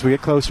again as we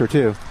get closer,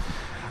 too.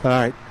 All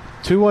right.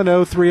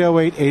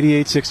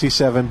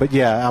 210-308-8867. But,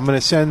 yeah, I'm going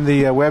to send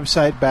the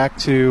website back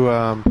to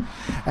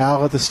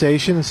Al at the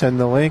station, send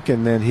the link,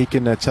 and then he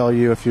can tell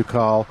you if you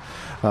call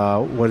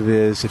what it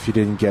is if you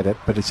didn't get it.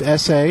 But it's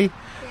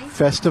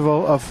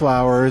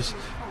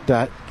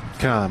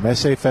SAFestivalOfFlowers.com.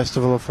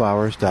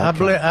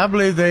 SAFestivalOfFlowers.com. I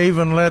believe they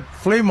even let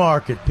flea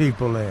market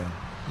people in,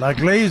 like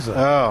Lisa.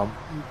 Oh,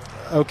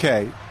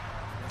 okay.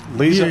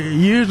 Lisa.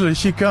 Usually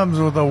she comes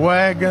with a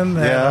wagon and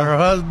her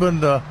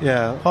husband to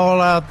haul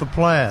out the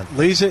plant.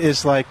 Lisa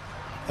is like,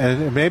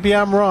 and maybe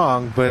I'm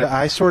wrong, but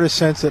I sort of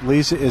sense that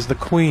Lisa is the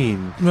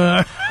queen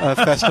of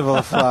Festival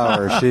of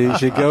Flowers.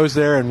 She goes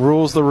there and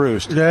rules the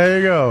roost. There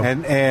you go.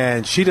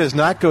 And she does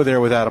not go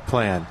there without a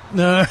plan.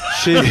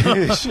 She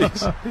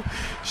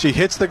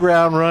hits the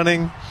ground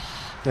running,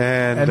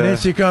 and then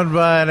she comes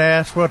by and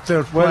asks what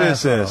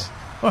is this?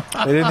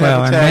 They didn't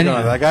have a tag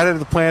on it. I got it at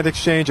the plant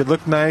exchange. It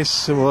looked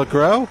nice. Will it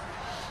grow?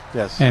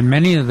 Yes. And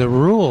many of the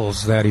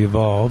rules that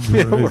evolved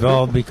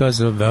evolved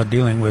because of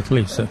dealing with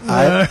Lisa.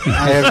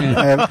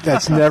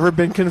 That's never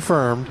been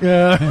confirmed.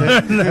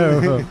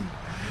 No.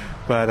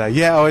 But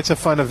it's a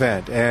fun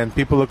event, and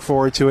people look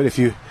forward to it. If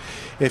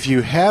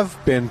you have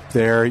been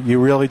there,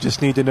 you really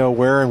just need to know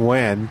where and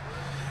when,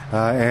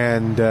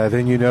 and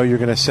then you're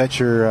going to set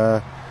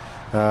your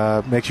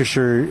make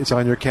sure it's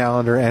on your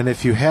calendar. And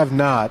if you have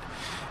not,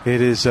 it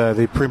is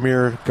the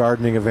premier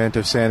gardening event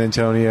of San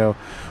Antonio,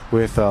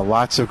 with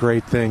lots of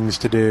great things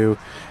to do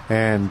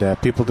and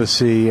people to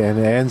see. And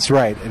Ann's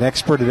right, an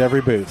expert at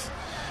every booth.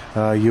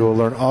 You will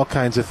learn all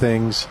kinds of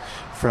things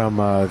from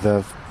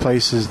the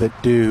places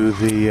that do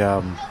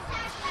the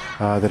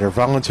that are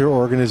volunteer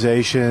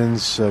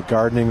organizations,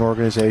 gardening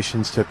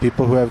organizations, to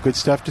people who have good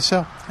stuff to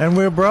sell. And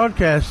we're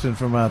broadcasting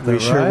from out there,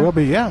 We sure will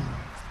be, yeah.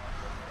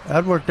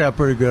 That worked out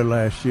pretty good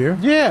last year.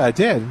 Yeah, it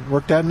did.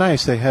 Worked out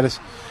nice. They had us.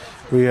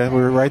 We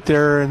were right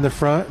there in the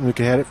front, and we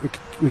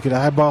could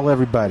eyeball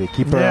everybody.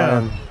 Keep our eye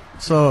on.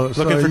 So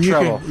looking for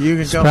trouble. You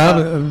can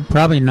come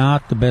probably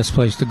not the best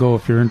place to go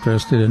if you're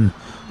interested in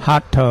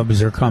hot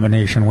tubs or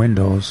combination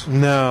windows.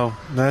 No,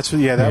 that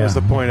was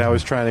the point I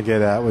was trying to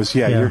get at.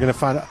 You're going to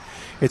find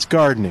it's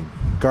gardening,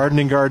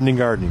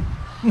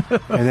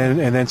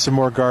 and then some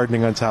more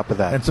gardening on top of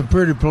that, and some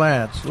pretty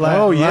plants. Like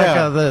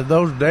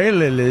those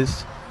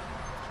daylilies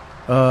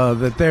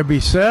that they be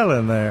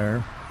selling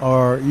there.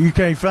 Or you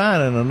can't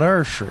find in a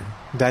nursery.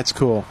 That's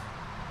cool.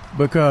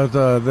 Because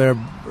they're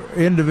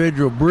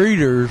individual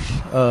breeders'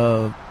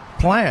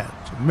 plant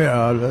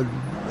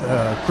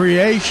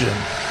creation.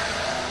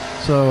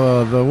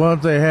 So the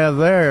ones they have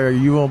there,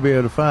 you won't be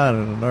able to find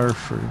in a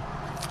nursery.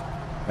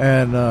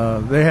 And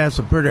they have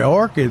some pretty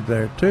orchids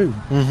there, too.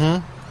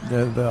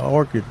 Mm-hmm. The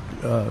orchid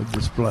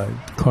display.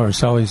 Of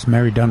course, always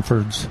Mary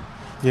Dunford's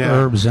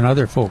herbs and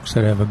other folks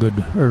that have a good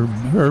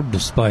herb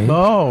display.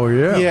 Oh,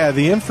 yeah. Yeah,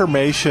 the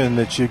information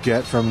that you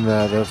get from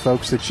the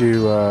folks that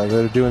that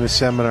are doing the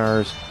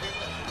seminars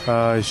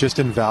is just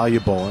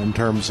invaluable in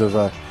terms of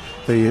the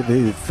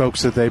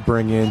folks that they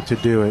bring in to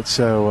do it.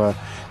 So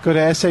go to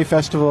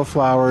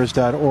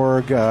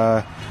SAFestivalOfFlowers.org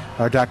or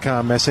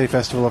 .com,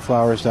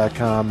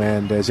 SAFestivalOfFlowers.com,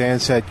 and as Ann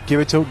said,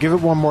 give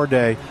it one more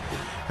day,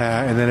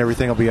 and then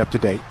everything will be up to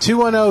date.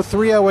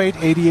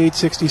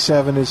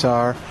 210-308-8867 is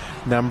our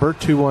number,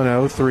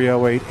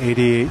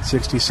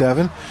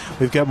 210-308-8867.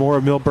 We've got more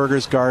of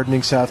Milberger's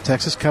Gardening South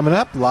Texas coming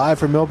up, live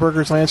from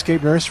Milberger's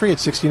Landscape Nursery at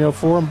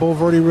 1604 on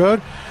Boulevardy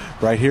Road.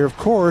 Right here, of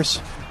course,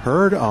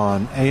 heard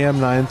on AM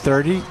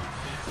 930,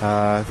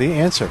 The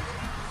Answer.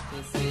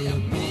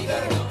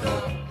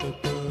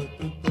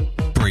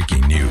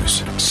 Breaking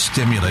news,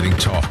 stimulating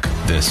talk.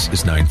 This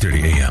is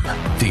 930 AM.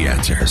 The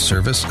Answer,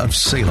 service of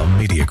Salem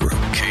Media Group.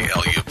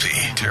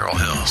 KLUP, Terrell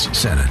Hills,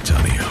 San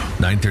Antonio.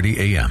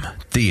 930 AM.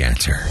 The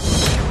Answer.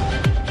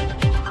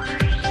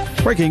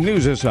 Breaking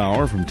news this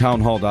hour from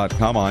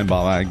townhall.com. I'm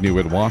Bob Agnew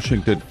in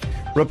Washington.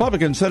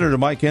 Republican Senator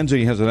Mike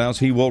Enzi has announced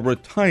he will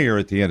retire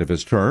at the end of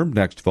his term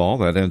next fall.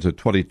 That ends a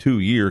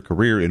 22-year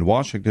career in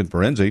Washington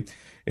for Enzi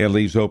and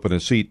leaves open a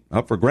seat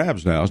up for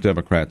grabs now as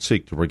Democrats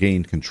seek to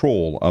regain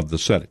control of the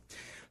Senate.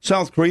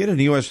 South Korean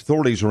and U.S.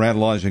 authorities are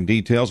analyzing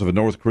details of a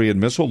North Korean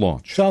missile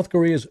launch. South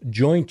Korea's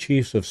Joint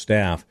Chiefs of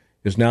Staff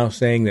is now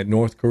saying that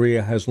North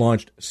Korea has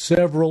launched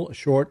several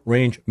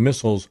short-range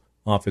missiles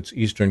off its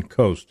eastern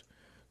coast.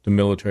 The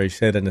military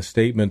said in a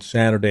statement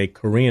Saturday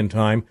Korean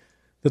time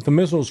that the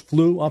missiles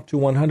flew up to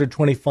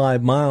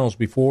 125 miles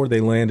before they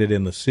landed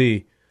in the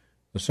sea.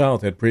 The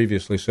South had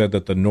previously said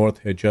that the North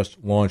had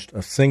just launched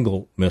a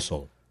single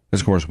missile.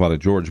 As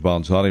correspondent George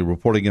Bonzani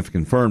reporting, if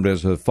confirmed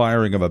as a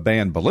firing of a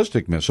banned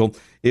ballistic missile,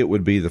 it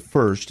would be the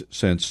first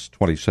since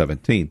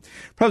 2017.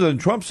 President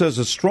Trump says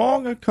a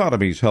strong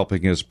economy is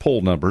helping his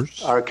poll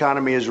numbers. Our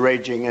economy is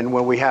raging, and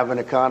when we have an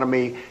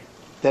economy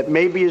that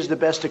maybe is the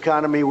best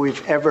economy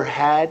we've ever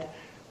had,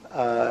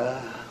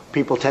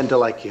 people tend to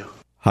like you.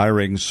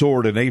 Hiring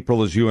soared in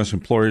April as U.S.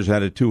 employers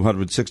added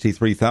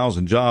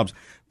 263,000 jobs.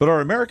 But are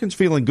Americans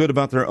feeling good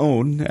about their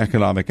own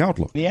economic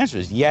outlook? The answer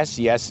is yes,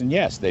 yes, and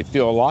yes. They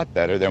feel a lot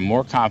better. They're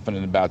more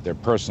confident about their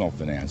personal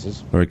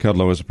finances. Larry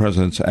Kudlow is the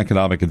president's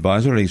economic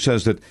advisor, and he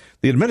says that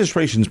the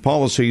administration's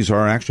policies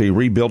are actually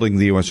rebuilding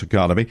the U.S.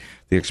 economy.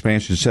 The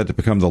expansion is set to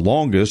become the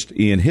longest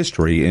in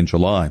history in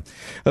July.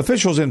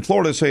 Officials in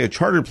Florida say a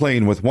chartered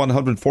plane with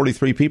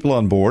 143 people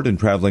on board and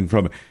traveling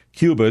from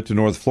Cuba to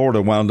North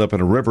Florida wound up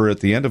in a river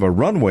at the end of a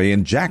runway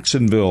in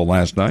Jacksonville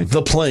last night.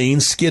 The plane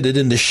skidded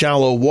into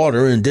shallow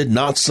water and did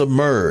not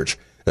submerge.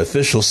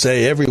 Officials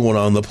say everyone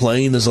on the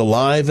plane is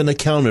alive and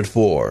accounted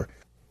for.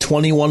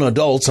 21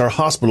 adults are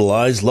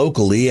hospitalized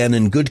locally and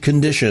in good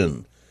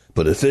condition.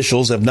 But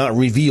officials have not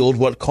revealed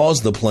what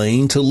caused the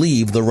plane to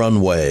leave the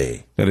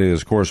runway. That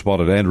is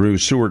correspondent Andrew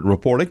Seward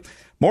reporting.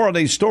 More on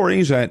these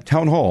stories at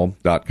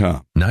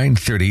townhall.com.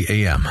 9:30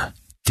 a.m.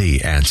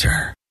 The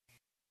Answer.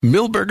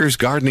 Milberger's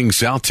Gardening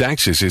South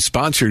Texas is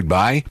sponsored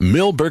by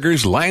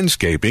Milberger's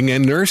Landscaping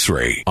and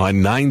Nursery on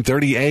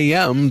 9:30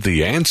 a.m.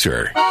 The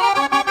Answer.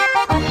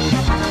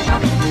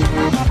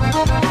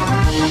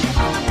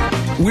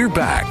 We're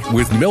back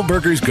with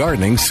Milberger's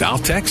Gardening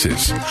South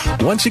Texas.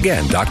 Once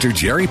again, Dr.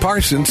 Jerry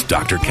Parsons,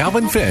 Dr.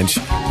 Calvin Finch,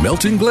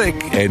 Milton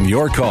Glick, and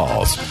your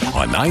calls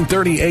on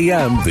 9:30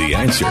 a.m. The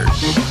Answer.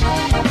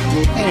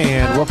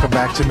 And welcome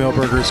back to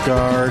Milberger's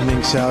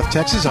Gardening South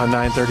Texas on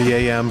 9:30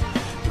 a.m.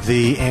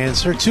 The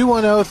Answer.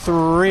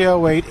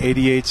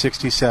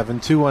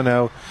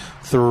 210-308-8867.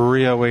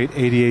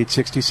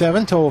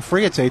 210-308-8867. Toll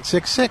free. It's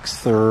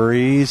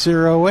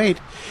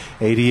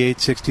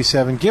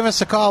 866-308-8867. Give us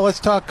a call. Let's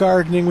talk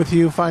gardening with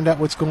you. Find out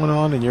what's going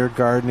on in your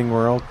gardening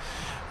world.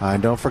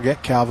 And don't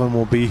forget, Calvin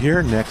will be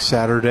here next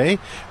Saturday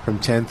from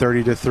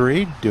 10:30 to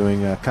 3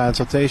 doing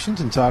consultations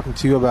and talking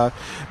to you about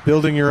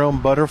building your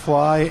own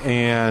butterfly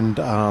and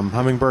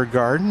hummingbird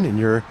garden. And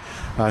you're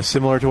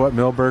similar to what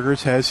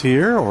Milberger's has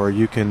here, or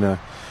you can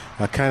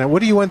kind of, what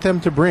do you want them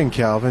to bring,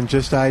 Calvin?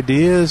 Just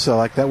ideas?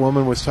 Like that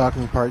woman was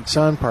talking, part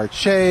sun, part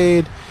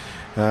shade.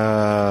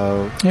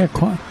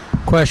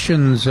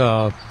 Questions.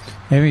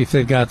 Maybe if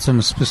they've got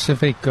some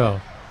specific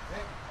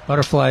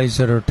butterflies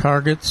that are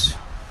targets,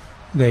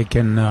 they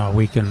can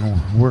we can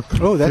work.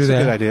 Oh, that's through a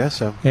that. good idea.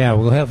 So yeah,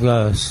 we'll have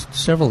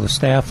several of the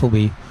staff will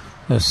be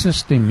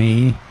assisting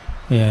me,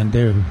 and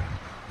they're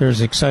as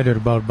excited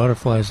about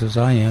butterflies as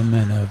I am,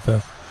 and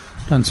have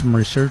done some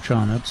research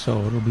on it.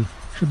 So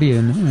should be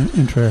an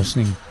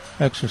interesting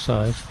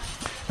exercise.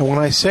 And when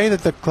I say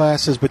that the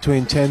class is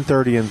between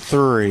 10:30 and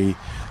 3,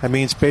 that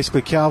means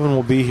basically Calvin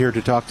will be here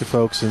to talk to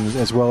folks, and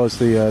as well as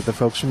the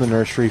folks from the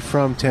nursery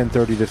from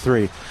 10:30 to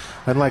 3.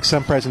 Unlike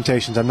some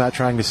presentations, I'm not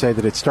trying to say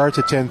that it starts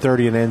at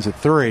 10:30 and ends at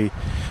 3.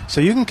 So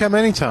you can come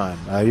anytime.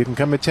 You can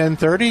come at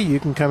 10:30, you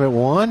can come at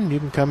 1, you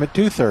can come at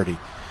 2:30.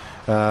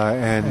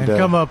 And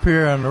come up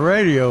here on the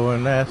radio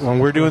and ask. When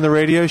we're doing the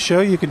radio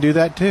show, you can do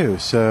that too.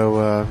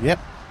 So,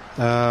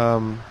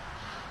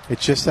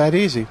 it's just that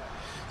easy.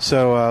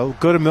 So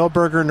go to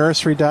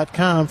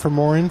milbergernursery.com for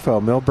more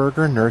info.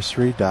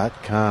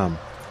 milbergernursery.com.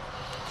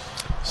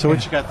 So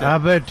what you got there? I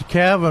bet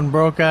Calvin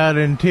broke out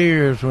in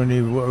tears when he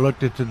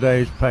looked at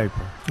today's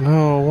paper.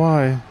 Oh,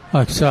 why?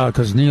 I saw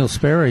because Neil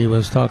Sperry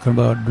was talking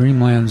about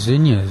Dreamland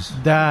zinnias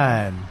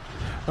died.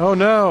 Oh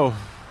no!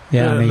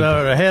 Yeah,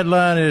 the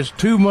headline is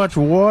 "Too much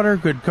water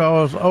could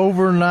cause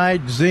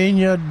overnight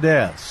zinnia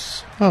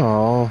deaths."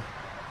 Oh,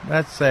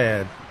 that's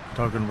sad.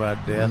 Talking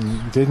about deaths.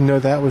 Didn't know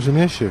that was an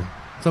issue.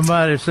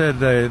 Somebody said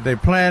they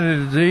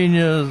planted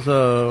zinnias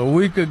a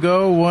week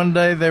ago. One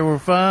day they were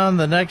fine.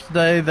 The next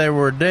day they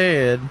were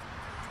dead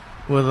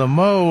with a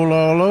mold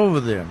all over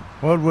them.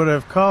 What would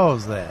have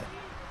caused that?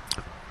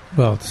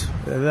 Well,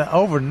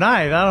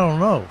 overnight, I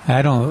don't know.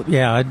 I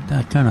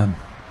kind of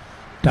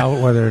doubt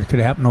whether it could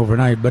happen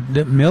overnight.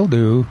 But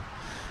mildew,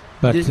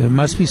 there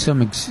must be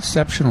some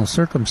exceptional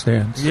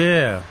circumstance.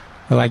 Yeah.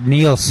 Like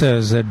Neil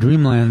says, that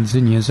Dreamland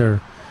zinnias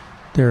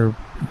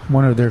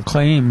one of their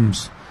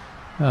claims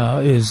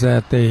is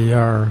that they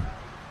are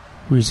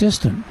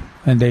resistant,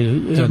 and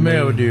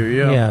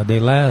mildew. They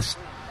last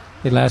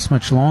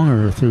much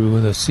longer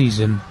through the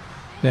season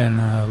than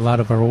a lot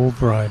of our old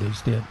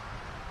varieties did.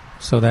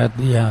 So that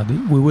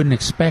we wouldn't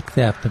expect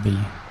that to be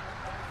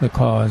the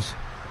cause,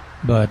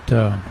 but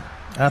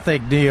I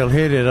think Neil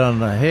hit it on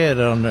the head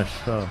on this.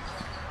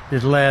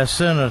 His last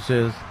sentence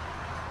is,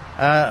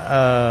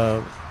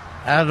 I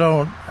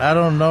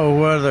don't know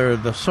whether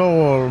the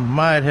soil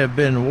might have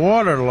been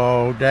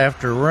waterlogged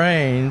after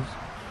rains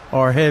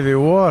or heavy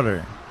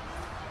water.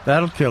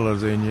 That'll kill a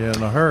zinnia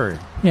in a hurry.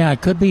 Yeah, it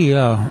could be.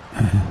 I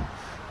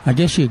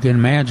guess you can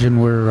imagine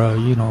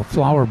where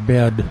flower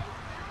bed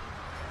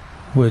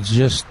was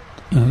just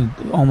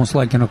almost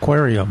like an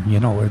aquarium.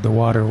 Where the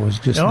water was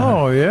just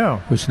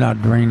was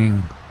not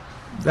draining.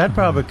 That'd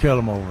probably kill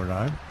them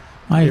overnight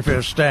if it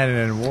was standing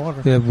in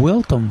water. They'd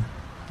wilt them.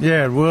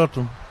 Yeah, it'd wilt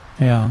them.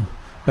 Yeah.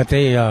 But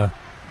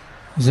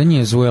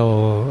zinnias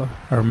are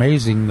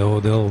amazing, though.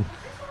 They'll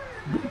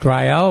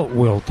dry out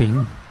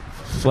wilting,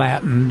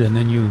 flattened, and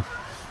then you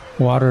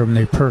water them,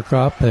 they perk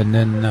up, and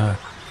then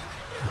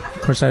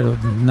Of course,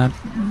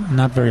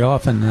 not very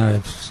often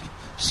I've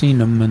seen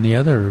them in the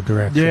other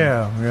direction.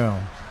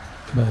 Yeah.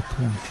 But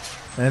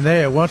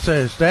and once they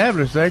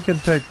establish, they can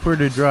take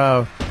pretty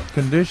dry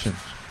conditions.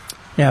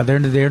 Yeah,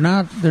 they're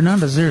not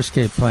a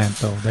xeriscape plant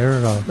though. They're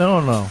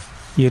no.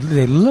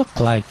 They look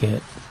like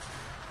it,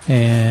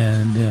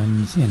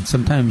 and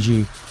sometimes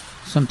you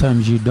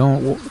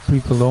don't.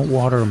 People don't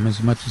water them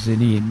as much as they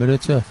need, but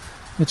it's a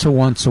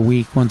once a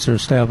week. Once they're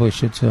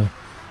established, it's a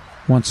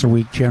once a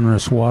week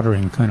generous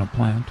watering kind of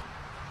plant.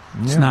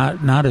 It's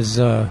not as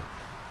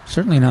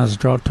certainly not as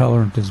drought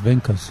tolerant as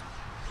vincas.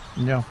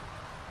 Yeah.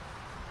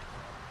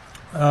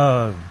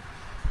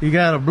 You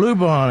got a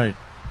bluebonnet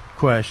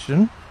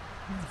question.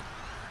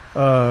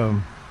 My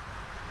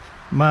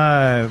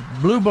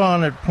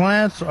bluebonnet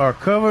plants are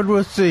covered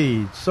with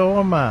seeds. So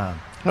am I.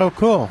 Oh,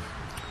 cool.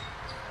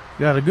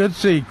 Got a good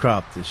seed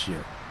crop this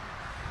year.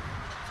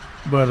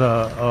 But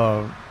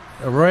a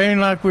rain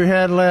like we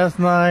had last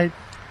night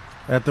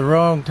at the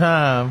wrong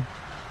time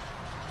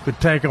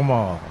could take them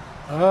all.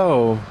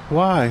 Oh,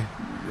 why?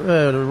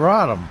 To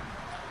rot them.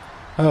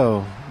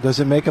 Oh, does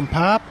it make them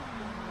pop?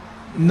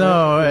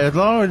 No, as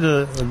long as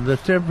the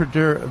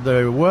temperature,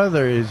 the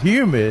weather is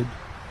humid,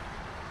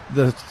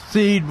 the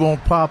seed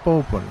won't pop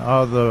open,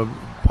 or the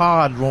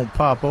pod won't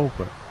pop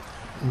open.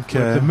 Okay.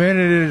 But the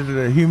minute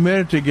the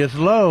humidity gets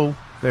low,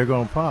 they're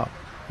going to pop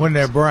when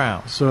they're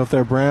brown. So if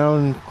they're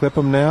brown, clip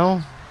them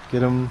now?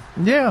 Get them?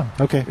 Yeah.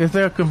 Okay. If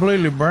they're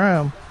completely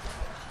brown.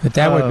 But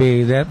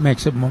that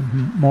makes it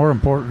more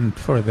important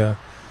for the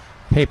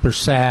paper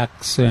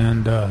sacks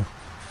and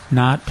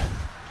not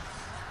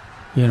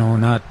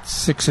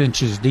 6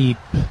 inches deep,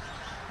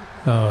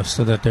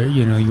 so that they're,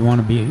 you want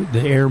to be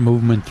the air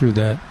movement through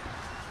those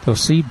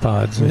seed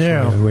pods that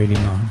you're waiting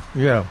on.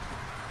 Yeah.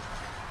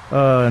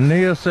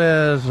 Neil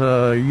says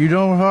you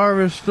don't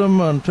harvest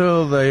them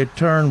until they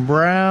turn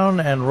brown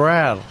and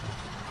rattle.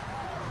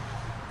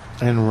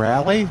 And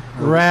rally?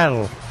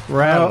 Rattle.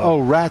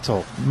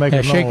 Rattle.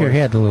 Shake your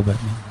head a little bit.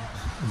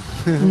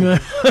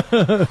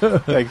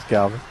 Thanks,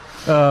 Calvin.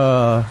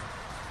 I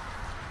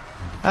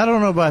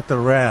don't know about the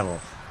rattle.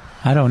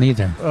 I don't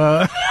either.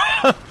 I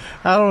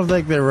don't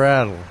think they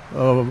rattle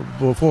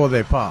before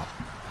they pop.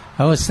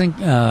 I was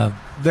thinking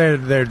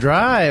they're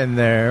dry in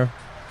there,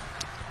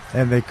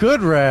 and they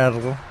could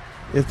rattle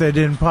if they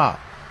didn't pop.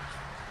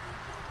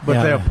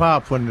 But they'll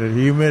pop when the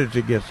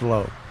humidity gets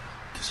low.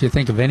 Because you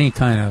think of any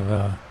kind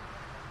of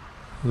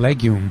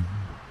legume,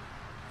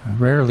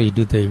 rarely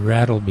do they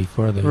rattle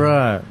before they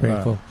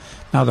break full.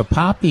 Now the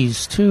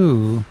poppies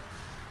too.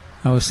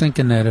 I was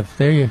thinking that if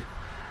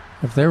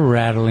they're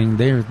rattling,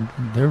 they're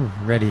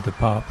ready to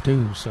pop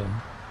too. So,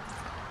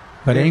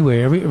 but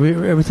anyway,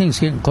 everything's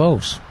getting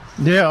close.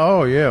 Yeah.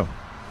 Oh, yeah.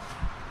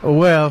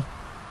 Well,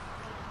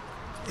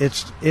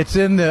 it's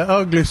in the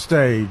ugly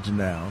stage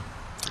now,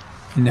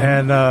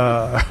 and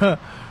the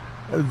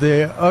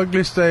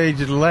ugly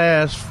stage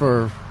lasts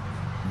for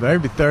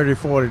maybe 30,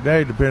 40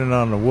 days, depending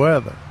on the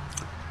weather.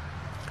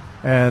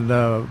 And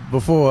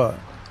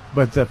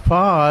but the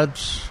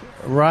pods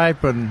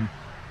ripen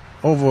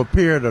over a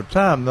period of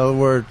time. In other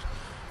words,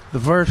 the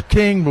first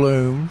king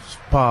blooms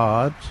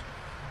pods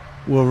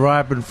will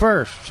ripen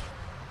first,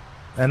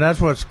 and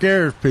that's what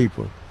scares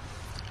people.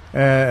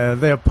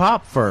 They'll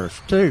pop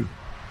first too,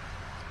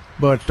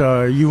 but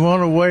you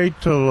want to wait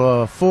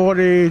till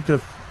 40 to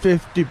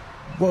 50,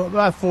 well,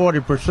 about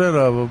 40%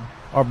 of them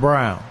are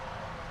brown,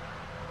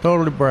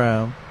 totally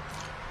brown.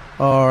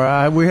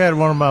 Or we had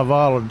one of my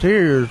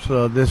volunteers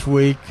this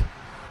week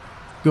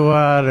go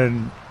out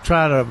and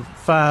try to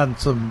find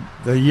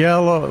the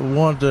yellow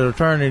ones that are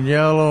turning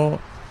yellow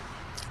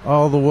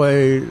all the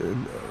way.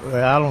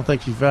 I don't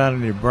think she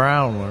found any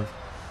brown ones,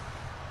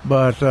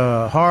 but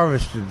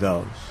harvested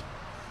those.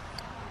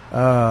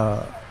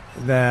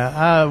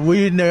 Now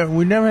we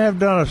never have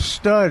done a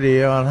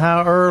study on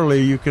how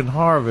early you can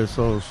harvest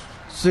those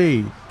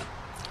seeds.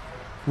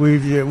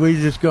 We've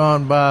just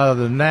gone by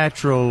the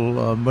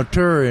natural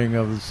maturing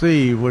of the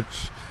seed,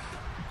 which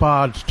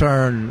pods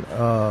turn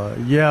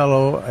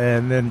yellow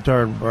and then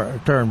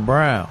turn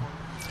brown.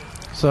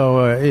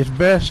 So it's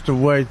best to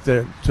wait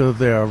till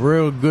they're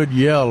real good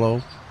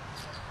yellow.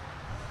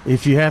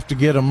 If you have to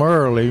get them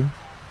early,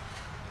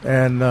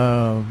 and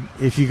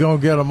if you're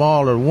gonna get them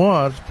all at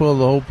once, pull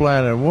the whole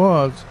plant at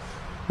once.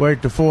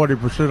 Wait till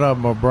 40% of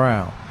them are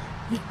brown.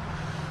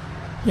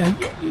 Yeah,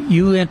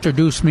 you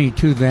introduced me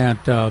to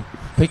that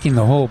picking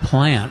the whole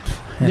plant.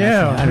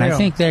 And I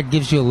think that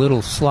gives you a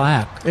little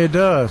slack. It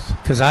does,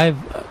 because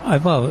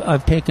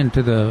I've taken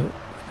to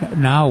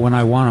now when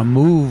I want to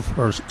move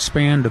or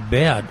expand a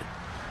bed,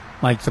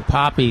 like the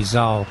poppies,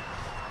 I'll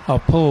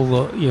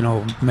pull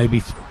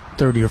maybe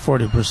 30 or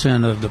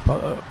 40% of the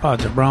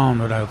pods are brown,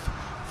 but I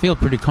feel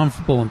pretty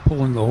comfortable in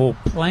pulling the whole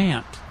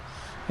plant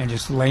and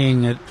just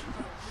laying it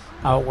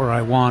out where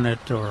I want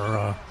it. Or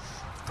of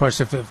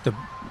course, if the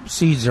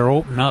seeds are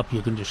open up,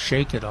 you can just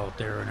shake it out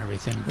there and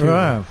everything too.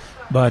 Right.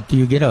 But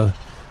you get a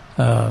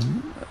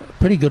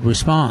pretty good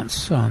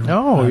response on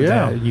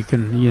that. You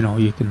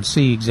can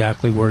see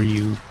exactly where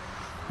you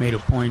made a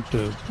point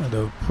to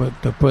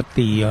put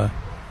the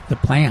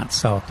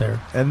plants out there.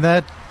 And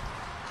that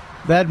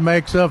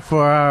makes up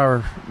for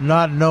our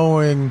not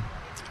knowing,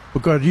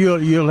 because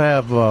you'll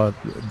have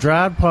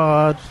dried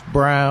pods,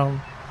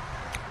 brown,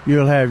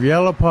 you'll have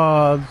yellow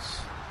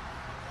pods,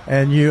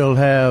 and you'll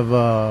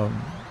have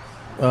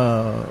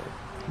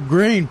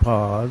green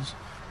pods,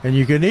 and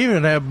you can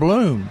even have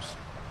blooms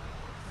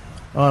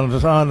on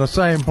the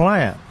same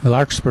plant. The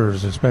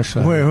larkspurs,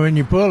 especially when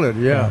you pull it,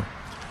 yeah.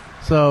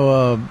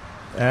 So,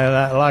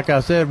 like I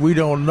said, we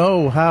don't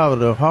know how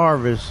to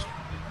harvest.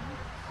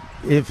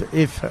 If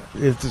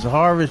it's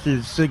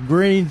harvested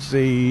green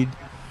seed,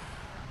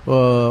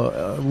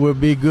 will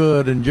be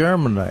good and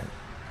germinate.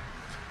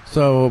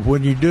 So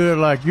when you do it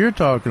like you're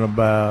talking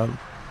about,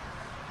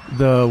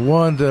 the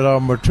ones that are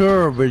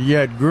mature but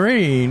yet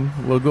green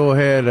will go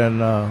ahead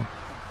and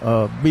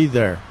be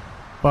there,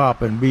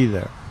 pop and be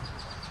there.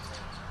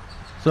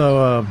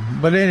 So,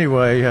 but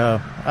anyway, I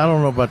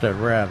don't know about that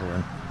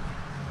rattling.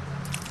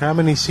 How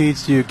many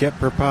seeds do you get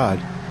per pod?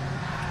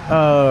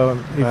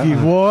 If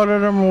you've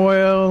watered them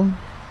well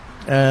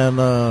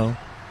and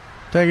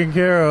taken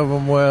care of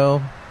them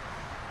well,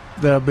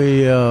 there'll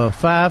be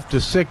 5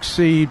 to 6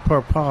 seed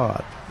per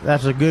pod.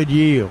 That's a good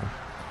yield.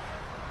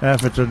 Now,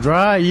 if it's a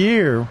dry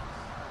year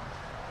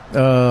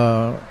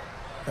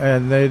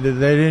and they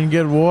didn't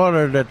get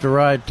watered at the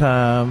right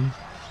time,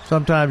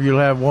 sometimes you'll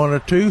have 1 or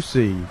 2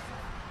 seed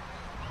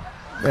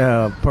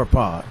per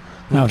pod.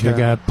 Now, if you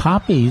got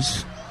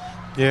poppies,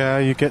 yeah,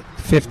 you get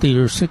 50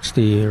 or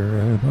 60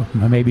 or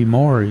maybe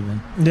more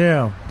even.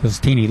 Yeah. Those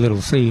teeny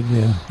little seeds,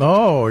 yeah.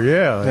 Oh,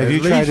 yeah. Have you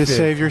tried to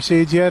save your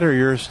seeds yet, or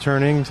yours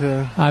turning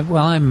to?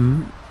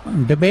 I'm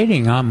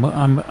debating.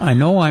 I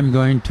know I'm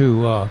going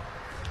to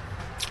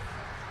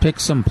pick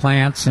some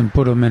plants and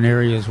put them in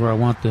areas where I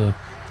want the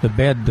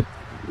bed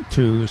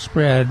to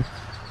spread.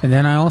 And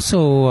then I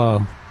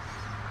also,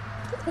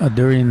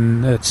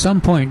 at some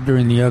point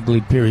during the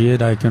ugly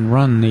period, I can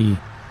run the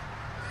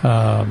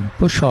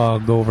bush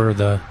hog over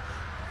the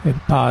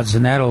pods,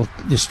 and that'll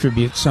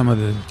distribute some of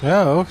the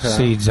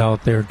seeds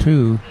out there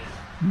too.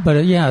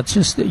 But yeah, it's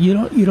just that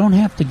you don't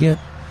have to get.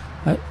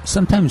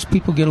 Sometimes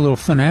people get a little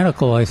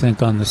fanatical, I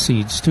think, on the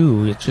seeds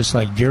too. It's just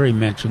like Jerry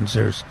mentions.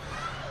 There's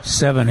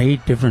 7,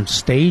 8 different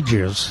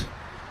stages,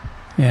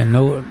 and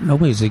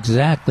nobody's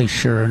exactly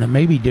sure, and it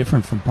may be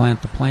different from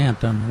plant to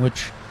plant on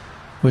which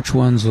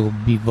ones will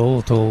be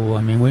volatile.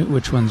 I mean,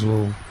 which ones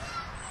will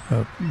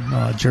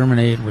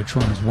germinate, which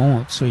ones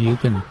won't. So you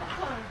can.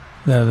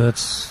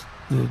 That's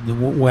the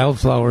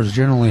wildflowers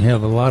generally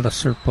have a lot of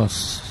surplus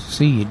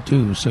seed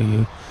too. So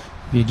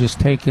you just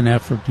take an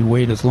effort, you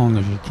wait as long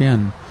as you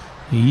can.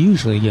 You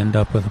usually end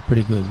up with a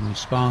pretty good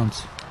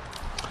response.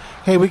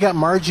 Hey, we got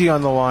Margie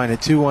on the line at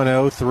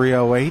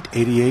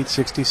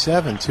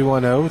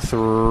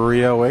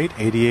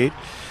 210-308-8867.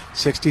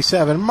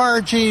 210-308-8867.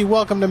 Margie,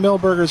 welcome to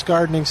Millburgers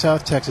Gardening,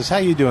 South Texas. How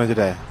you doing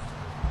today?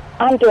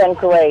 I'm doing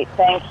great,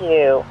 thank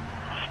you.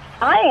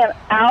 I am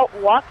out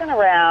walking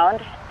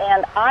around,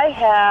 and I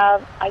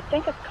have, I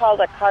think it's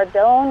called a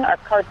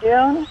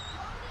cardoon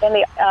in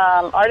the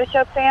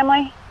artichoke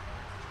family.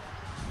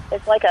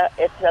 It's a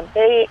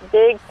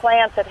big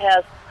plant that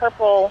has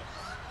purple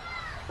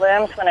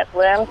blooms when it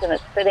blooms, and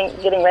it's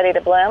getting ready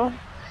to bloom.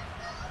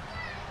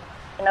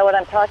 You know what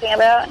I'm talking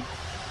about?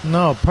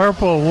 No,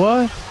 purple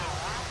what?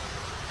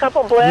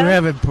 Purple bloom. You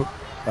have it,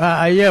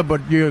 yeah,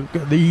 but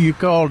you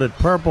called it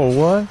purple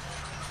what?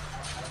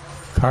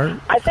 I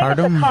think it's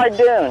a cardoon.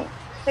 Cardoon.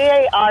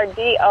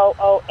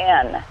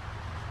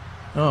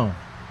 Oh.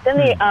 It's in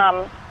the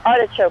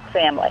artichoke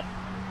family.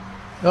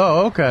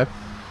 Oh, okay.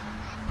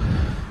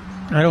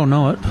 I don't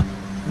know it.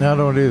 I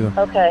don't either.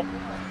 Okay.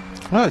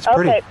 Oh, it's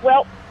pretty. Okay,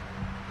 well,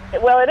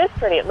 it is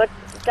pretty.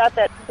 It's got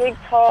that big,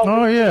 tall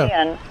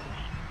skin.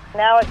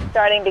 Now it's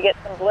starting to get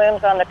some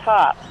blooms on the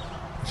top.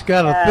 It's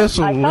got a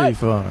thistle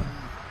leaf on it.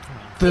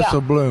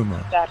 Thistle bloom.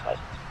 Exactly.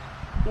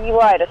 You're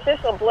right, a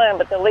thistle bloom,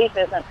 but the leaf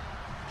isn't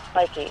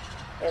spiky.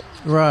 It's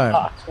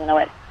soft,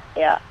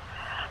 yeah.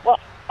 Well,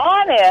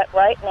 on it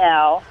right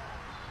now,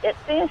 it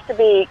seems to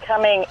be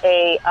becoming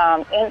a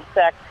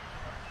insect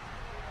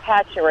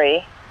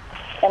hatchery.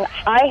 And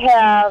I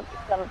have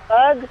some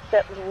bugs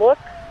that look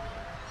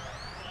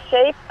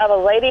shape of a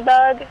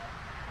ladybug,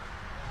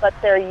 but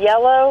they're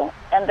yellow,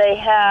 and they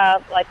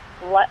have like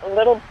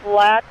little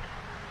black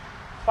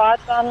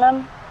spots on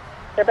them.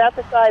 They're about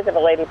the size of a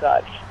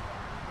ladybug.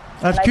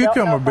 That's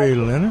cucumber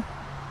beetle, isn't it?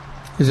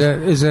 Is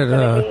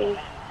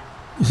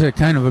that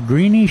kind of a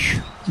greenish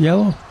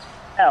yellow?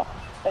 No,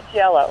 it's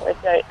yellow.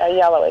 It's a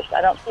yellowish.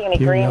 I don't see any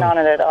green on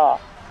it at all.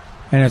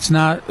 And it's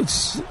not.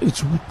 It's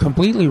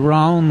completely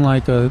round,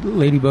 like a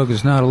ladybug.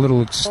 Is not a little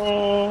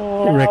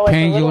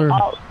rectangular.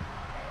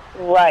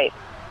 Right.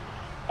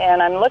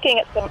 And I'm looking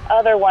at some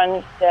other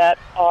ones that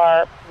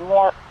are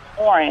more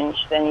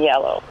orange than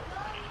yellow,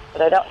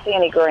 but I don't see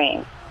any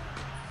green.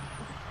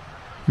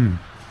 And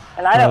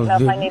I don't know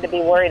if I need to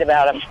be worried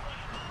about them.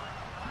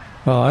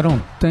 Well, I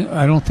don't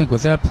think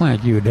with that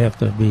plant you would have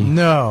to be.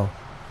 No.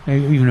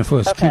 Even if it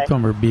was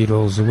cucumber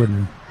beetles, it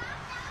wouldn't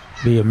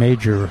be a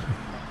major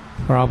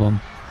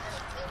problem.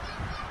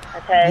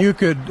 Okay. You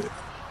could,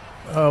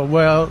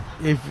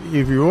 if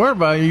you're worried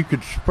about it, you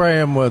could spray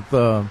them with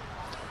an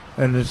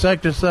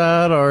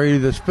insecticide or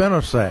either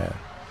spinosad.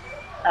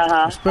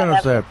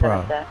 Spinosad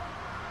problem.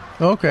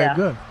 Okay, Yeah.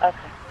 good. Okay.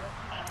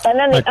 And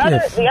then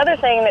the other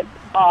thing that's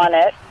on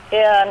it,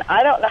 and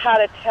I don't know how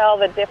to tell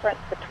the difference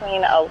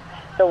between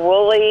the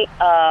woolly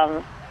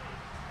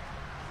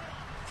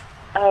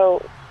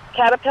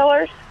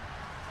caterpillars.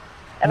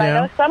 And I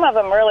know some of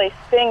them really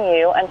sting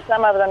you, and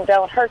some of them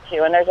don't hurt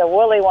you. And there's a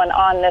woolly one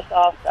on this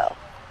also.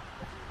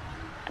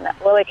 And that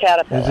woolly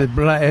caterpillar. Is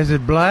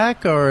it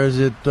black or is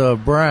it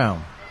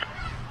brown?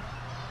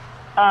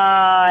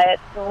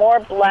 It's more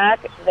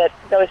black that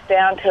goes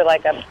down to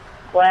like a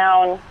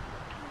brown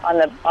on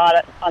the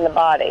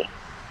body,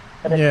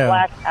 but it's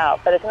black out.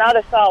 But it's not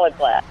a solid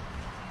black.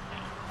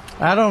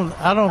 I don't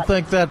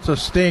think that's a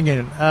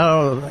stinging.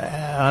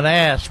 An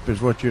asp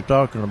is what you're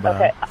talking about.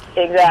 Okay,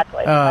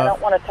 exactly. I don't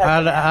want to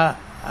touch it.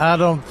 I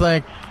don't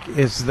think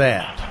it's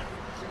that.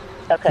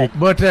 Okay.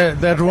 But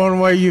that's one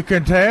way you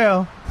can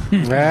tell.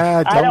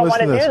 I don't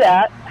want to do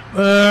that.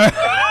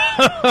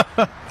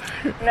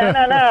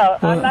 No.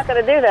 I'm not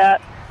going to do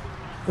that.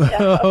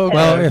 Yeah, okay.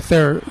 Well, if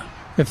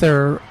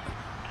they're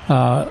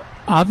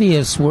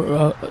obvious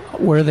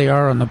where they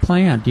are on the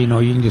plant, you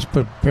can just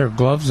put a pair of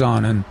gloves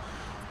on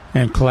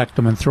and collect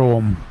them and throw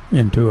them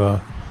into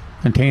a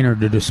container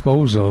to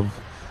dispose of.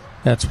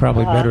 That's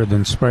probably better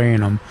than spraying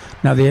them.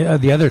 Now,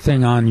 the other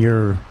thing on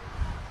your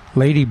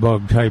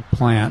ladybug type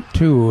plant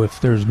too,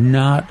 if there's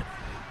not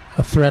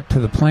a threat to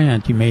the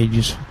plant, you may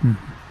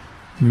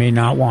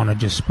not want to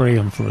just spray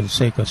them for the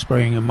sake of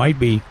spraying. It might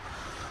be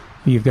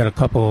you've got a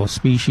couple of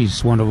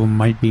species. One of them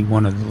might be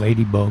one of the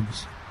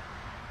ladybugs.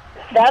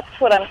 That's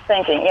what I'm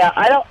thinking. Yeah,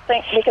 I don't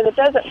think because it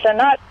doesn't.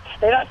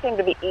 They don't seem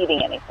to be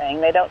eating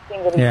anything. They don't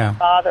seem to be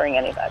bothering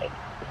anybody.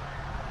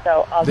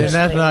 So I'll then just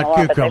that's not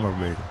cucumber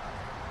beetle.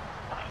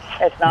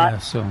 It's not. Yeah,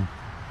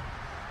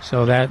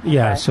 so that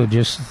So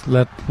just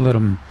let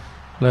them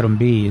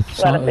be. It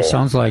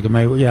sounds like it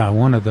may. Yeah,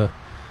 one of the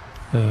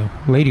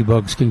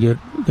ladybugs can get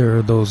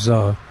those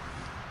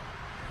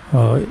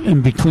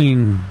in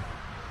between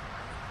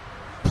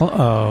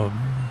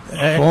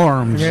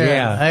forms.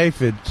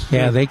 Aphids.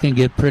 Yeah, they can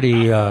get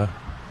pretty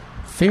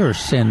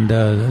fierce and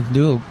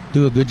do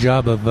a good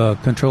job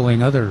of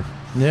controlling other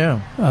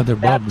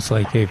bugs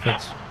like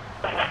aphids.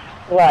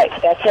 Right,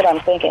 that's what I'm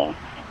thinking.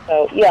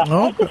 So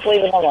I'll just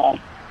leave them alone.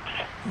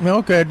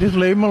 Okay, just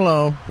leave them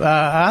alone.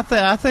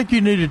 I think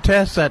you need to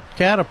test that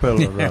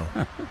caterpillar though.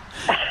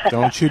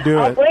 Don't you do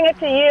I'll bring it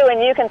to you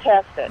and you can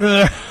test it.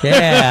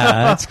 Yeah,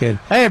 that's good.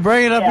 Hey,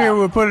 bring it up here.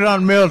 We'll put it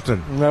on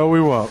Milton. No, we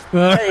won't.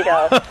 There you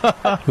go.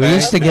 We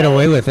used to get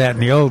away with that in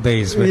the old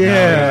days. But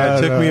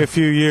it took me a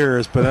few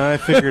years, but I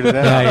figured it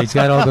out. Yeah, he's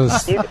got all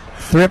those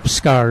thrip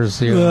scars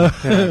here.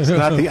 It's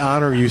not the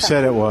honor you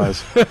said it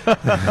was.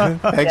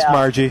 Thanks,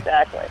 Margie.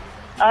 Exactly.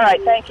 All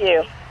right, thank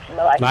you.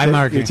 Bye,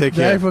 Margie. You take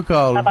care. Thanks for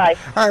calling. Bye-bye.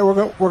 All right,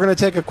 we're going to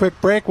take a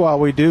quick break. While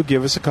we do,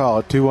 give us a call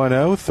at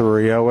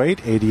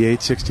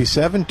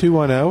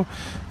 210-308-8867,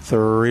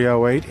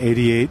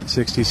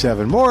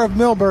 210-308-8867. More of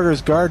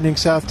Milberger's Gardening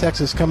South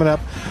Texas coming up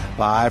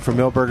live from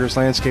Milberger's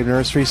Landscape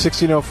Nursery,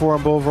 1604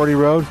 on Boulevardy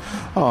Road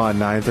on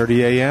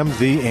 9:30 a.m.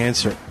 The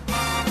Answer.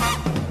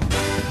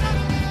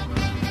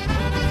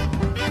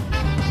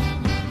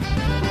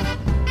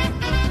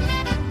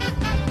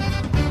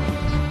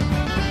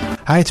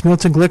 Hi, it's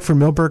Milton Glick from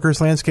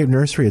Milberger's Landscape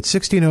Nursery at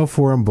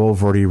 1604 on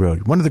Boulevardy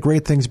Road. One of the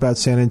great things about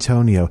San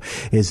Antonio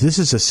is this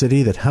is a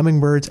city that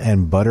hummingbirds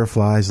and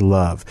butterflies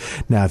love.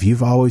 Now, if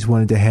you've always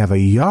wanted to have a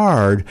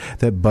yard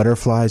that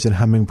butterflies and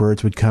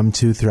hummingbirds would come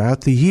to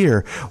throughout the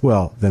year,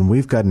 well, then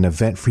we've got an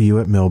event for you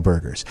at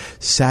Milberger's.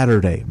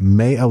 Saturday,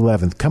 May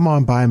 11th, come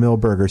on by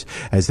Milberger's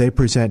as they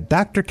present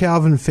Dr.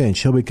 Calvin Finch.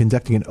 He'll be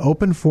conducting an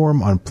open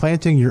forum on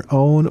planting your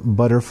own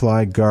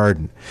butterfly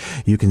garden.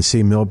 You can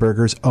see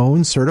Milberger's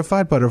own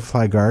certified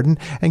butterfly garden,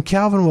 and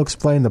Calvin will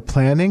explain the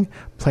planting,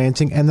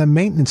 and the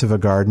maintenance of a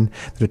garden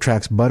that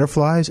attracts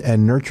butterflies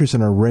and nurtures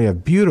an array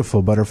of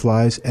beautiful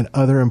butterflies and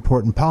other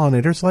important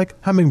pollinators like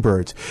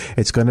hummingbirds.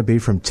 It's going to be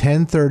from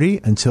 10:30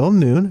 until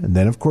noon, and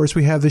then of course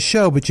we have the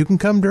show, but you can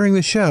come during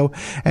the show,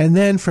 and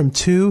then from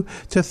 2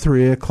 to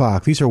 3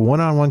 o'clock. These are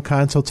one-on-one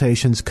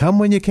consultations. Come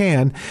when you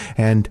can,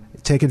 and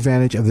take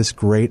advantage of this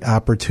great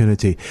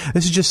opportunity.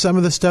 This is just some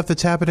of the stuff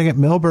that's happening at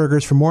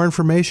Milberger's. For more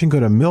information,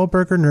 go to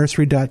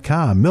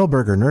milbergernursery.com,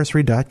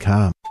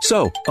 milbergernursery.com.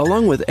 So,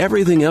 along with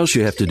everything else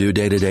you have to do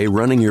day to day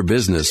running your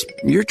business,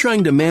 you're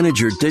trying to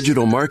manage your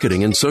digital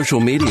marketing and social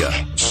media.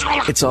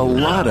 It's a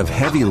lot of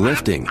heavy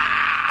lifting.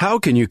 How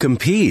can you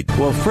compete?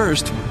 Well,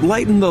 first,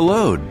 lighten the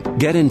load.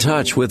 Get in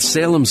touch with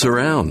Salem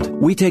Surround.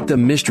 We take the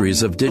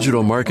mysteries of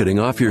digital marketing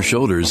off your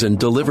shoulders and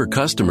deliver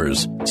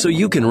customers so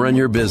you can run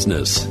your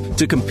business.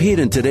 To compete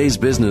in today's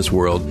business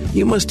world,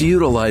 you must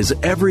utilize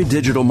every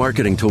digital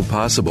marketing tool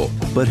possible.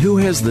 But who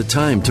has the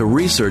time to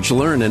research,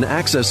 learn, and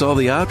access all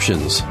the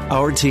options?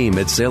 Our team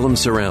at Salem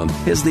Surround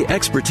has the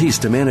expertise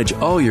to manage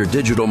all your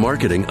digital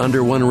marketing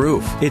under one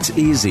roof. It's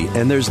easy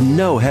and there's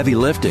no heavy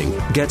lifting.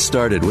 Get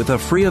started with a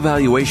free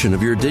evaluation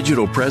of your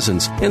digital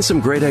presence and some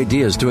great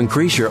ideas to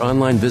increase your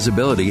online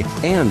visibility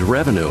and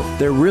revenue.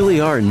 There really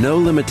are no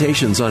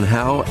limitations on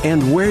how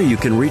and where you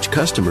can reach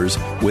customers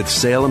with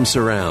Salem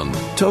Surround.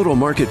 Total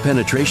market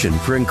penetration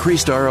for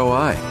increased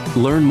ROI.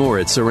 Learn more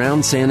at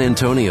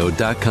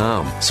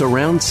surroundsanantonio.com.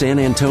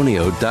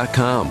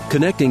 Surroundsanantonio.com.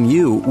 Connecting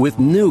you with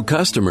new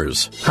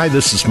customers. Hi,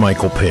 this is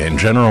Michael Payne,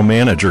 General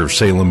Manager of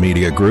Salem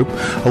Media Group.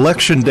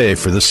 Election day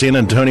for the San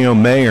Antonio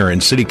mayor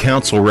and city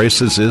council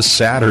races is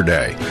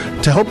Saturday.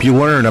 To help you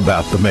learn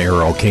about the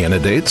mayoral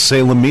candidates,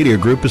 Salem Media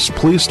Group is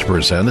pleased to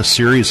present a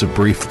series of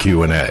brief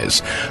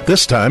Q&As.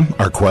 This time,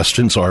 our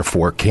questions are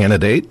for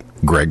candidate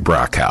Greg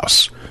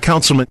Brockhouse.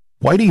 Councilman,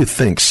 why do you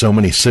think so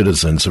many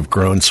citizens have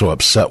grown so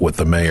upset with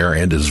the mayor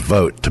and his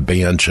vote to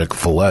ban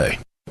Chick-fil-A?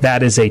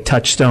 That is a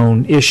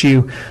touchstone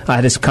issue.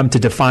 It has come to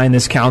define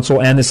this council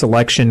and this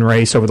election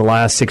race over the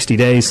last 60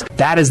 days.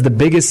 That is the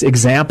biggest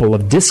example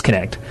of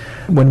disconnect.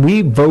 When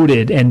we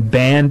voted and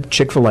banned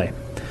Chick-fil-A,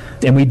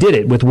 and we did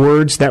it with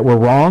words that were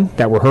wrong,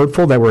 that were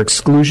hurtful, that were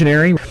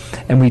exclusionary.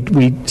 And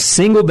we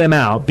singled them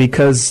out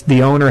because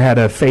the owner had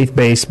a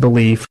faith-based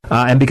belief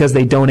and because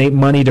they donate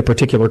money to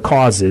particular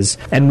causes.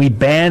 And we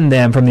banned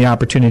them from the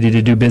opportunity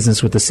to do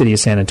business with the city of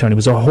San Antonio. It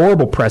was a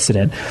horrible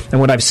precedent. And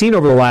what I've seen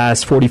over the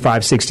last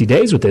 45, 60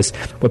 days with this,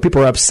 what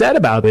people are upset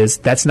about is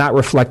that's not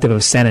reflective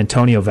of San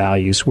Antonio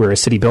values. We're a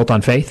city built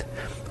on faith.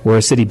 We're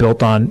a city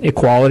built on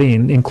equality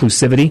and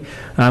inclusivity.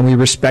 We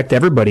respect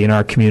everybody in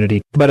our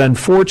community. But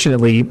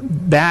unfortunately,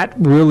 that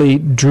really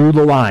drew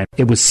the line.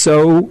 It was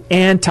so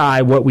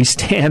anti what we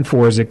stand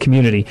for as a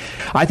community.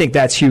 I think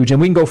that's huge.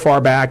 And we can go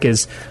far back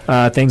as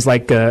things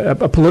like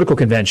a political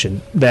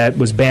convention that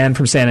was banned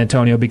from San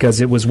Antonio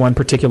because it was one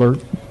particular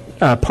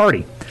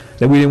party.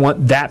 That we didn't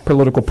want that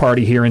political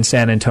party here in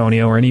San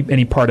Antonio or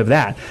any part of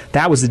that.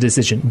 That was the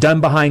decision, done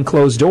behind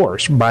closed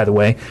doors, by the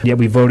way. Yet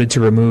we voted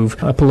to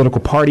remove a political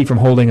party from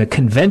holding a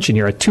convention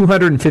here, a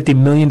 $250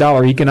 million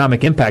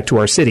economic impact to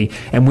our city.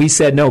 And we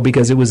said no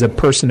because it was a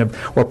person of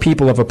or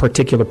people of a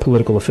particular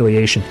political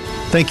affiliation.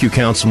 Thank you,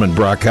 Councilman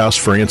Brockhouse,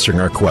 for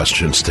answering our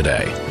questions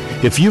today.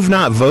 If you've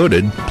not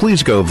voted,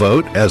 please go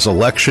vote, as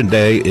Election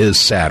Day is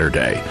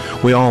Saturday.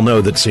 We all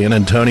know that San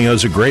Antonio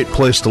is a great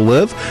place to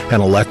live,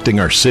 and electing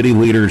our city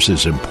leaders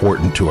is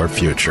important to our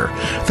future.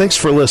 Thanks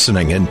for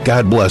listening, and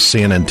God bless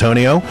San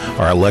Antonio,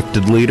 our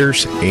elected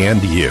leaders,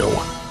 and you.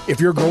 If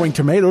you're growing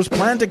tomatoes,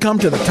 plan to come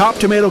to the Top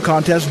Tomato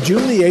Contest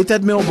June the 8th at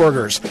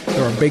Millburgers.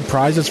 There are big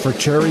prizes for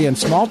cherry and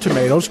small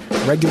tomatoes,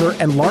 regular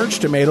and large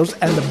tomatoes,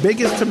 and the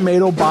biggest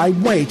tomato by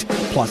weight.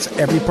 Plus,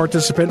 every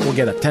participant will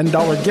get a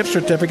 $10 gift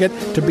certificate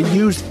to be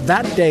used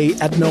that day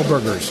at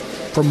Millburgers.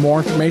 For more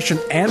information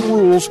and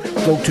rules,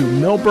 go to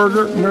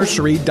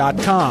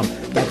millburgernursery.com.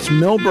 That's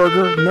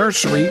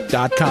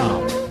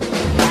millburgernursery.com.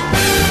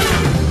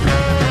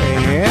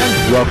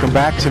 And welcome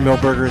back to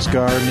Millburgers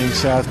Gardening,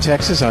 South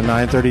Texas on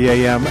 9:30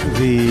 a.m.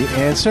 The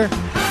Answer.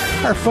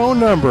 Our phone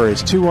number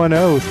is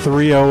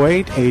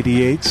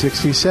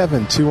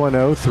 210-308-8867,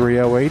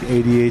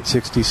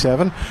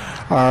 210-308-8867.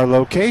 Our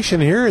location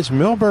here is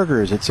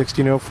Millburgers at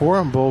 1604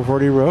 on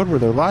Boulevardy Road, where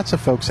there are lots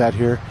of folks out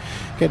here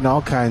getting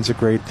all kinds of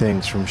great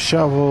things, from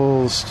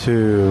shovels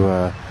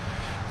to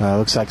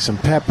looks like some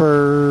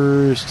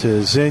peppers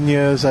to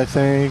zinnias, I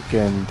think,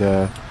 and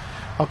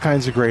all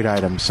kinds of great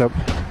items. So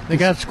they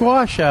got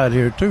squash out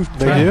here too.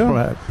 They do?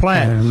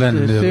 Plants.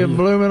 You see them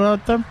blooming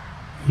out there?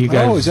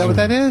 Is that what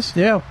that is?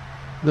 Yeah,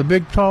 the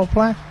big tall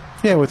plant.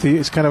 Yeah,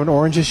 it's kind of an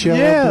orangish yellow.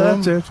 Yeah,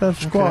 bloom. that's it. That's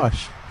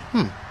squash.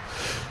 Okay.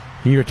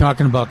 You were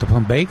talking about the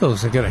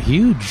plumbagos. They got a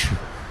huge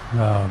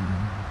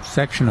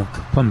section of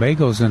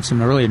plumbagos and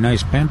some really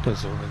nice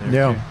pentas over there.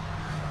 Yeah.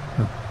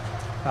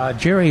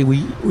 Jerry,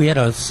 we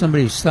had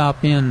somebody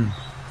stop in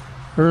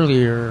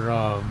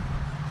earlier.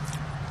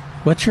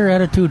 What's your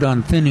attitude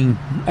on thinning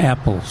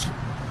apples?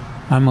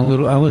 I'm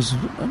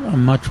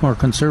much more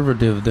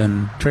conservative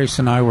than Trace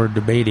and I were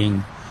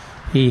debating.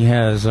 He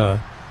had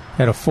a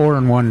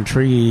 4-in-1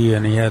 tree,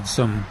 and he had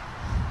some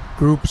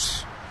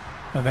groups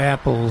of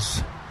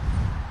apples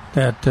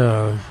that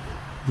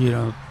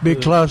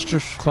big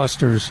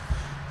clusters,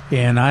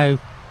 and I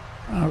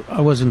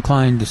was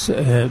inclined to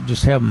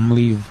just have them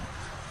leave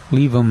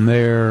them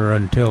there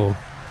until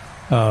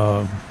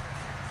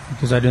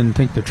because I didn't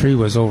think the tree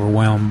was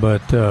overwhelmed.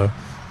 But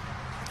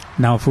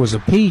now if it was a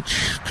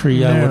peach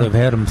tree, I would have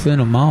had them thin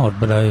them out.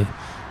 But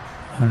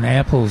on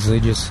apples, they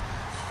just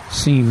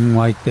seem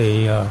like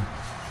they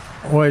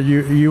well,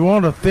 you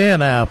want to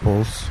thin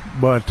apples,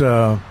 but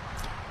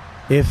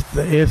if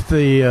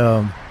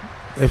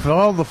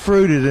all the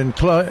fruit is in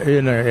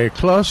a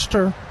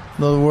cluster,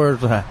 In other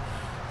words,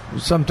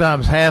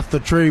 sometimes half the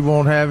tree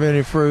won't have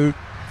any fruit,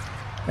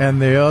 and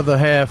the other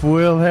half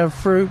will have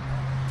fruit.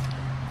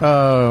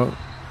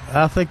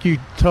 I think you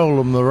told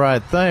them the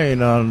right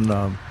thing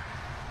on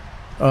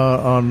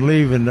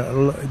leaving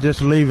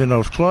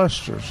those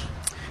clusters.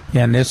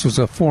 Yeah, and this was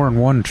a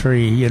 4-in-1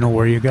 tree,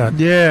 where you got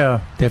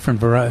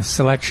different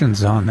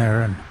selections on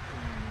there, and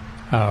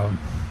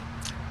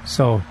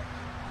so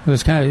it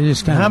was kind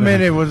of How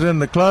many was in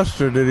the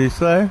cluster? Did he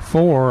say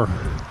 4?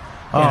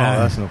 Oh,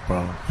 that's no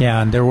problem.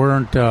 Yeah, and there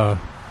weren't, as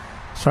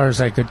far as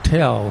I could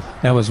tell,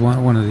 that was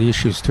one of the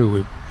issues too.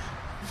 As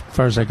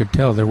far as I could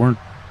tell, there weren't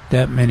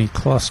that many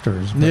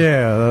clusters. But,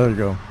 yeah, there you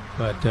go.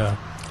 But I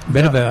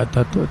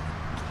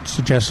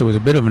suggest it was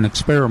a bit of an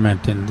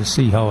experiment and to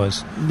see how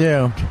it's.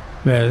 Yeah.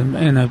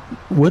 And it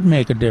would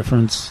make a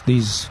difference.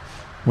 These,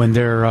 when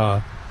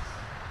they're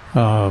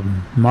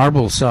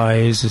marble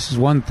size, this is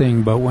one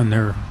thing, but when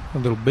they're a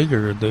little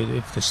bigger,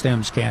 if the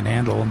stems can't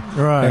handle them,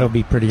 that'll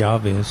be pretty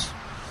obvious.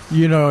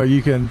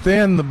 You can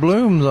thin the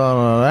blooms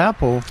on an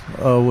apple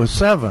with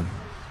 7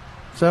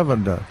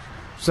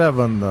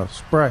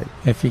 spray.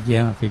 If you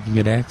can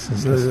get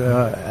access.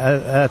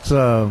 That's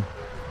an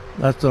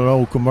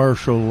old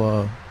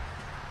commercial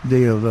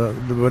deal.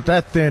 But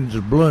that thins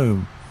the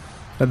bloom.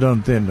 That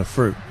doesn't thin the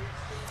fruit.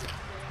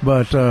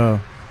 But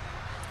I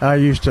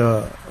used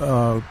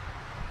to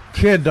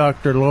kid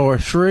Dr. Laura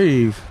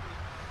Shreve.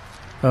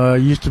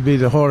 Used to be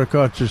the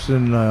horticulturist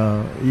in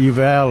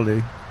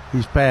Uvalde.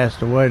 He's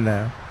passed away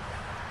now.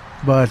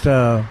 But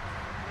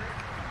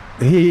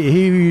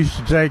he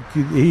used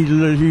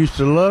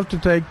to love to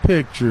take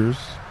pictures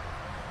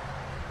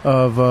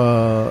of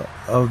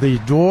these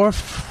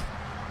dwarf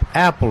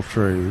apple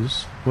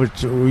trees,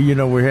 which we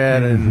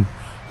had in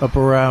up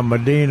around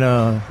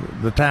Medina,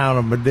 the town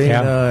of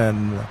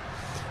Medina,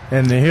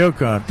 and the hill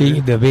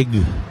country. The big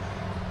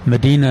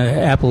Medina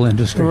apple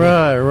industry.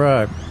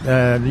 Right.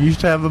 And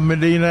used to have a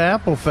Medina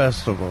apple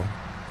festival.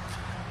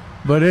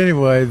 But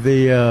anyway,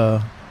 he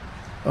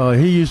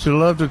used to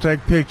love to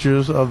take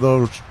pictures of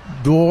those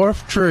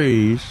dwarf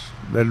trees,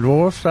 the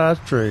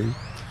dwarf-sized trees,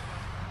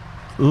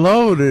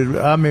 loaded,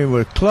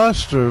 with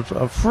clusters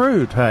of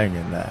fruit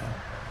hanging there.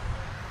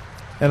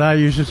 And I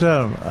used to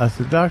tell him, I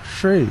said, Dr.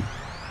 Shreve,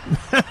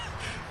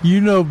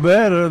 you know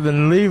better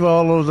than leave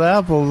all those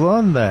apples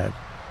on that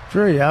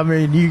tree. All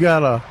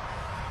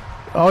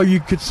you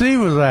could see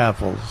was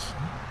apples.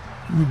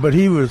 But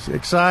he was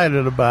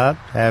excited about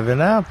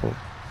having apples.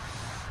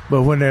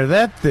 But when they're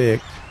that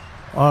thick,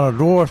 on a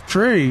dwarf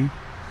tree,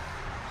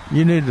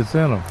 you need to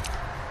thin them.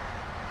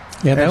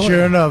 Yeah, and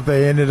sure enough,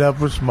 they ended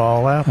up with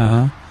small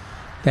apples.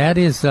 That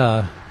is,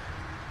 of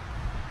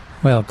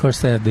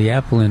course, the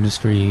apple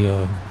industry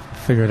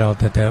figured out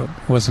that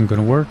wasn't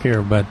going to work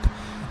here, but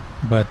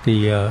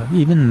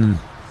even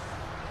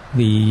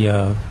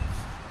the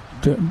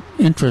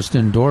interest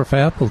in dwarf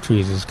apple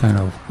trees is kind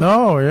of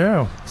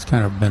it's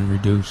kind of been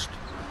reduced.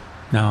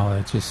 Now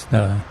it's just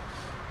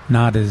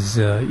not as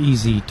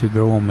easy to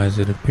grow them as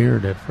it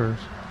appeared at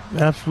first.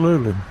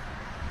 Absolutely.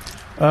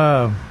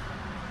 I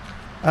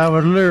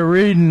was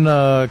reading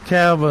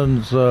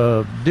Calvin's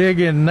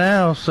Digging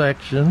Now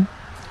section,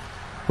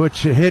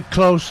 which hit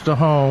close to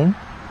home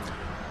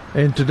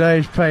in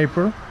today's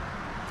paper.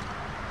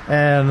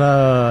 And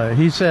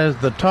he says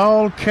the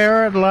tall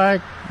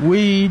carrot-like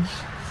weeds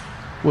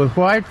with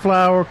white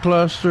flower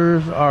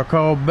clusters are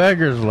called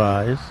beggar's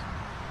lice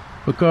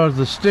because of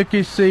the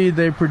sticky seed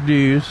they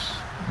produce.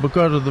 It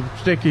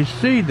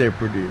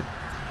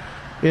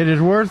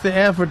is worth the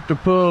effort to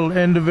pull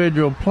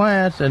individual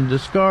plants and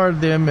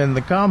discard them in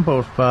the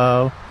compost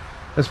pile,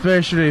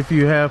 especially if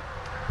you have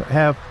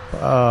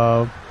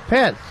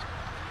pets.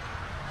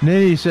 And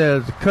then he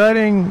says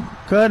cutting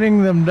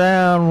them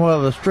down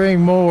while the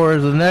string mower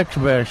is the next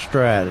best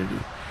strategy.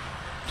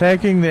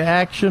 Taking the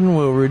action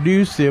will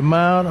reduce the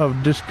amount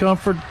of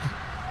discomfort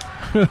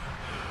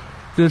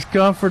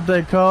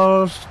they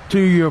cause to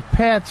your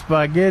pets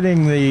by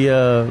getting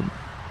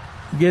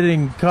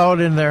caught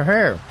in their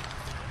hair.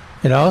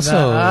 It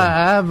also,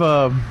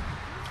 now,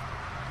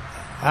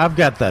 I've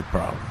got that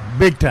problem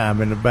big time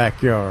in the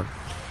backyard,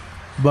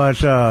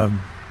 but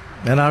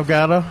and I've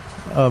got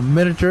a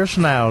miniature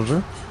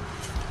schnauzer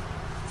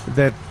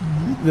that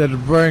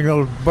bring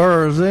those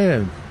burrs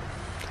in,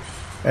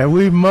 and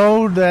we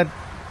mowed that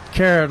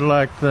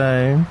carrot-like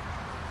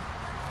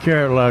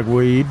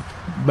weed,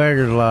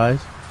 beggar's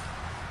lice,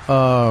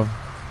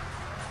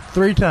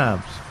 3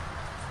 times.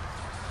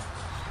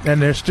 And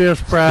they're still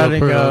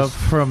sprouting up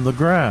from the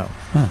ground.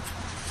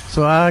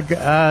 So I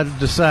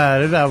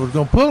decided I was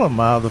going to pull them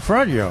out of the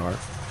front yard.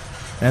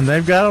 And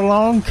they've got a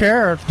long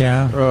carrot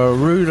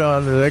root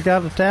on it. They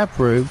got a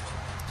taproot.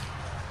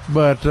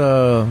 But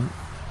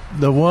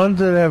the ones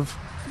that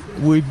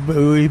we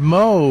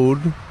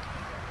mowed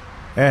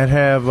and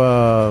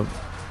have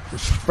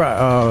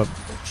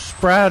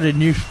sprouted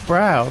new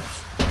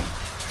sprouts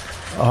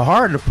are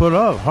harder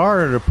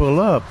to pull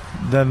up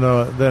than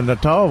the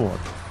tall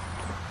ones.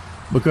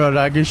 Because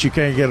I guess you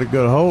can't get a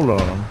good hold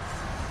on them.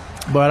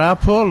 But I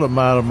pulled them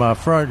out of my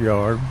front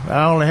yard.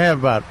 I only had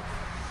about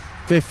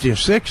 50 or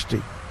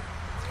 60,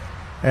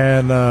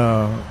 and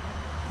I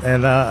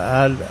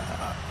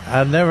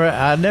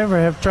never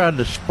have tried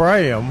to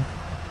spray them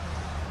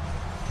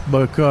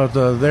because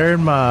they're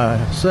in my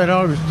St.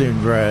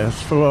 Augustine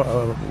grass.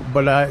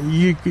 But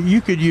you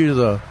could use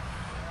a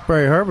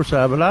spray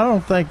herbicide, but I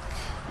don't think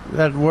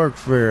that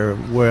works very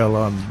well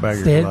on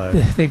Beggar's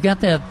Life. They've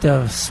got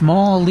that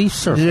small leaf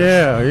surface.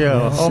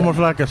 Yeah, almost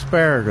like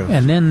asparagus.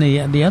 And then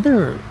the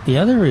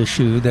other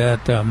issue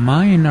that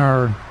mine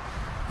are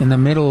in the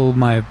middle of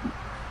my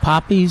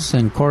poppies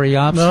and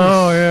coreopsis.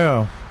 Oh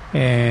yeah.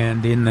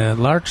 And in the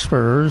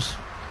larkspurs,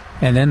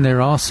 and then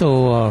they're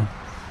also,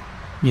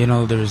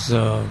 there's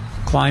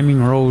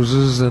climbing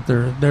roses that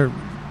they're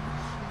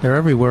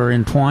everywhere,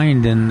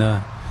 entwined in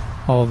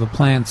all the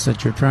plants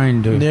that you're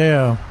trying to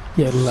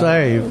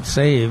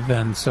save.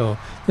 And so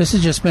this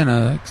has just been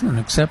an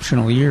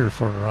exceptional year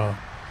for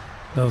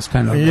those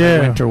kind of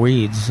winter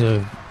weeds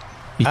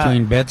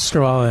between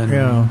bedstraw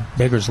and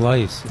Beggar's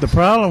Lice. The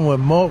problem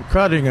with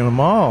cutting them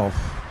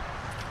off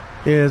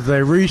is they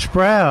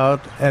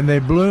resprout and they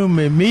bloom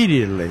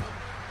immediately.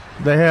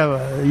 They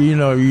have,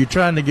 you're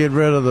trying to get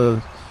rid of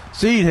the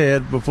seed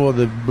head before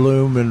they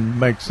bloom and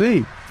make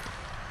seed.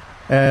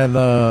 And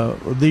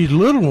these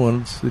little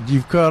ones that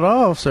you've cut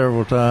off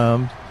several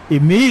times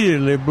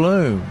immediately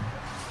bloom.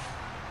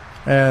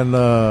 And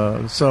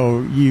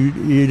so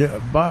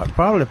you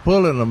probably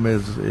pulling them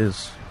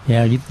is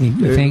yeah. You think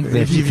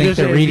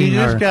they're reading you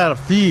just got a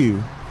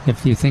few.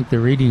 If you think they're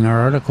reading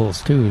our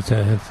articles too,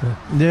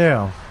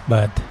 yeah.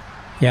 But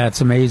yeah, it's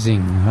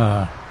amazing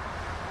the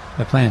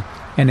plant,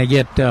 and they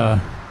get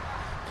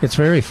it's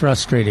very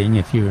frustrating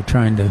if you're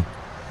trying to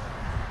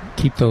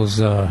keep those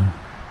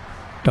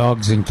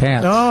dogs and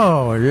cats.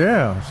 Oh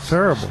yeah, it's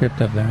terrible.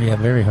 Stripped of them, yeah,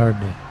 very hard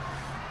to.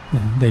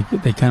 They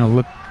kind of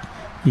look.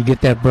 You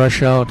get that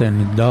brush out, and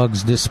the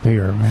dogs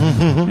disappear.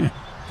 Man.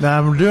 Now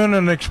I'm doing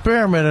an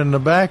experiment in the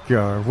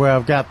backyard where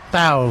I've got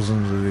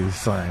thousands of these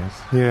things.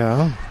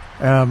 Yeah.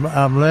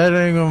 I'm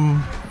letting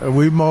them.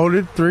 We mowed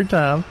it 3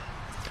 times,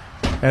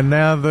 and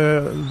now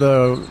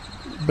the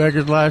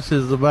Beggar's Lice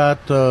is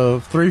about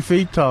 3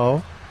 feet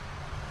tall,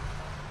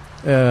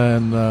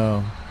 and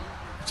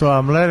so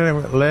I'm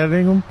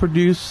letting them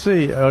produce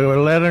seed.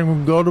 Letting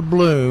them go to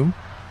bloom,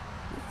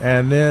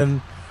 and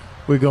then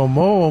we're gonna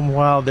mow them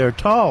while they're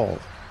tall.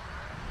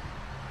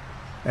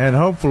 And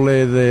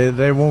hopefully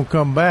they won't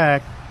come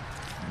back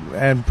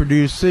and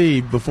produce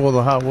seed before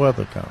the hot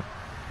weather comes.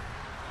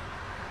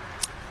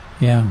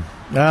 Yeah.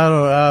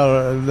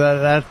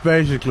 That's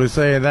basically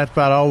saying that's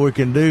about all we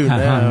can do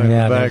now in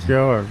the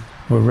backyard.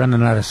 We're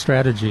running out of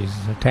strategies,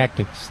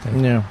 tactics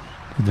to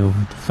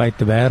fight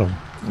the battle.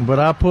 But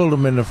I pulled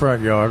them in the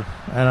front yard,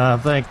 and I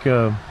think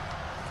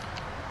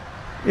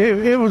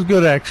it was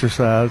good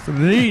exercise.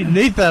 The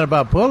neat thing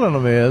about pulling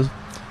them is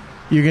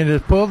you can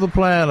just pull the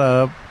plant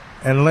up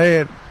and lay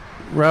it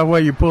right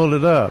where you pulled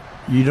it up.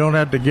 You don't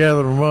have to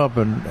gather them up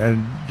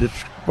and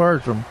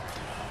disperse them.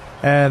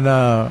 And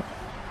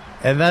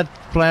that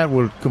plant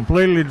will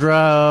completely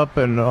dry up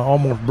and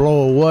almost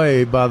blow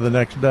away by the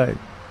next day.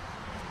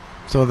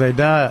 So they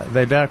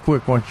die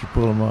quick once you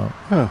pull them up.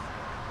 Huh.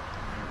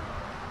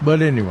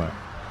 But anyway.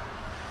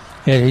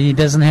 Yeah, he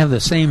doesn't have the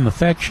same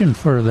affection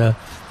for the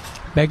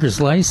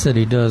Beggar's Lice that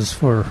he does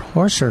for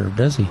horseherb,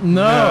 does he?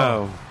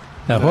 No.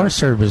 The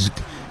horseherb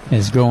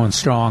is growing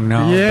strong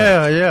now.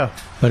 Yeah.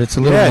 But it's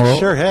a little more. It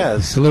sure has.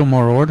 It's a little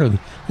more orderly.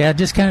 Yeah,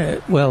 just kind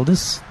of. Well,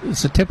 it's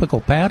a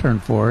typical pattern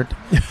for it.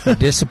 It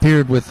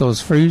disappeared with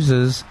those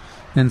freezes,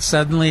 and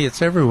suddenly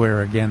it's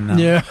everywhere again now.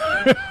 Yeah.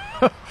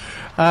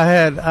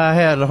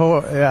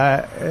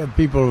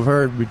 People have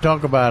heard me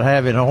talk about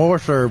having a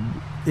horseherb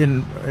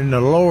in the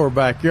lower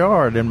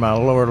backyard in my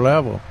lower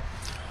level,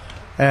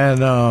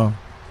 and I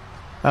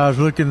was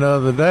looking the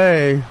other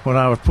day when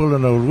I was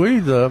pulling those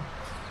weeds up,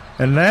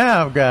 and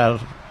now I've got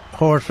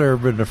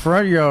horseherb in the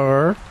front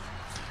yard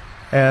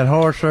and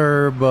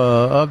horseherb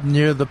up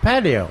near the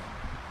patio.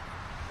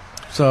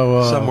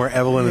 So somewhere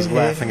Evelyn is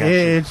laughing at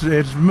you.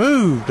 It's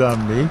moved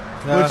on me,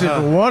 which is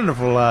a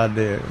wonderful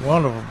idea,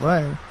 wonderful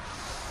thing.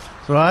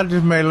 So I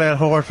just may let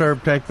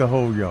horseherb take the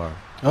whole yard.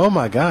 Oh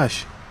my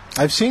gosh,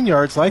 I've seen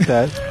yards like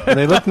that, and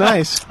they look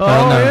nice.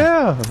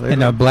 Yeah,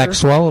 and the black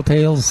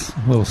swallowtails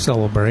will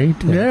celebrate.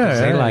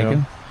 They like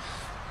them.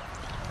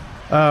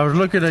 I was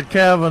looking at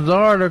Calvin's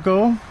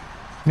article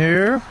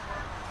here,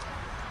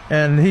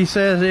 and he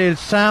says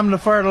it's time to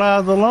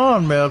fertilize the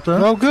lawn,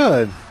 Milton. Oh,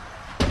 good.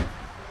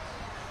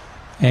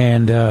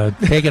 And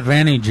take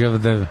advantage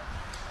of the,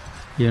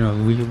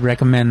 we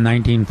recommend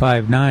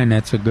 1959.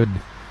 That's a good,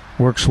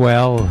 works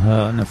well,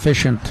 an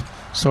efficient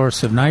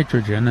source of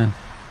nitrogen,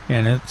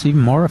 and it's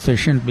even more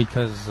efficient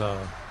because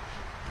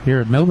here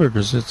at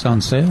Milberger's it's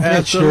on sale.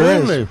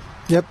 Absolutely.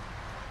 Yep.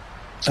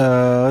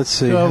 Let's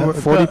see,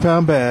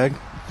 40-pound bag.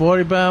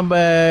 40-pound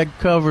bag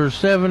covers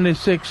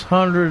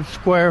 7,600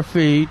 square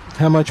feet.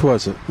 How much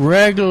was it?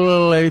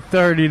 Regularly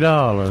 $30.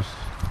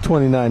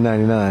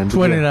 $29.99.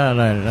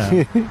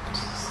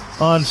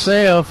 $29.99. On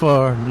sale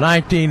for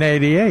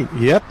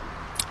 $19.88. Yep.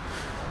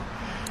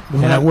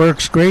 And it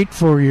works great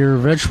for your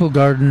vegetable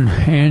garden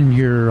and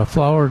your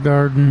flower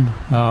garden,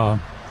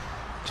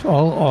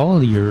 all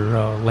of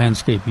your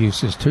landscape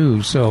uses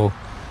too. So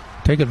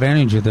take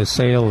advantage of the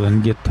sale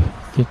and get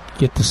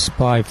the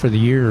supply for the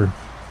year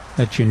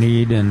that you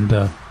need,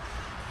 and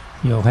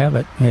you'll have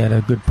it at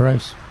a good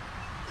price.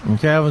 And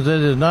Calvin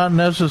says it's not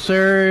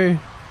necessary,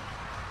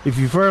 if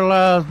you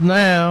fertilize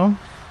now,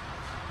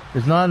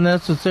 it's not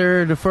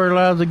necessary to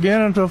fertilize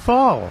again until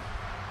fall.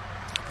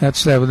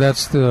 That's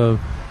the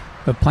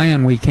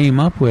plan we came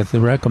up with,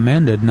 the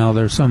recommended. Now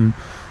there's some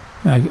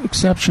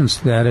exceptions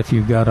to that. If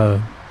you've got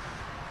a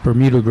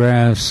Bermuda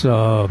grass,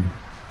 a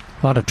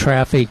lot of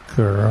traffic,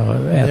 or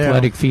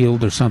athletic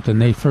field or something,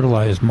 they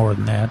fertilize more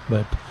than that.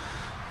 But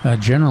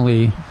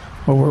generally,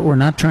 we're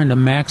not trying to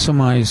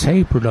maximize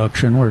hay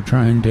production. We're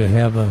trying to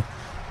have a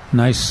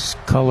nice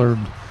colored,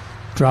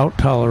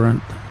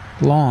 drought-tolerant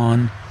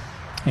lawn,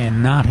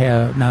 and not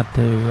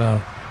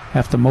to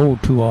have to mow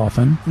too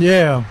often.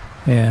 Yeah.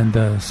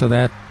 And so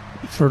that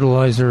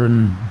fertilizer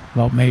in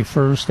about May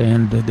 1st,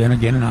 and then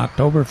again in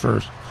October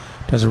 1st,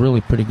 does a really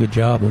pretty good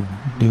job of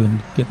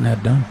getting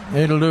that done.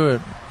 It'll do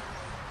it.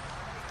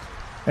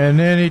 And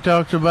then he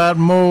talks about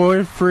mow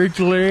it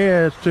frequently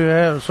as to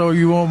have, so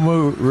you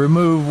won't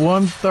remove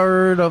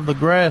 1/3 of the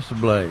grass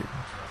blade.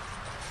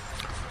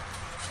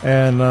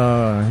 And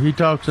he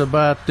talks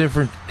about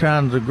different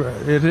kinds of grass.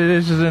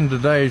 This is in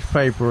today's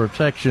paper,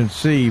 Section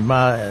C,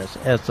 my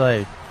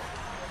essay.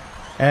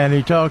 And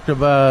he talked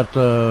about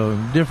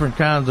different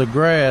kinds of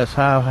grass,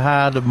 how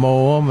high to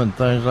mow them and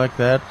things like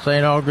that.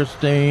 St.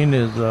 Augustine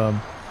is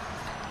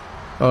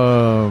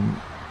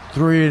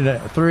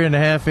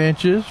 3.5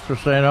 inches for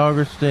St.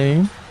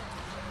 Augustine,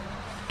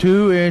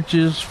 2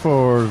 inches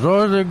for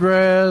Zoysia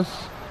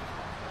grass,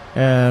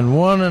 and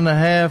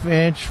 1.5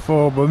 inch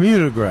for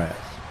Bermuda grass.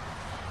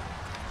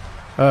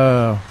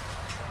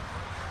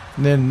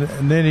 Then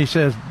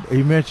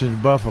he mentions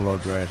buffalo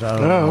grass. I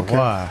don't know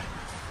why.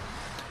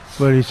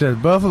 But he says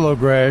buffalo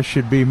grass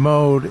should be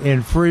mowed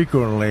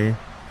infrequently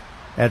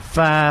at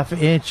 5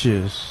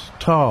 inches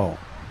tall.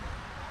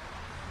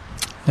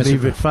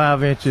 Leave it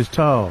 5 inches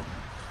tall.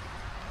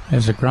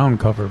 As a ground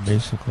cover,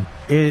 basically.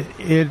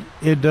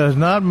 It does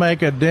not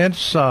make a dense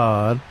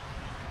sod,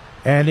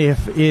 and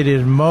if it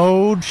is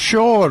mowed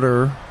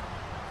shorter,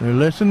 now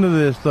listen to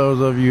this,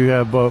 those of you who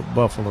have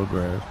buffalo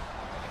grass.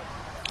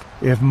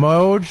 If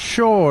mowed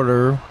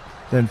shorter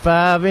than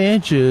 5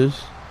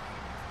 inches,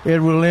 it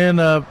will end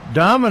up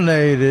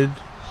dominated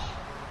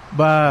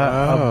by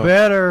a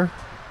better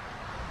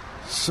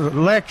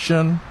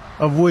selection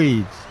of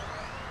weeds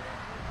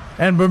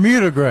and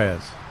Bermuda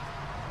grass.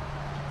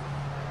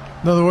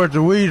 In other words,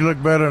 the weeds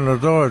look better than the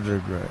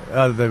Zoysia grass,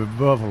 the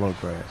buffalo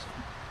grass.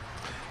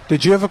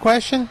 Did you have a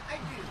question?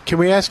 Can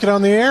we ask it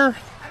on the air?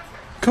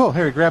 Cool.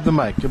 Here, grab the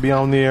mic. You'll be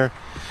on the air.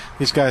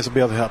 These guys will be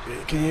able to help you.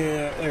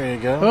 There you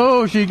go.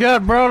 Oh, she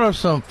brought us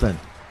something.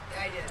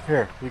 Yeah, I did.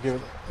 Here, you give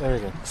it. There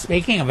you go.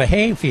 Speaking of a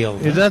hay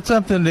field. Is that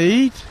something to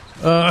eat?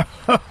 Oh,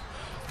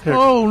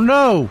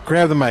 no.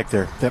 Grab the mic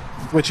there. Yep.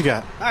 What you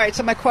got? All right,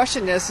 so my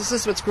question is, this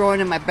is what's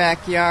growing in my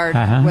backyard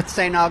with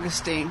St.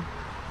 Augustine.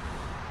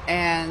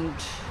 And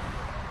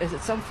is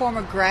it some form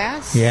of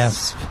grass?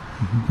 Yes,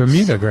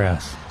 Bermuda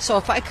grass. So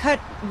if I cut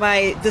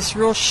this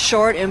real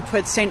short and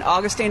put St.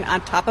 Augustine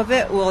on top of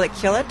it, will it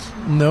kill it?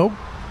 Nope.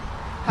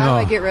 How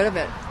do I get rid of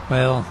it?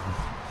 Well,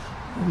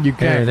 you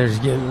can't. There's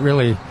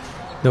really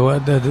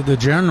the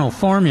general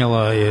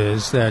formula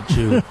is that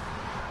you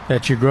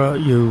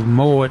you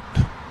mow it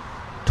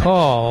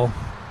tall,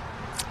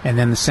 and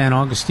then the St.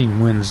 Augustine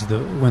wins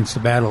the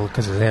battle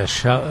because it has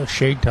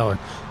shade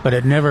tolerance. But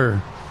you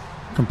never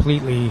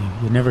completely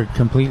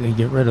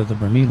get rid of the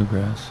Bermuda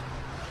grass.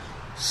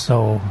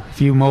 So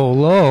if you mow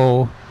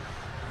low,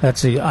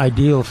 that's the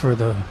ideal for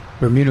the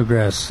Bermuda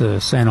grass,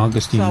 St.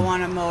 Augustine. So I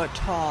want to mow it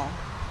tall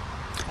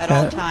at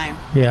all time.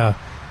 Yeah,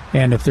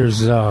 and if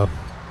there's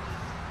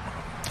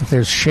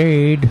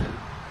shade,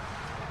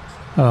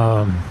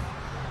 now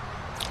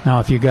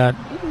if you got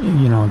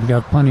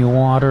plenty of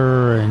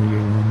water and you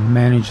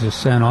manage the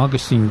St.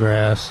 Augustine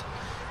grass,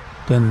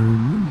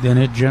 then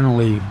it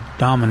generally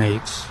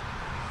dominates.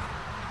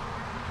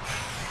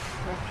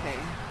 Okay.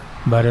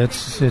 But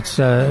it's that's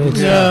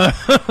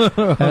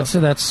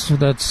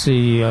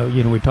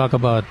the we talk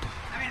about.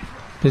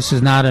 This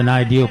is not an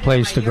ideal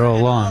place to grow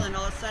lawn. And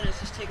all of a sudden, it's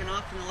just taken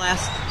off in the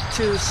last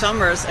 2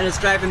 summers, and it's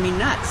driving me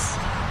nuts.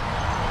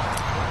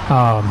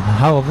 How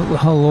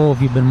low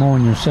have you been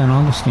mowing your St.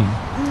 Augustine?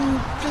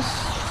 Just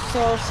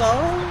so. Is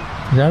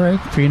that right?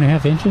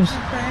 3.5 inches?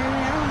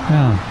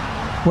 Yeah.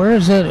 Where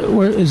is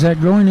that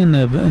growing in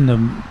the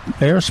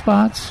bare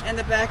spots? In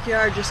the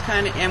backyard, just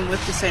kind of in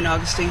with the St.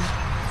 Augustine.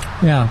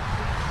 Yeah.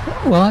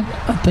 Well,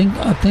 I think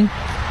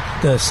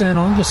the St.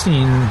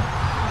 Augustine,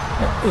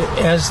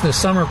 as the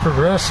summer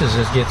progresses,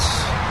 it gets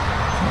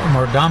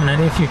more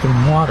dominant if you can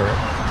water it,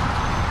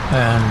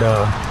 and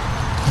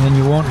then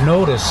you won't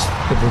notice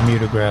the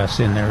Bermuda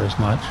grass in there as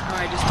much. Oh,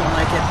 I just don't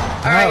like it.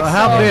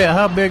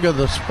 How big are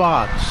the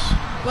spots?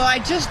 Well, I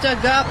just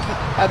dug up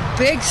a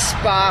big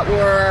spot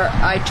where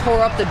I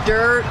tore up the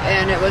dirt,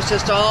 and it was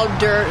just all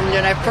dirt, and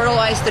then I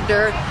fertilized the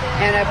dirt,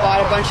 and I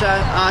bought a bunch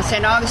of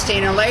St.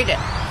 Augustine and laid it.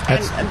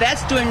 And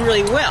that's doing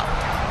really well.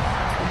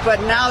 But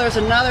now there's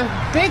another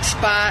big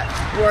spot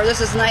where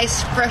this is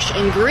nice, fresh,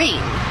 and green.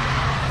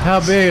 How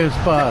big is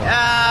the spot?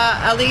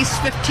 At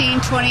least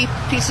 15, 20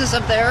 pieces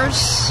of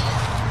theirs.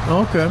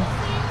 Okay.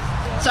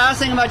 So I was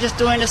thinking about just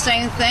doing the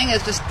same thing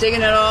as just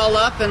digging it all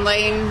up and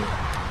laying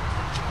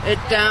it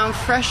down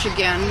fresh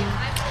again.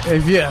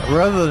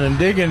 Rather than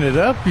digging it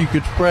up, you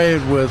could spray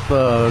it with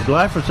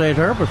glyphosate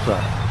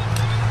herbicide.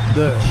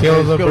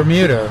 Kill the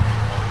Bermuda.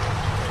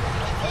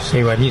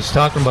 See, what he's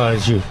talking about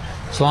is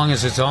as long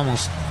as it's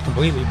almost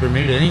completely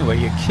Bermuda anyway,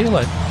 you kill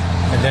it,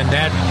 and then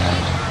that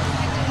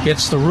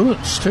gets the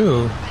roots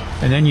too,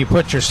 and then you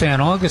put your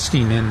St.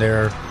 Augustine in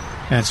there,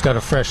 and it's got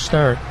a fresh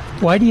start.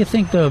 Why do you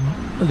think the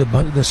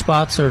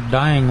spots are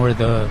dying where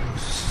the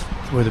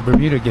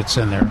Bermuda gets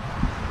in there?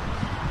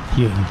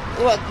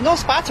 Well, no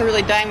spots are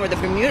really dying where the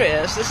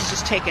Bermuda is. This is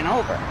just taking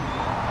over.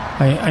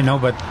 I know,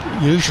 but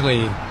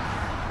usually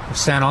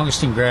St.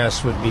 Augustine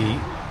grass would be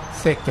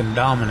thick and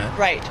dominant.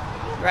 Right.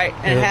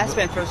 And it has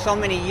been for so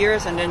many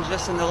years, and then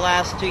just in the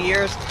last 2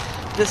 years,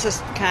 this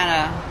is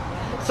kind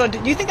of... So do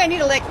you think I need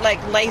to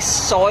lay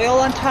soil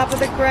on top of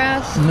the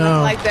grass? No.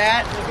 Nothing like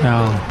that?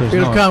 No.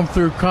 It'll come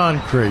through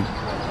concrete.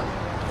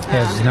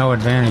 Has no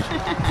advantage.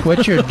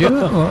 What you're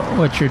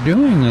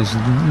doing is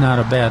not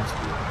a bad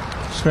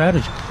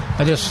strategy.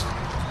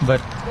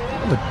 But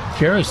with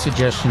Jerry's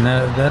suggestion,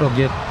 that'll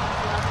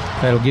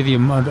give you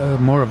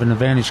more of an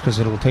advantage because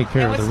it'll take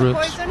care of the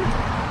roots. Poison?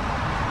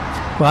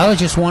 Well, I was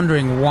just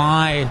wondering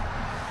why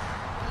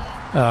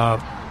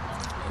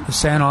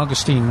St.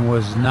 Augustine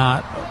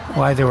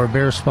why there were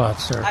bare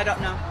spots there. I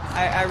don't know.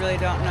 I really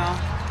don't know.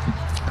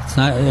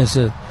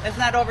 It's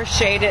not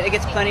overshaded. It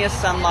gets plenty of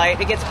sunlight.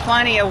 It gets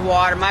plenty of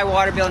water. My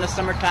water bill in the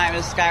summertime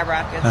is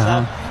skyrocket,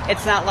 so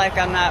it's not like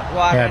I'm not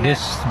watering it.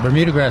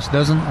 Bermuda grass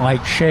doesn't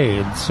like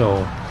shade,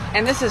 so.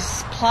 And this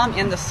is plumb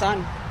in the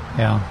sun.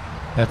 Yeah,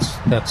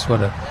 that's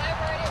what it.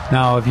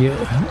 Now, have you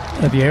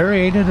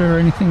aerated or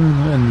anything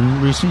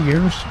in recent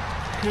years?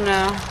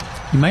 No.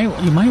 You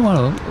might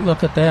want to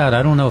look at that.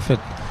 I don't know if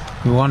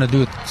you want to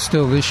do it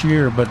still this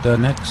year, but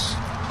next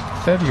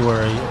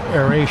February,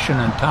 aeration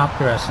and top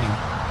dressing.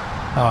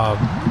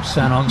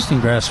 St. Augustine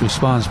grass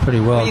responds pretty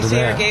well to that. When you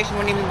say irrigation,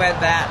 what do you mean by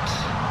that?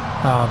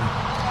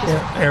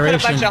 Aeration.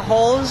 Put a bunch of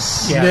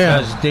holes? Yeah.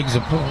 It does, digs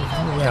a pool.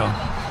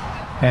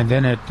 Yeah. And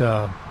then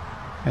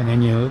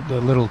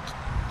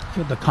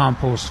the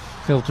compost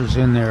filters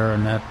in there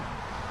and that.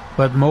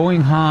 But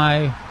mowing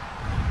high.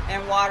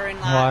 And watering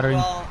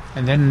will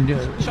and then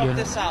choke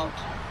this out.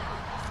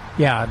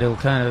 Yeah, it'll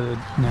kind of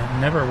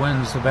never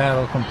wins the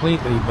battle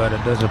completely, but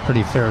it does a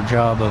pretty fair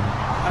job of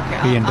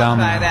being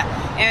dominant. I'll try that.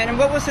 And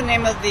what was the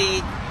name of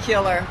the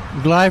killer?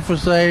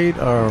 Glyphosate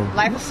or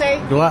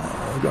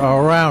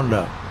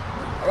Roundup.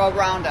 Or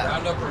Roundup.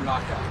 Roundup or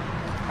Knockout.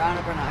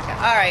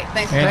 All right,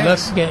 thanks. And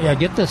let's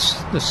get the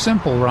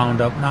simple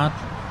Roundup.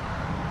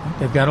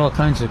 They've got all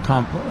kinds of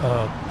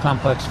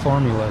complex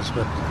formulas,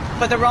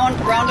 But the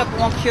Roundup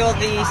won't kill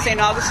the St.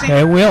 Augustine?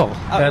 It will.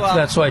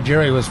 That's why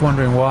Jerry was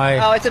wondering why.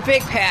 Oh, it's a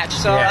big patch,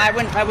 so I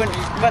wouldn't.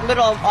 But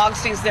little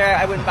Augustine's there,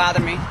 I wouldn't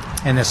bother me.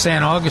 And the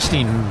St.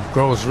 Augustine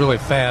grows really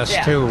fast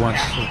too. What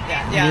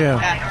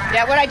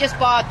I just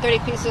bought 30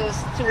 pieces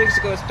 2 weeks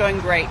ago is doing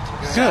great.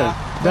 Good.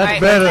 That's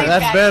better.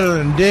 That's better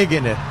than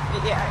digging it.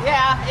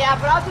 Yeah.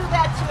 But I'll do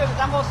that too because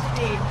I'm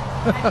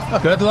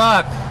OCD. Good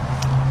luck.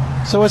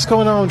 So what's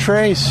going on,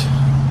 Trace?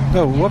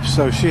 Oh, whoops!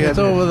 So it's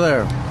over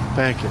there.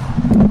 Thank you.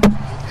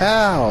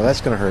 Ow,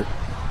 that's going to hurt.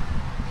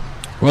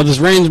 Well, this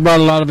rain's brought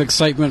a lot of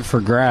excitement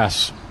for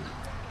grass.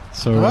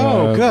 So,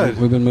 good.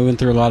 We've been moving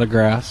through a lot of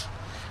grass.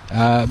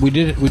 We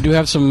do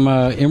have some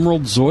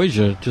emerald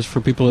zoysia just for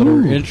people that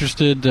are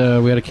interested.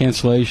 We had a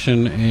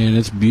cancellation, and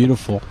it's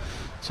beautiful.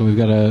 So we've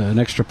got an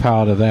extra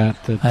pallet of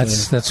that.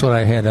 That's what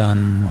I had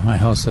on my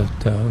house at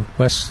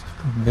West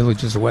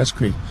Villages of West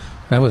Creek.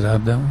 I've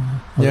had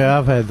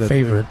that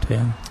favorite.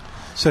 Yeah.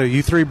 So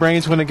you three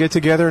brains want to get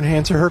together and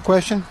answer her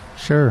question?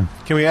 Sure.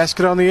 Can we ask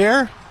it on the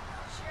air?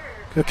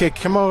 Sure. Okay,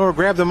 come over,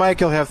 grab the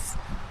mic. You'll have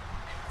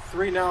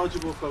three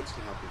knowledgeable folks to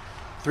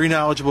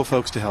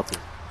help you.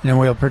 And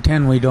we'll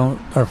pretend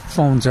our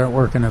phones aren't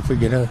working if we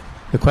get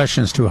the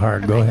question's too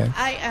hard. Go ahead.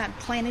 I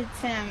planted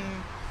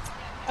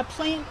a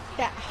plant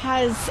that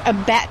has a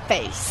bat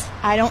face.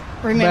 I don't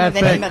remember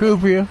the name of it.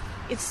 Cupia.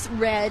 It's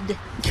red.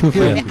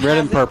 Cupia. Red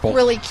and purple.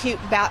 Really cute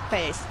bat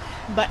face.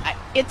 But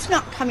it's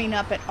not coming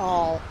up at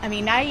all. I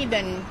mean, I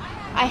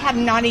have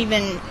not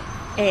even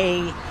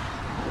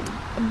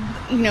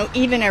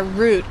even a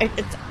root.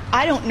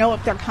 I don't know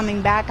if they're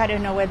coming back. I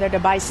don't know whether to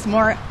buy some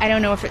more. I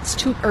don't know if it's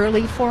too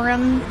early for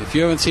them. If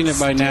you haven't seen it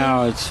by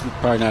now, it's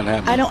probably not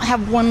happening. I don't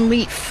have one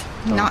leaf.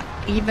 Not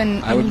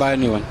even. I would buy a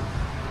new one.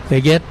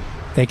 They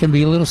can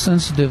be a little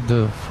sensitive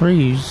to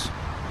freeze.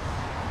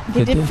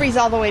 They did freeze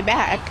all the way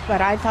back,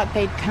 but I thought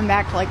they'd come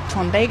back like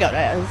plumbago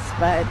does.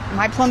 But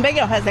my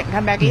plumbago hasn't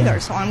come back either,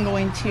 so I'm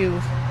going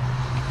to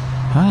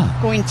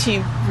going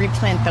to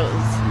replant those.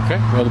 Okay.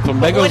 Well, the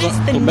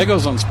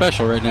plumbago's on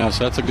special right now,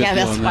 so that's a good deal. Yeah,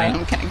 that's on why that.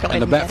 I'm going to go ahead And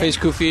the and get bat-faced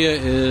kufia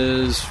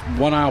is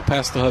 1 aisle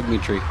past the hug me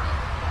tree.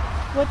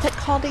 What's it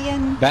called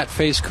again?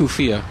 Bat-faced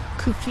kufia.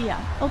 Kufia.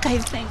 Okay,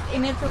 thanks.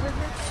 And it's over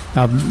here?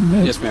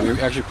 Yes, ma'am. You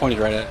actually pointed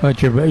right at it.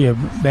 But your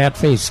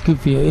bat-faced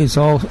kufia is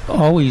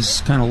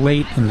always kind of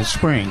late in the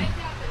spring.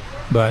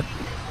 But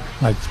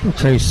like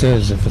Trace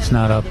says, if it's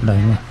not up by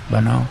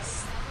now.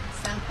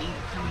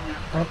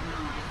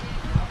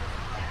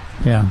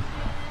 Yeah.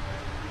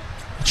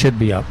 It should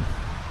be up.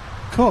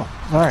 Cool.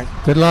 All right.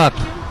 Good luck.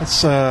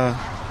 Let's. Do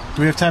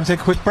we have time to take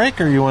a quick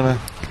break, or you want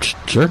to?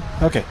 Sure.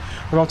 Okay.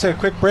 We're going to take a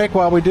quick break.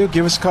 While we do,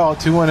 give us a call at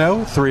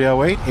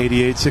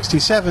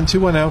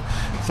 210-308-8867.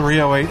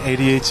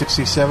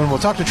 210-308-8867. We'll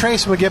talk to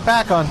Trace when we get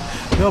back on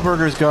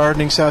Milberger's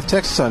Gardening, South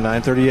Texas on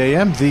 9:30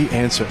 a.m. The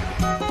Answer.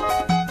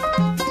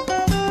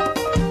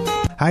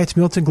 Hi, it's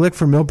Milton Glick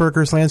from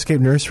Milberger's Landscape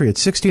Nursery at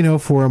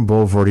 1604 on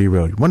Boulevardy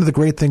Road. One of the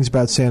great things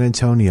about San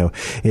Antonio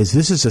is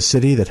this is a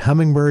city that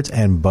hummingbirds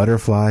and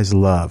butterflies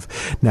love.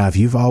 Now, if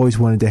you've always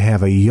wanted to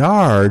have a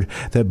yard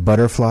that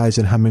butterflies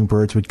and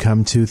hummingbirds would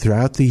come to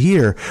throughout the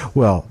year,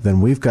 well,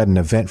 then we've got an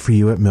event for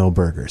you at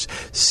Milberger's.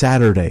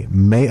 Saturday,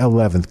 May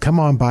 11th, come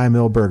on by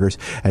Milberger's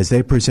as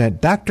they present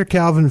Dr.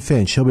 Calvin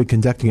Finch. He'll be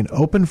conducting an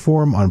open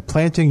forum on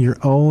planting your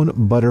own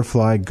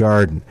butterfly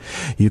garden.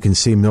 You can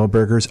see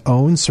Milberger's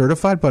own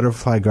certified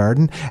butterfly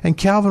garden, and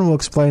Calvin will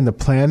explain the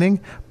planting,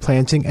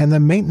 and the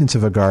maintenance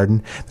of a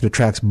garden that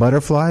attracts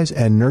butterflies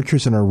and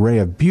nurtures an array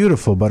of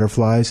beautiful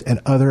butterflies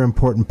and other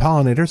important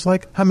pollinators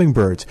like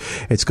hummingbirds.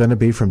 It's going to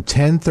be from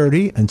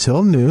 10:30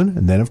 until noon,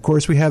 and then of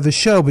course we have the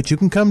show, but you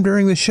can come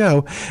during the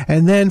show,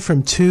 and then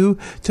from 2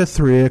 to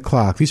 3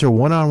 o'clock. These are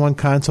one-on-one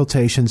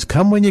consultations.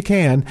 Come when you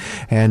can,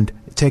 and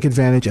take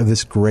advantage of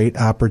this great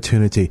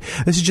opportunity.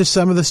 This is just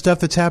some of the stuff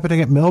that's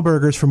happening at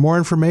Milberger's. For more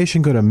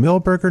information, go to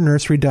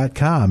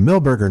milbergernursery.com.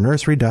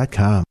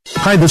 milbergernursery.com.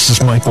 Hi, this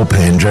is Michael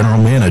Payne,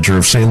 General Manager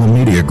of Salem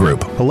Media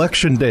Group.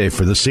 Election day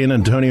for the San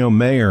Antonio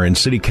Mayor and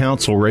City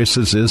Council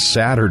races is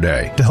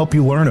Saturday. To help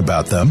you learn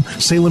about them,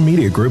 Salem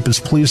Media Group is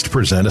pleased to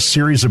present a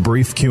series of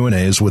brief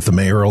Q&As with the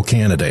mayoral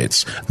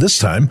candidates. This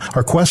time,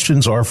 our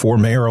questions are for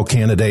mayoral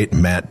candidate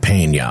Matt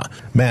Pena.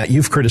 Matt,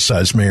 you've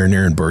criticized Mayor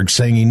Nierenberg,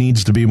 saying he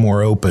needs to be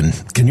more open.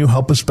 Can you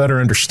help us better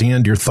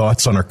understand your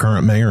thoughts on our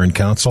current mayor and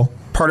council?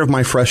 Part of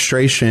my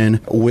frustration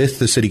with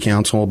the city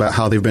council about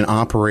how they've been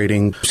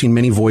operating, I've seen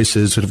many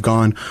voices that have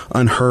gone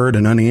unheard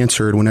and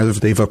unanswered whenever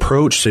they've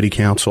approached city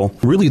council.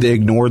 Really, they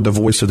ignored the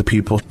voice of the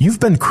people. You've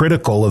been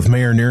critical of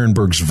Mayor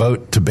Nierenberg's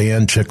vote to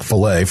ban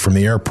Chick-fil-A from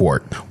the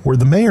airport. Were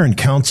the mayor and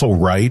council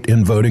right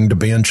in voting to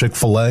ban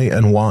Chick-fil-A,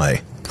 and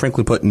why?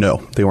 Frankly put, no,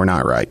 they were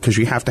not right, because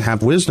you have to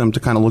have wisdom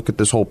to kind of look at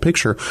this whole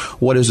picture.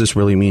 What does this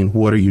really mean?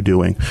 What are you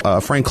doing?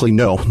 Frankly,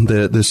 no,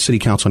 the city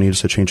council needs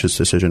to change its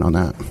decision on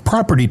that.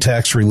 Property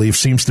tax relief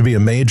seems to be a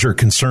major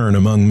concern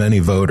among many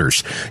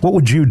voters. What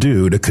would you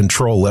do to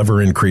control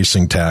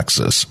ever-increasing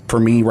taxes?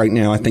 For me right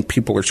now, I think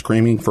people are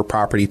screaming for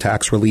property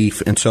tax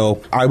relief, and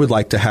so I would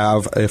like to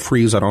have a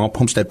freeze on all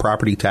homestead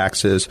property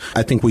taxes.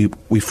 I think we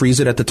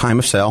freeze it at the time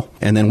of sale,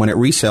 and then when it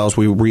resells,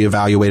 we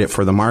reevaluate it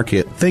for the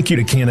market. Thank you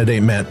to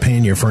candidate Matt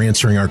Pena for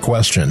answering our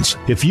questions.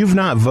 If you've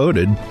not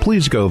voted,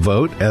 please go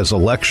vote, as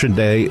Election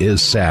Day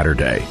is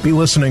Saturday. Be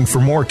listening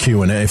for more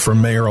Q&A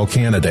from mayoral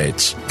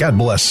candidates. God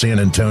bless San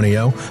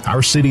Antonio,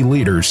 our city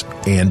leaders,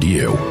 and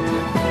you.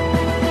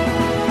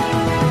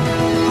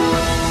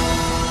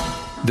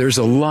 There's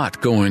a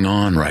lot going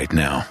on right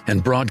now,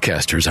 and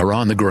broadcasters are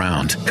on the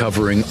ground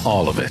covering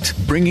all of it,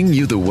 bringing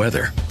you the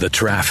weather, the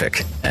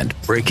traffic, and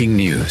breaking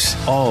news,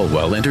 all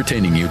while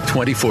entertaining you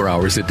 24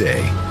 hours a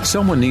day.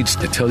 Someone needs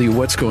to tell you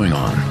what's going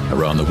on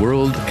around the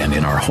world and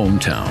in our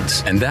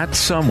hometowns, and that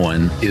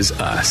someone is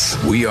us.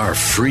 We are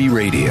free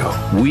radio.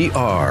 We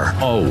are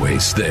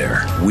always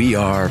there. We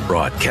are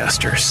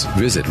broadcasters.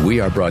 Visit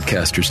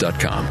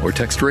wearebroadcasters.com or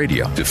text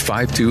radio to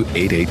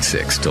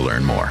 52886 to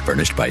learn more.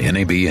 Furnished by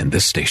NAB and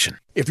this station.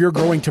 If you're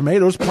growing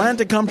tomatoes, plan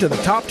to come to the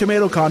Top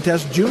Tomato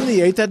Contest June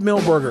the 8th at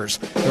Milberger's.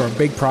 There are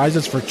big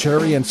prizes for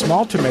cherry and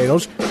small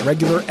tomatoes,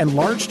 regular and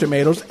large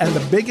tomatoes, and the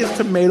biggest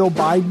tomato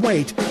by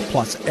weight.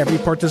 Plus, every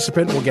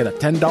participant will get a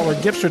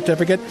 $10 gift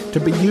certificate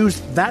to be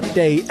used that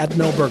day at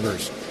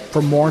Milberger's.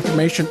 For more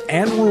information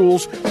and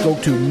rules, go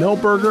to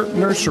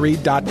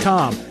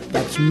milbergernursery.com.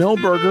 That's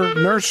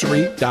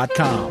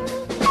milbergernursery.com.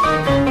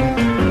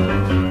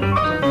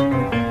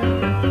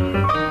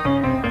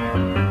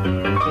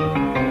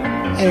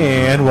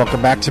 And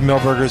welcome back to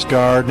Milberger's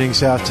Gardening,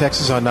 South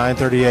Texas on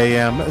 9:30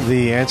 a.m.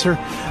 The Answer.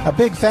 A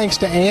big thanks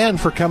to Ann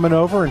for coming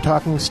over and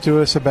talking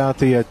to us about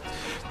the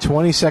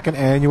 22nd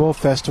Annual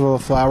Festival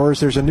of Flowers.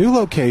 There's a new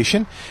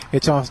location.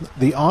 It's on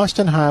the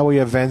Austin Highway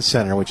Event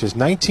Center, which is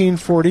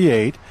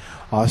 1948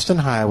 Austin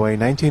Highway,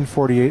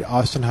 1948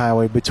 Austin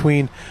Highway,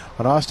 between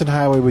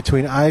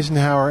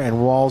Eisenhower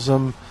and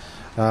Walsham,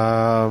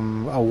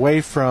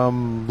 away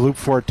from Loop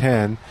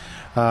 410.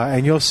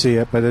 and you'll see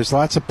it. But there's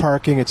lots of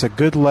parking. It's a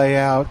good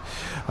layout.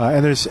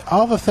 And there's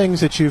all the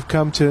things that you've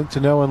come to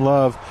know and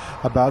love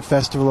about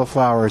Festival of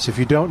Flowers. If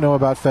you don't know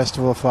about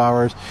Festival of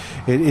Flowers,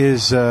 it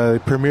is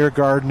a premier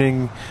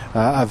gardening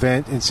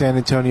event in San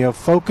Antonio,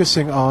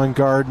 focusing on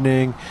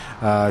gardening,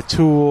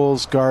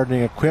 tools,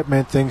 gardening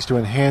equipment, things to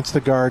enhance the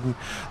garden.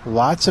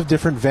 Lots of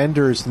different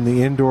vendors in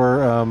the indoor.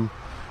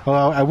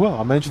 Well, I will.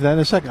 I'll mention that in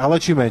a second. I'll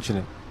let you mention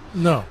it.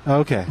 No.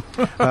 Okay.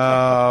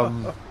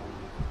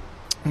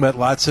 But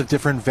lots of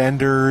different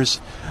vendors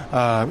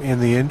in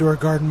the indoor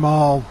garden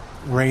mall,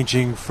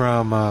 ranging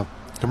from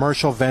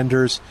commercial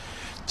vendors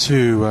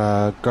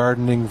to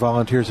gardening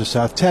volunteers of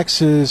South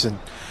Texas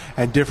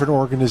and different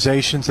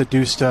organizations that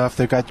do stuff.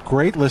 They've got a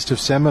great list of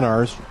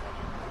seminars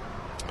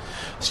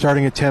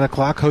starting at 10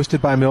 o'clock,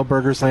 hosted by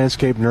Milberger's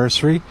Landscape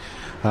Nursery.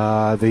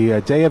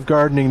 The Day of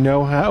Gardening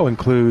Know-How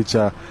includes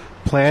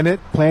Plant It,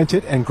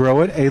 and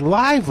Grow It, a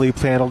lively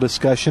panel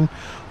discussion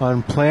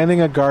on planning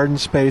a garden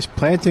space,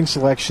 planting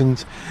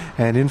selections,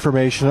 and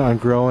information on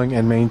growing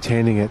and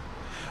maintaining it.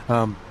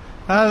 How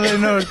do they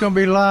know it's going to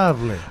be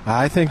lively?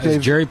 I think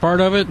Is Jerry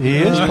part of it? He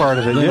is part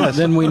of it, yes.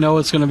 Then we know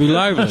it's going to be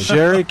lively.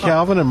 Jerry,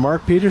 Calvin, and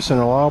Mark Peterson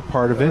are all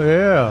part of it.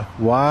 Yeah.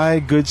 Why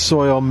Good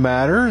Soil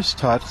Matters,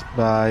 taught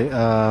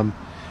by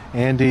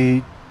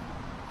Andy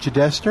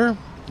Chidester,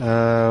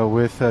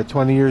 with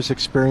 20 years'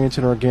 experience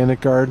in organic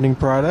gardening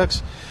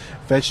products.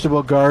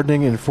 Vegetable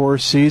Gardening in 4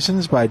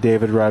 Seasons by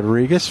David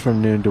Rodriguez from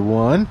noon to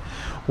 1.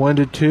 1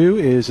 to 2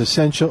 is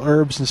Essential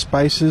Herbs and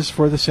Spices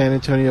for the San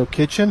Antonio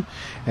Kitchen.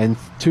 And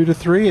 2 to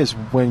 3 is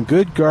When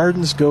Good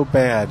Gardens Go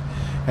Bad.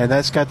 And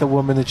that's got the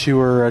woman that you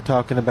were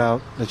talking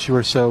about, that you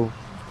were so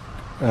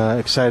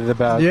excited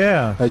about.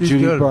 Yeah. Judy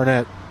good.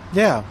 Barnett.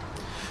 Yeah.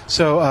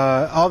 So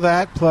all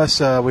that,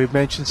 plus we've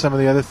mentioned some of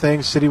the other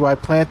things: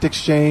 Citywide Plant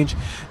Exchange,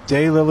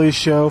 Daylilies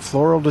Show,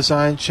 Floral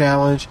Design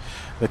Challenge,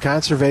 the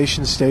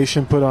Conservation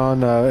Station put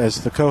on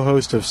as the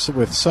co-host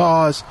with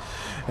Saws,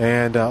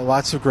 and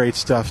lots of great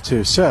stuff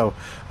too. So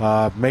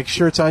make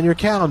sure it's on your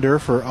calendar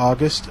for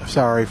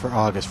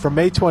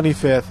May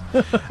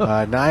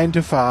 25th, 9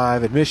 to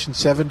 5. Admission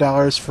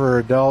 $7 for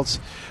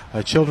adults.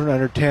 Children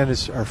under 10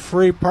 are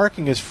free.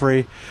 Parking is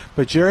free.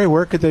 But Jerry,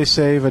 where could they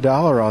save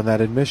 $1 on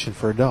that admission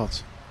for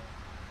adults?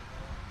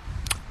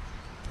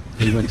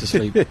 He went to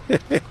sleep.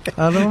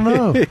 I don't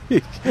know.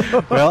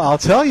 Well, I'll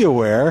tell you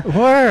where.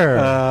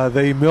 Where?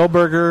 The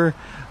Milberger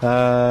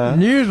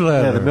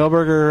newsletter. Yeah, the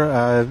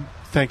Milberger.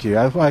 Thank you.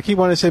 I keep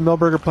wanting to say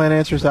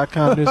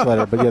MilbergerPlantAnswers.com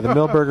newsletter, but yeah, the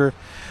Milberger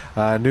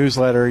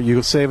newsletter.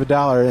 You'll save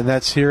 $1, and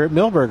that's here at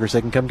Milberger's.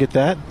 They can come get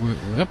that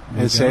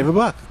and save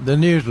 $1. The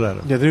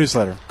newsletter. Yeah, the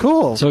newsletter.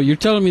 Cool. So you're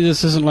telling me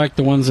this isn't like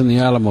the ones in the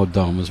Alamo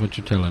Dome, is what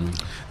you're telling me?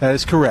 That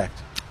is correct.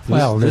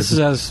 Well, this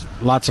has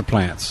lots of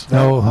plants.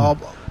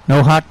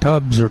 No hot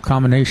tubs or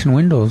combination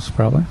windows,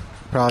 probably.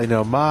 Probably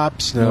no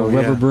mops, no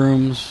rubber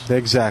brooms.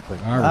 Exactly.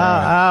 All right.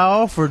 I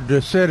offered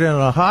to sit in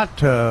a hot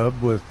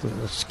tub with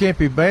a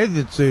skimpy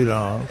bathing suit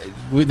on.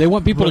 They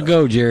want people to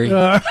go, Jerry. They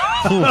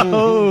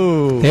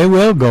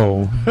will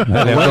go. They'll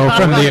go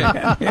from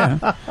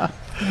the...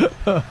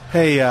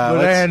 Hey,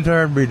 let's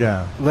turn me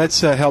down.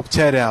 Let's help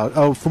Ted out.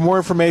 Oh, for more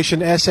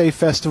information,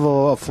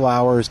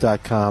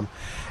 SAFestivalOfFlowers.com.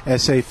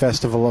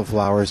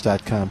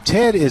 SAFestivalOfFlowers.com.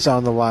 Ted is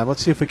on the line.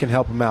 Let's see if we can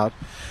help him out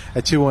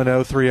at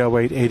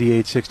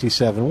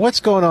 210-308-8867. What's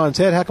going on,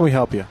 Ted? How can we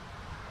help you?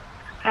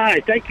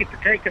 Hi, thank you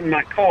for taking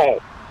my call.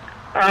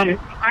 I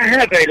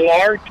have a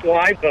large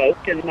live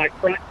oak in my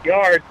front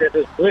yard that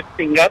is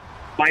lifting up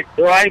my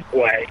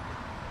driveway.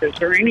 Is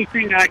there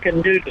anything I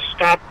can do to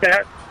stop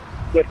that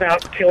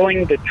without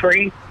killing the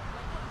tree?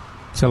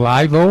 It's a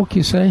live oak,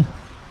 you say?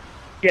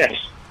 Yes.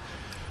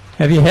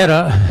 Have you had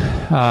an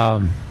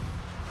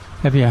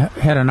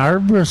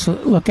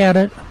arborist look at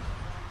it?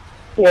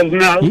 Well,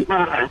 no.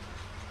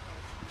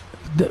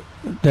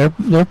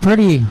 They're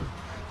pretty.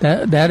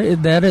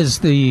 That is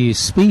the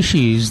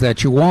species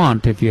that you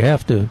want if you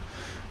have to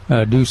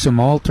do some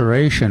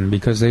alteration,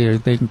 because they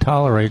can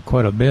tolerate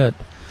quite a bit.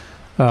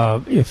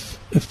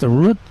 If the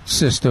root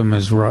system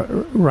is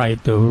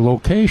right, the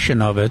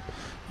location of it,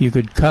 you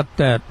could cut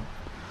that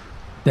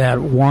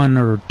 1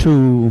 or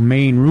 2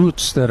 main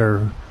roots that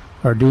are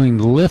doing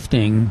the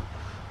lifting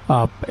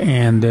up,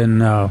 and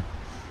then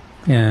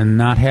and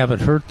not have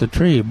it hurt the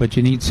tree. But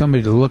you need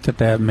somebody to look at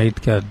that and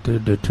make that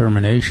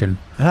determination.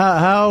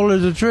 How old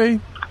is the tree?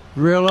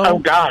 Real old? Oh,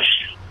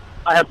 gosh.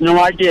 I have no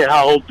idea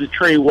how old the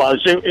tree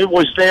was. It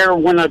was there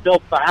when I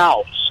built the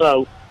house.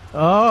 So.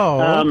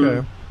 Oh,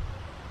 okay.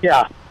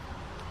 Yeah.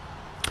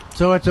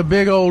 So it's a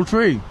big old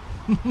tree.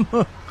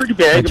 Pretty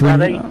big,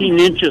 about 18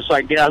 inches,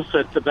 I guess,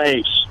 at the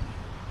base.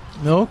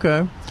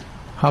 Okay.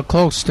 How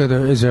close to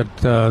is it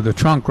the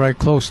trunk right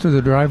close to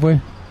the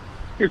driveway?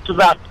 It's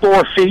about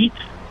 4 feet.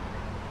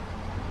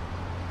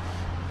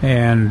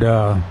 And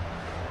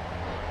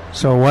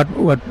so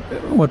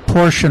what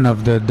portion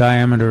of the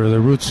diameter of the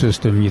root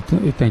system you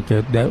think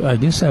that I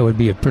guess that would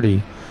be a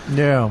pretty...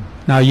 Yeah.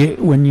 Now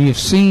when you've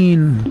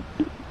seen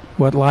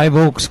what live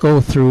oaks go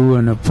through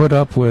and have put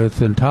up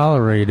with and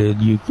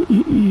tolerated, you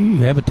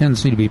have a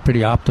tendency to be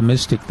pretty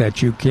optimistic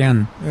that you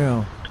can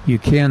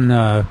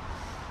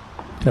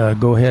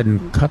go ahead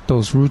and cut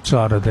those roots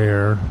out of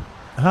there.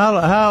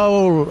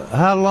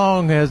 How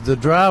long has the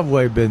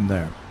driveway been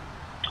there?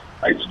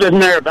 It's been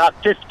there about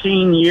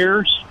 15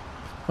 years.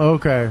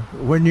 Okay.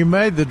 When you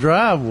made the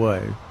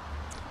driveway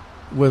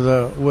with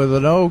a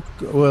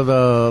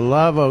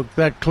live oak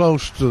that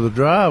close to the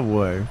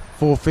driveway,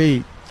 4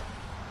 feet,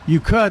 you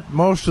cut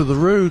most of the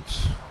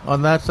roots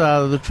on that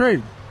side of the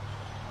tree.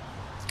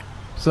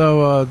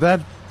 So that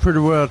pretty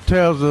well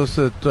tells us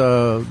that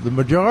the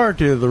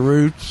majority of the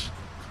roots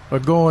are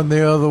going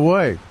the other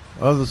way,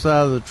 other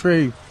side of the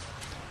tree.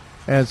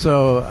 And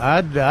so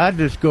I'd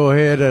just go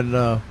ahead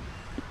and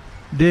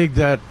dig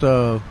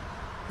that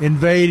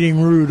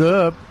invading root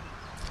up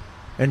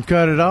and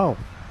cut it off.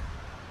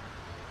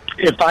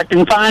 If I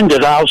can find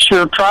it, I'll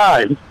sure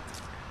try.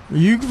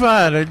 You can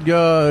find it.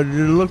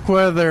 Look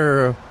where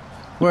the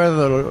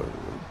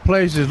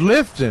place is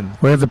lifting.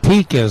 Where the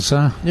peak is,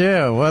 huh?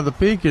 Yeah, where the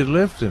peak is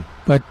lifting.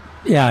 But,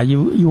 yeah,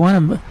 you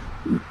want to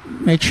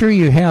make sure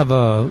you have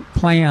a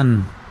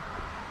plan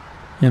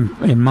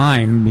in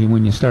mind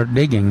when you start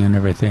digging and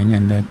everything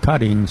and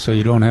cutting, so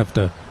you don't have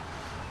to,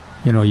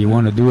 you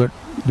want to do it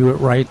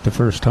right the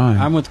first time.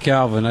 I'm with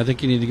Calvin. I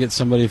think you need to get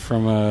somebody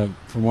from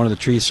one of the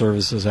tree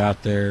services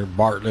out there,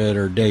 Bartlett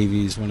or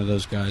Davies, one of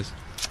those guys.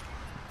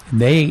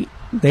 They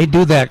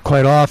do that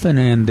quite often,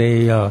 and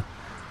they are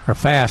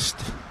fast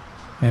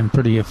and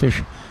pretty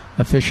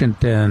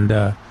efficient,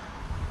 and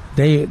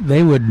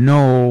they would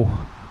know.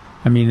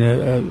 I mean,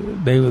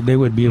 they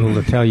would be able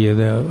to tell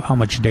you how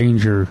much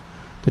danger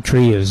the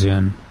tree is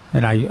in,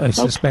 and I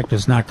suspect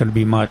it's not going to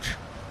be much,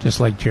 just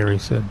like Jerry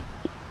said.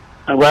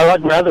 Well,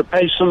 I'd rather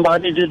pay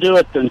somebody to do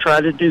it than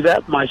try to do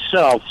that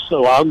myself,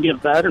 so I'll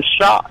give that a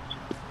shot.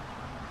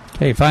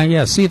 Hey, fine,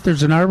 yeah, see if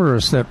there's an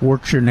arborist that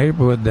works your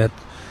neighborhood that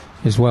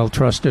is well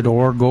trusted,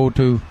 or go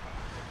to,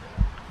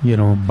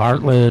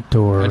 Bartlett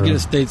or... I'd get it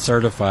state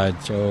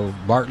certified, so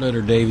Bartlett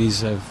or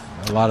Davies have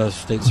a lot of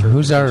state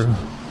certifications.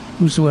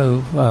 Who's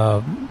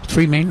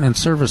tree maintenance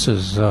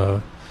services?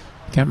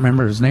 Can't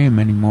remember his name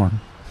anymore.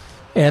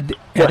 Ed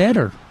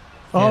Eder.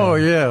 Oh,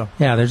 yeah.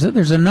 Yeah,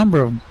 there's a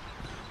number of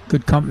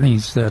good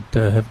companies that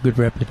have good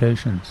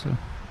reputations. So.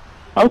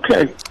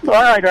 Okay. All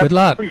right. Good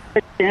luck. I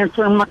appreciate you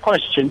answering my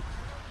question.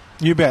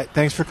 You bet.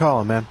 Thanks for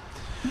calling, man.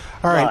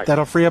 All right.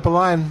 That'll free up a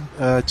line.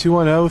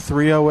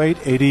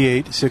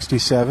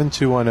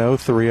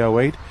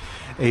 210-308-8867.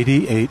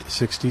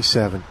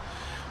 210-308-8867.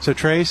 So,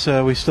 Trace,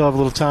 we still have a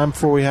little time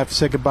before we have to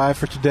say goodbye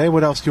for today.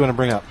 What else do you want to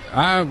bring up?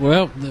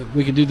 Well,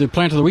 we could do the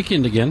plant of the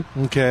weekend again.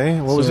 Okay.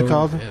 What was it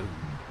called?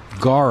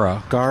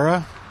 Gara.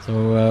 Gara?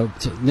 So,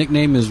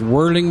 nickname is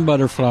Whirling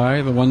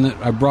Butterfly. The one that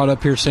I brought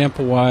up here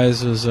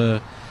sample-wise is we'll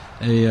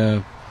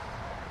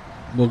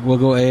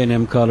go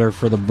A&M color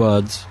for the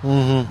buds.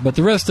 Mm-hmm. But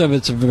the rest of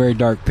it's a very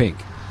dark pink.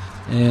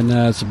 And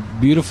it's a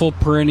beautiful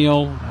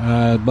perennial,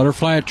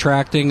 butterfly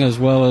attracting, as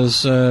well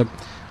as a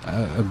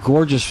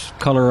gorgeous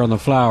color on the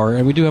flower.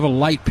 And we do have a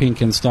light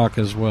pink in stock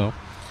as well.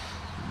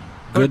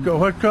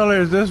 What color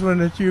is this one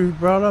that you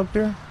brought up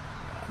there?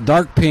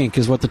 Dark pink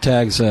is what the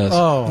tag says.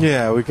 Oh.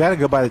 Yeah, we got to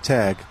go by the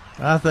tag.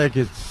 I think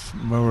it's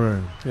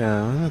maroon.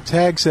 Yeah, the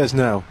tag says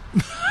no.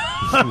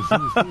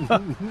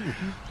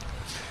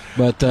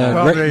 But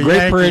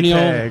great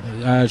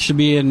perennial should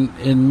be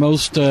in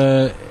most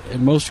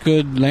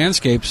good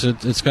landscapes.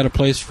 It's got a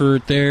place for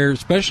it there,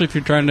 especially if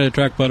you're trying to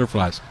attract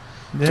butterflies.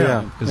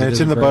 Yeah, and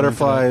it's in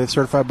the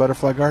certified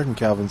butterfly garden,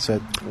 Calvin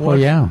said.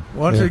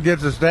 Once it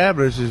gets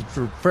established, it's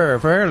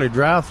fairly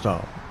drought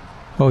tolerant.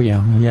 Oh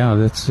yeah,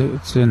 it's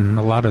in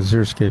a lot of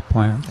xeriscape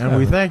plants, and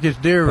we think it's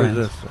deer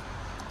resistant.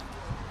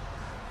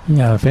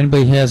 Yeah, if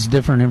anybody has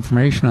different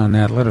information on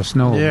that, let us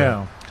know.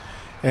 Yeah.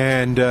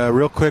 And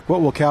real quick,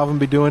 what will Calvin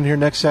be doing here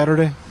next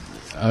Saturday?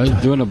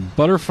 Doing a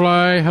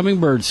butterfly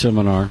hummingbird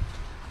seminar.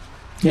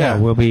 Yeah,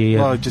 we'll be...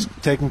 just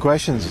taking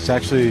questions. It's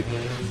actually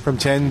from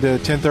 10 to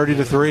 10:30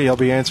 to 3. He'll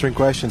be answering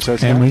questions, so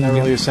it's not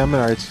really a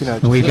seminar. It's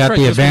we got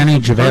the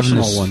advantage of having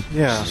this one.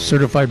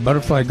 certified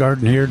butterfly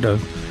garden here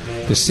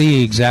to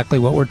see exactly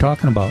what we're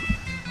talking about.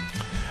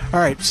 All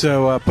right,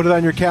 so put it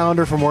on your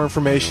calendar for more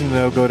information.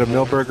 Go to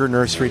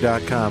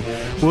millburgernursery.com.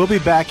 We'll be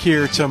back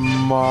here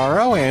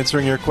tomorrow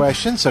answering your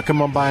questions, so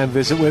come on by and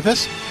visit with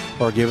us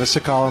or give us a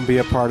call and be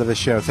a part of the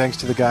show. Thanks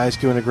to the guys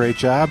doing a great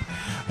job.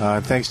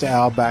 Thanks to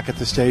Al back at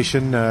the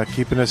station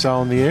keeping us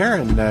on the air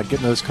and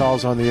getting those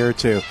calls on the air,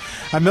 too.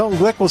 I'm Milton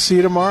Glick. We'll see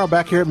you tomorrow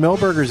back here at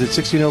Millburgers at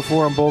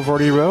 1604 on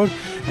Boulevardy Road.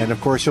 And,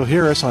 of course, you'll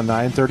hear us on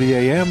 9:30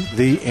 a.m.,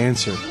 The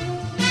Answer.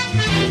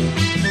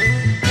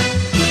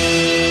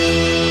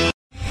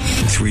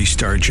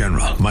 3-star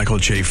General Michael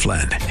J.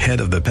 Flynn,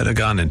 head of the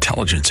Pentagon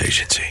Intelligence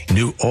Agency,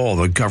 knew all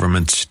the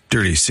government's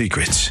dirty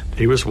secrets.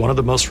 He was one of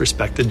the most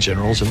respected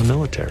generals in the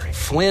military.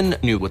 Flynn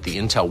knew what the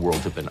intel world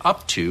had been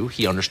up to.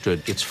 He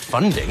understood its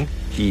funding.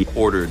 He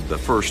ordered the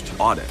first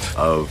audit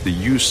of the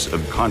use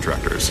of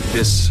contractors.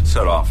 This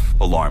set off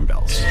alarm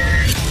bells.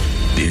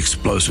 The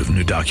explosive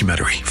new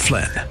documentary,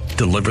 Flynn,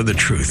 Deliver the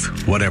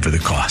Truth, Whatever the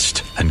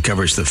Cost,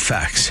 uncovers the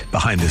facts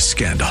behind this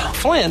scandal.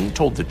 Flynn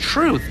told the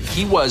truth.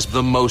 He was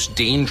the most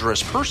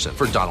dangerous person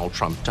for Donald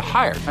Trump to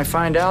hire. I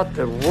find out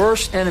the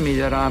worst enemy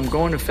that I'm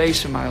going to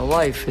face in my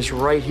life is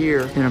right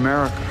here in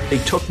America. They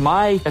took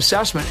my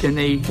assessment and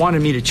they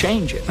wanted me to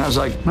change it. And I was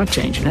like, I'm not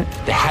changing it.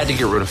 They had to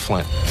get rid of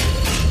Flynn.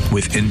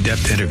 With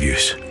in-depth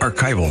interviews,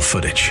 archival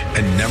footage,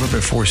 and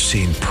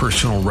never-before-seen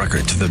personal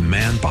records of the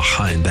man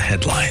behind the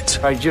headlines.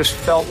 I just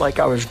felt like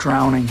I was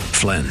drowning.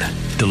 Flynn,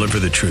 Deliver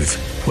the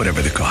Truth,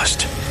 Whatever the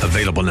Cost.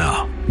 Available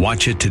now.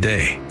 Watch it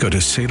today. Go to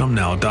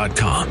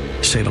salemnow.com.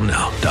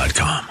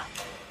 salemnow.com.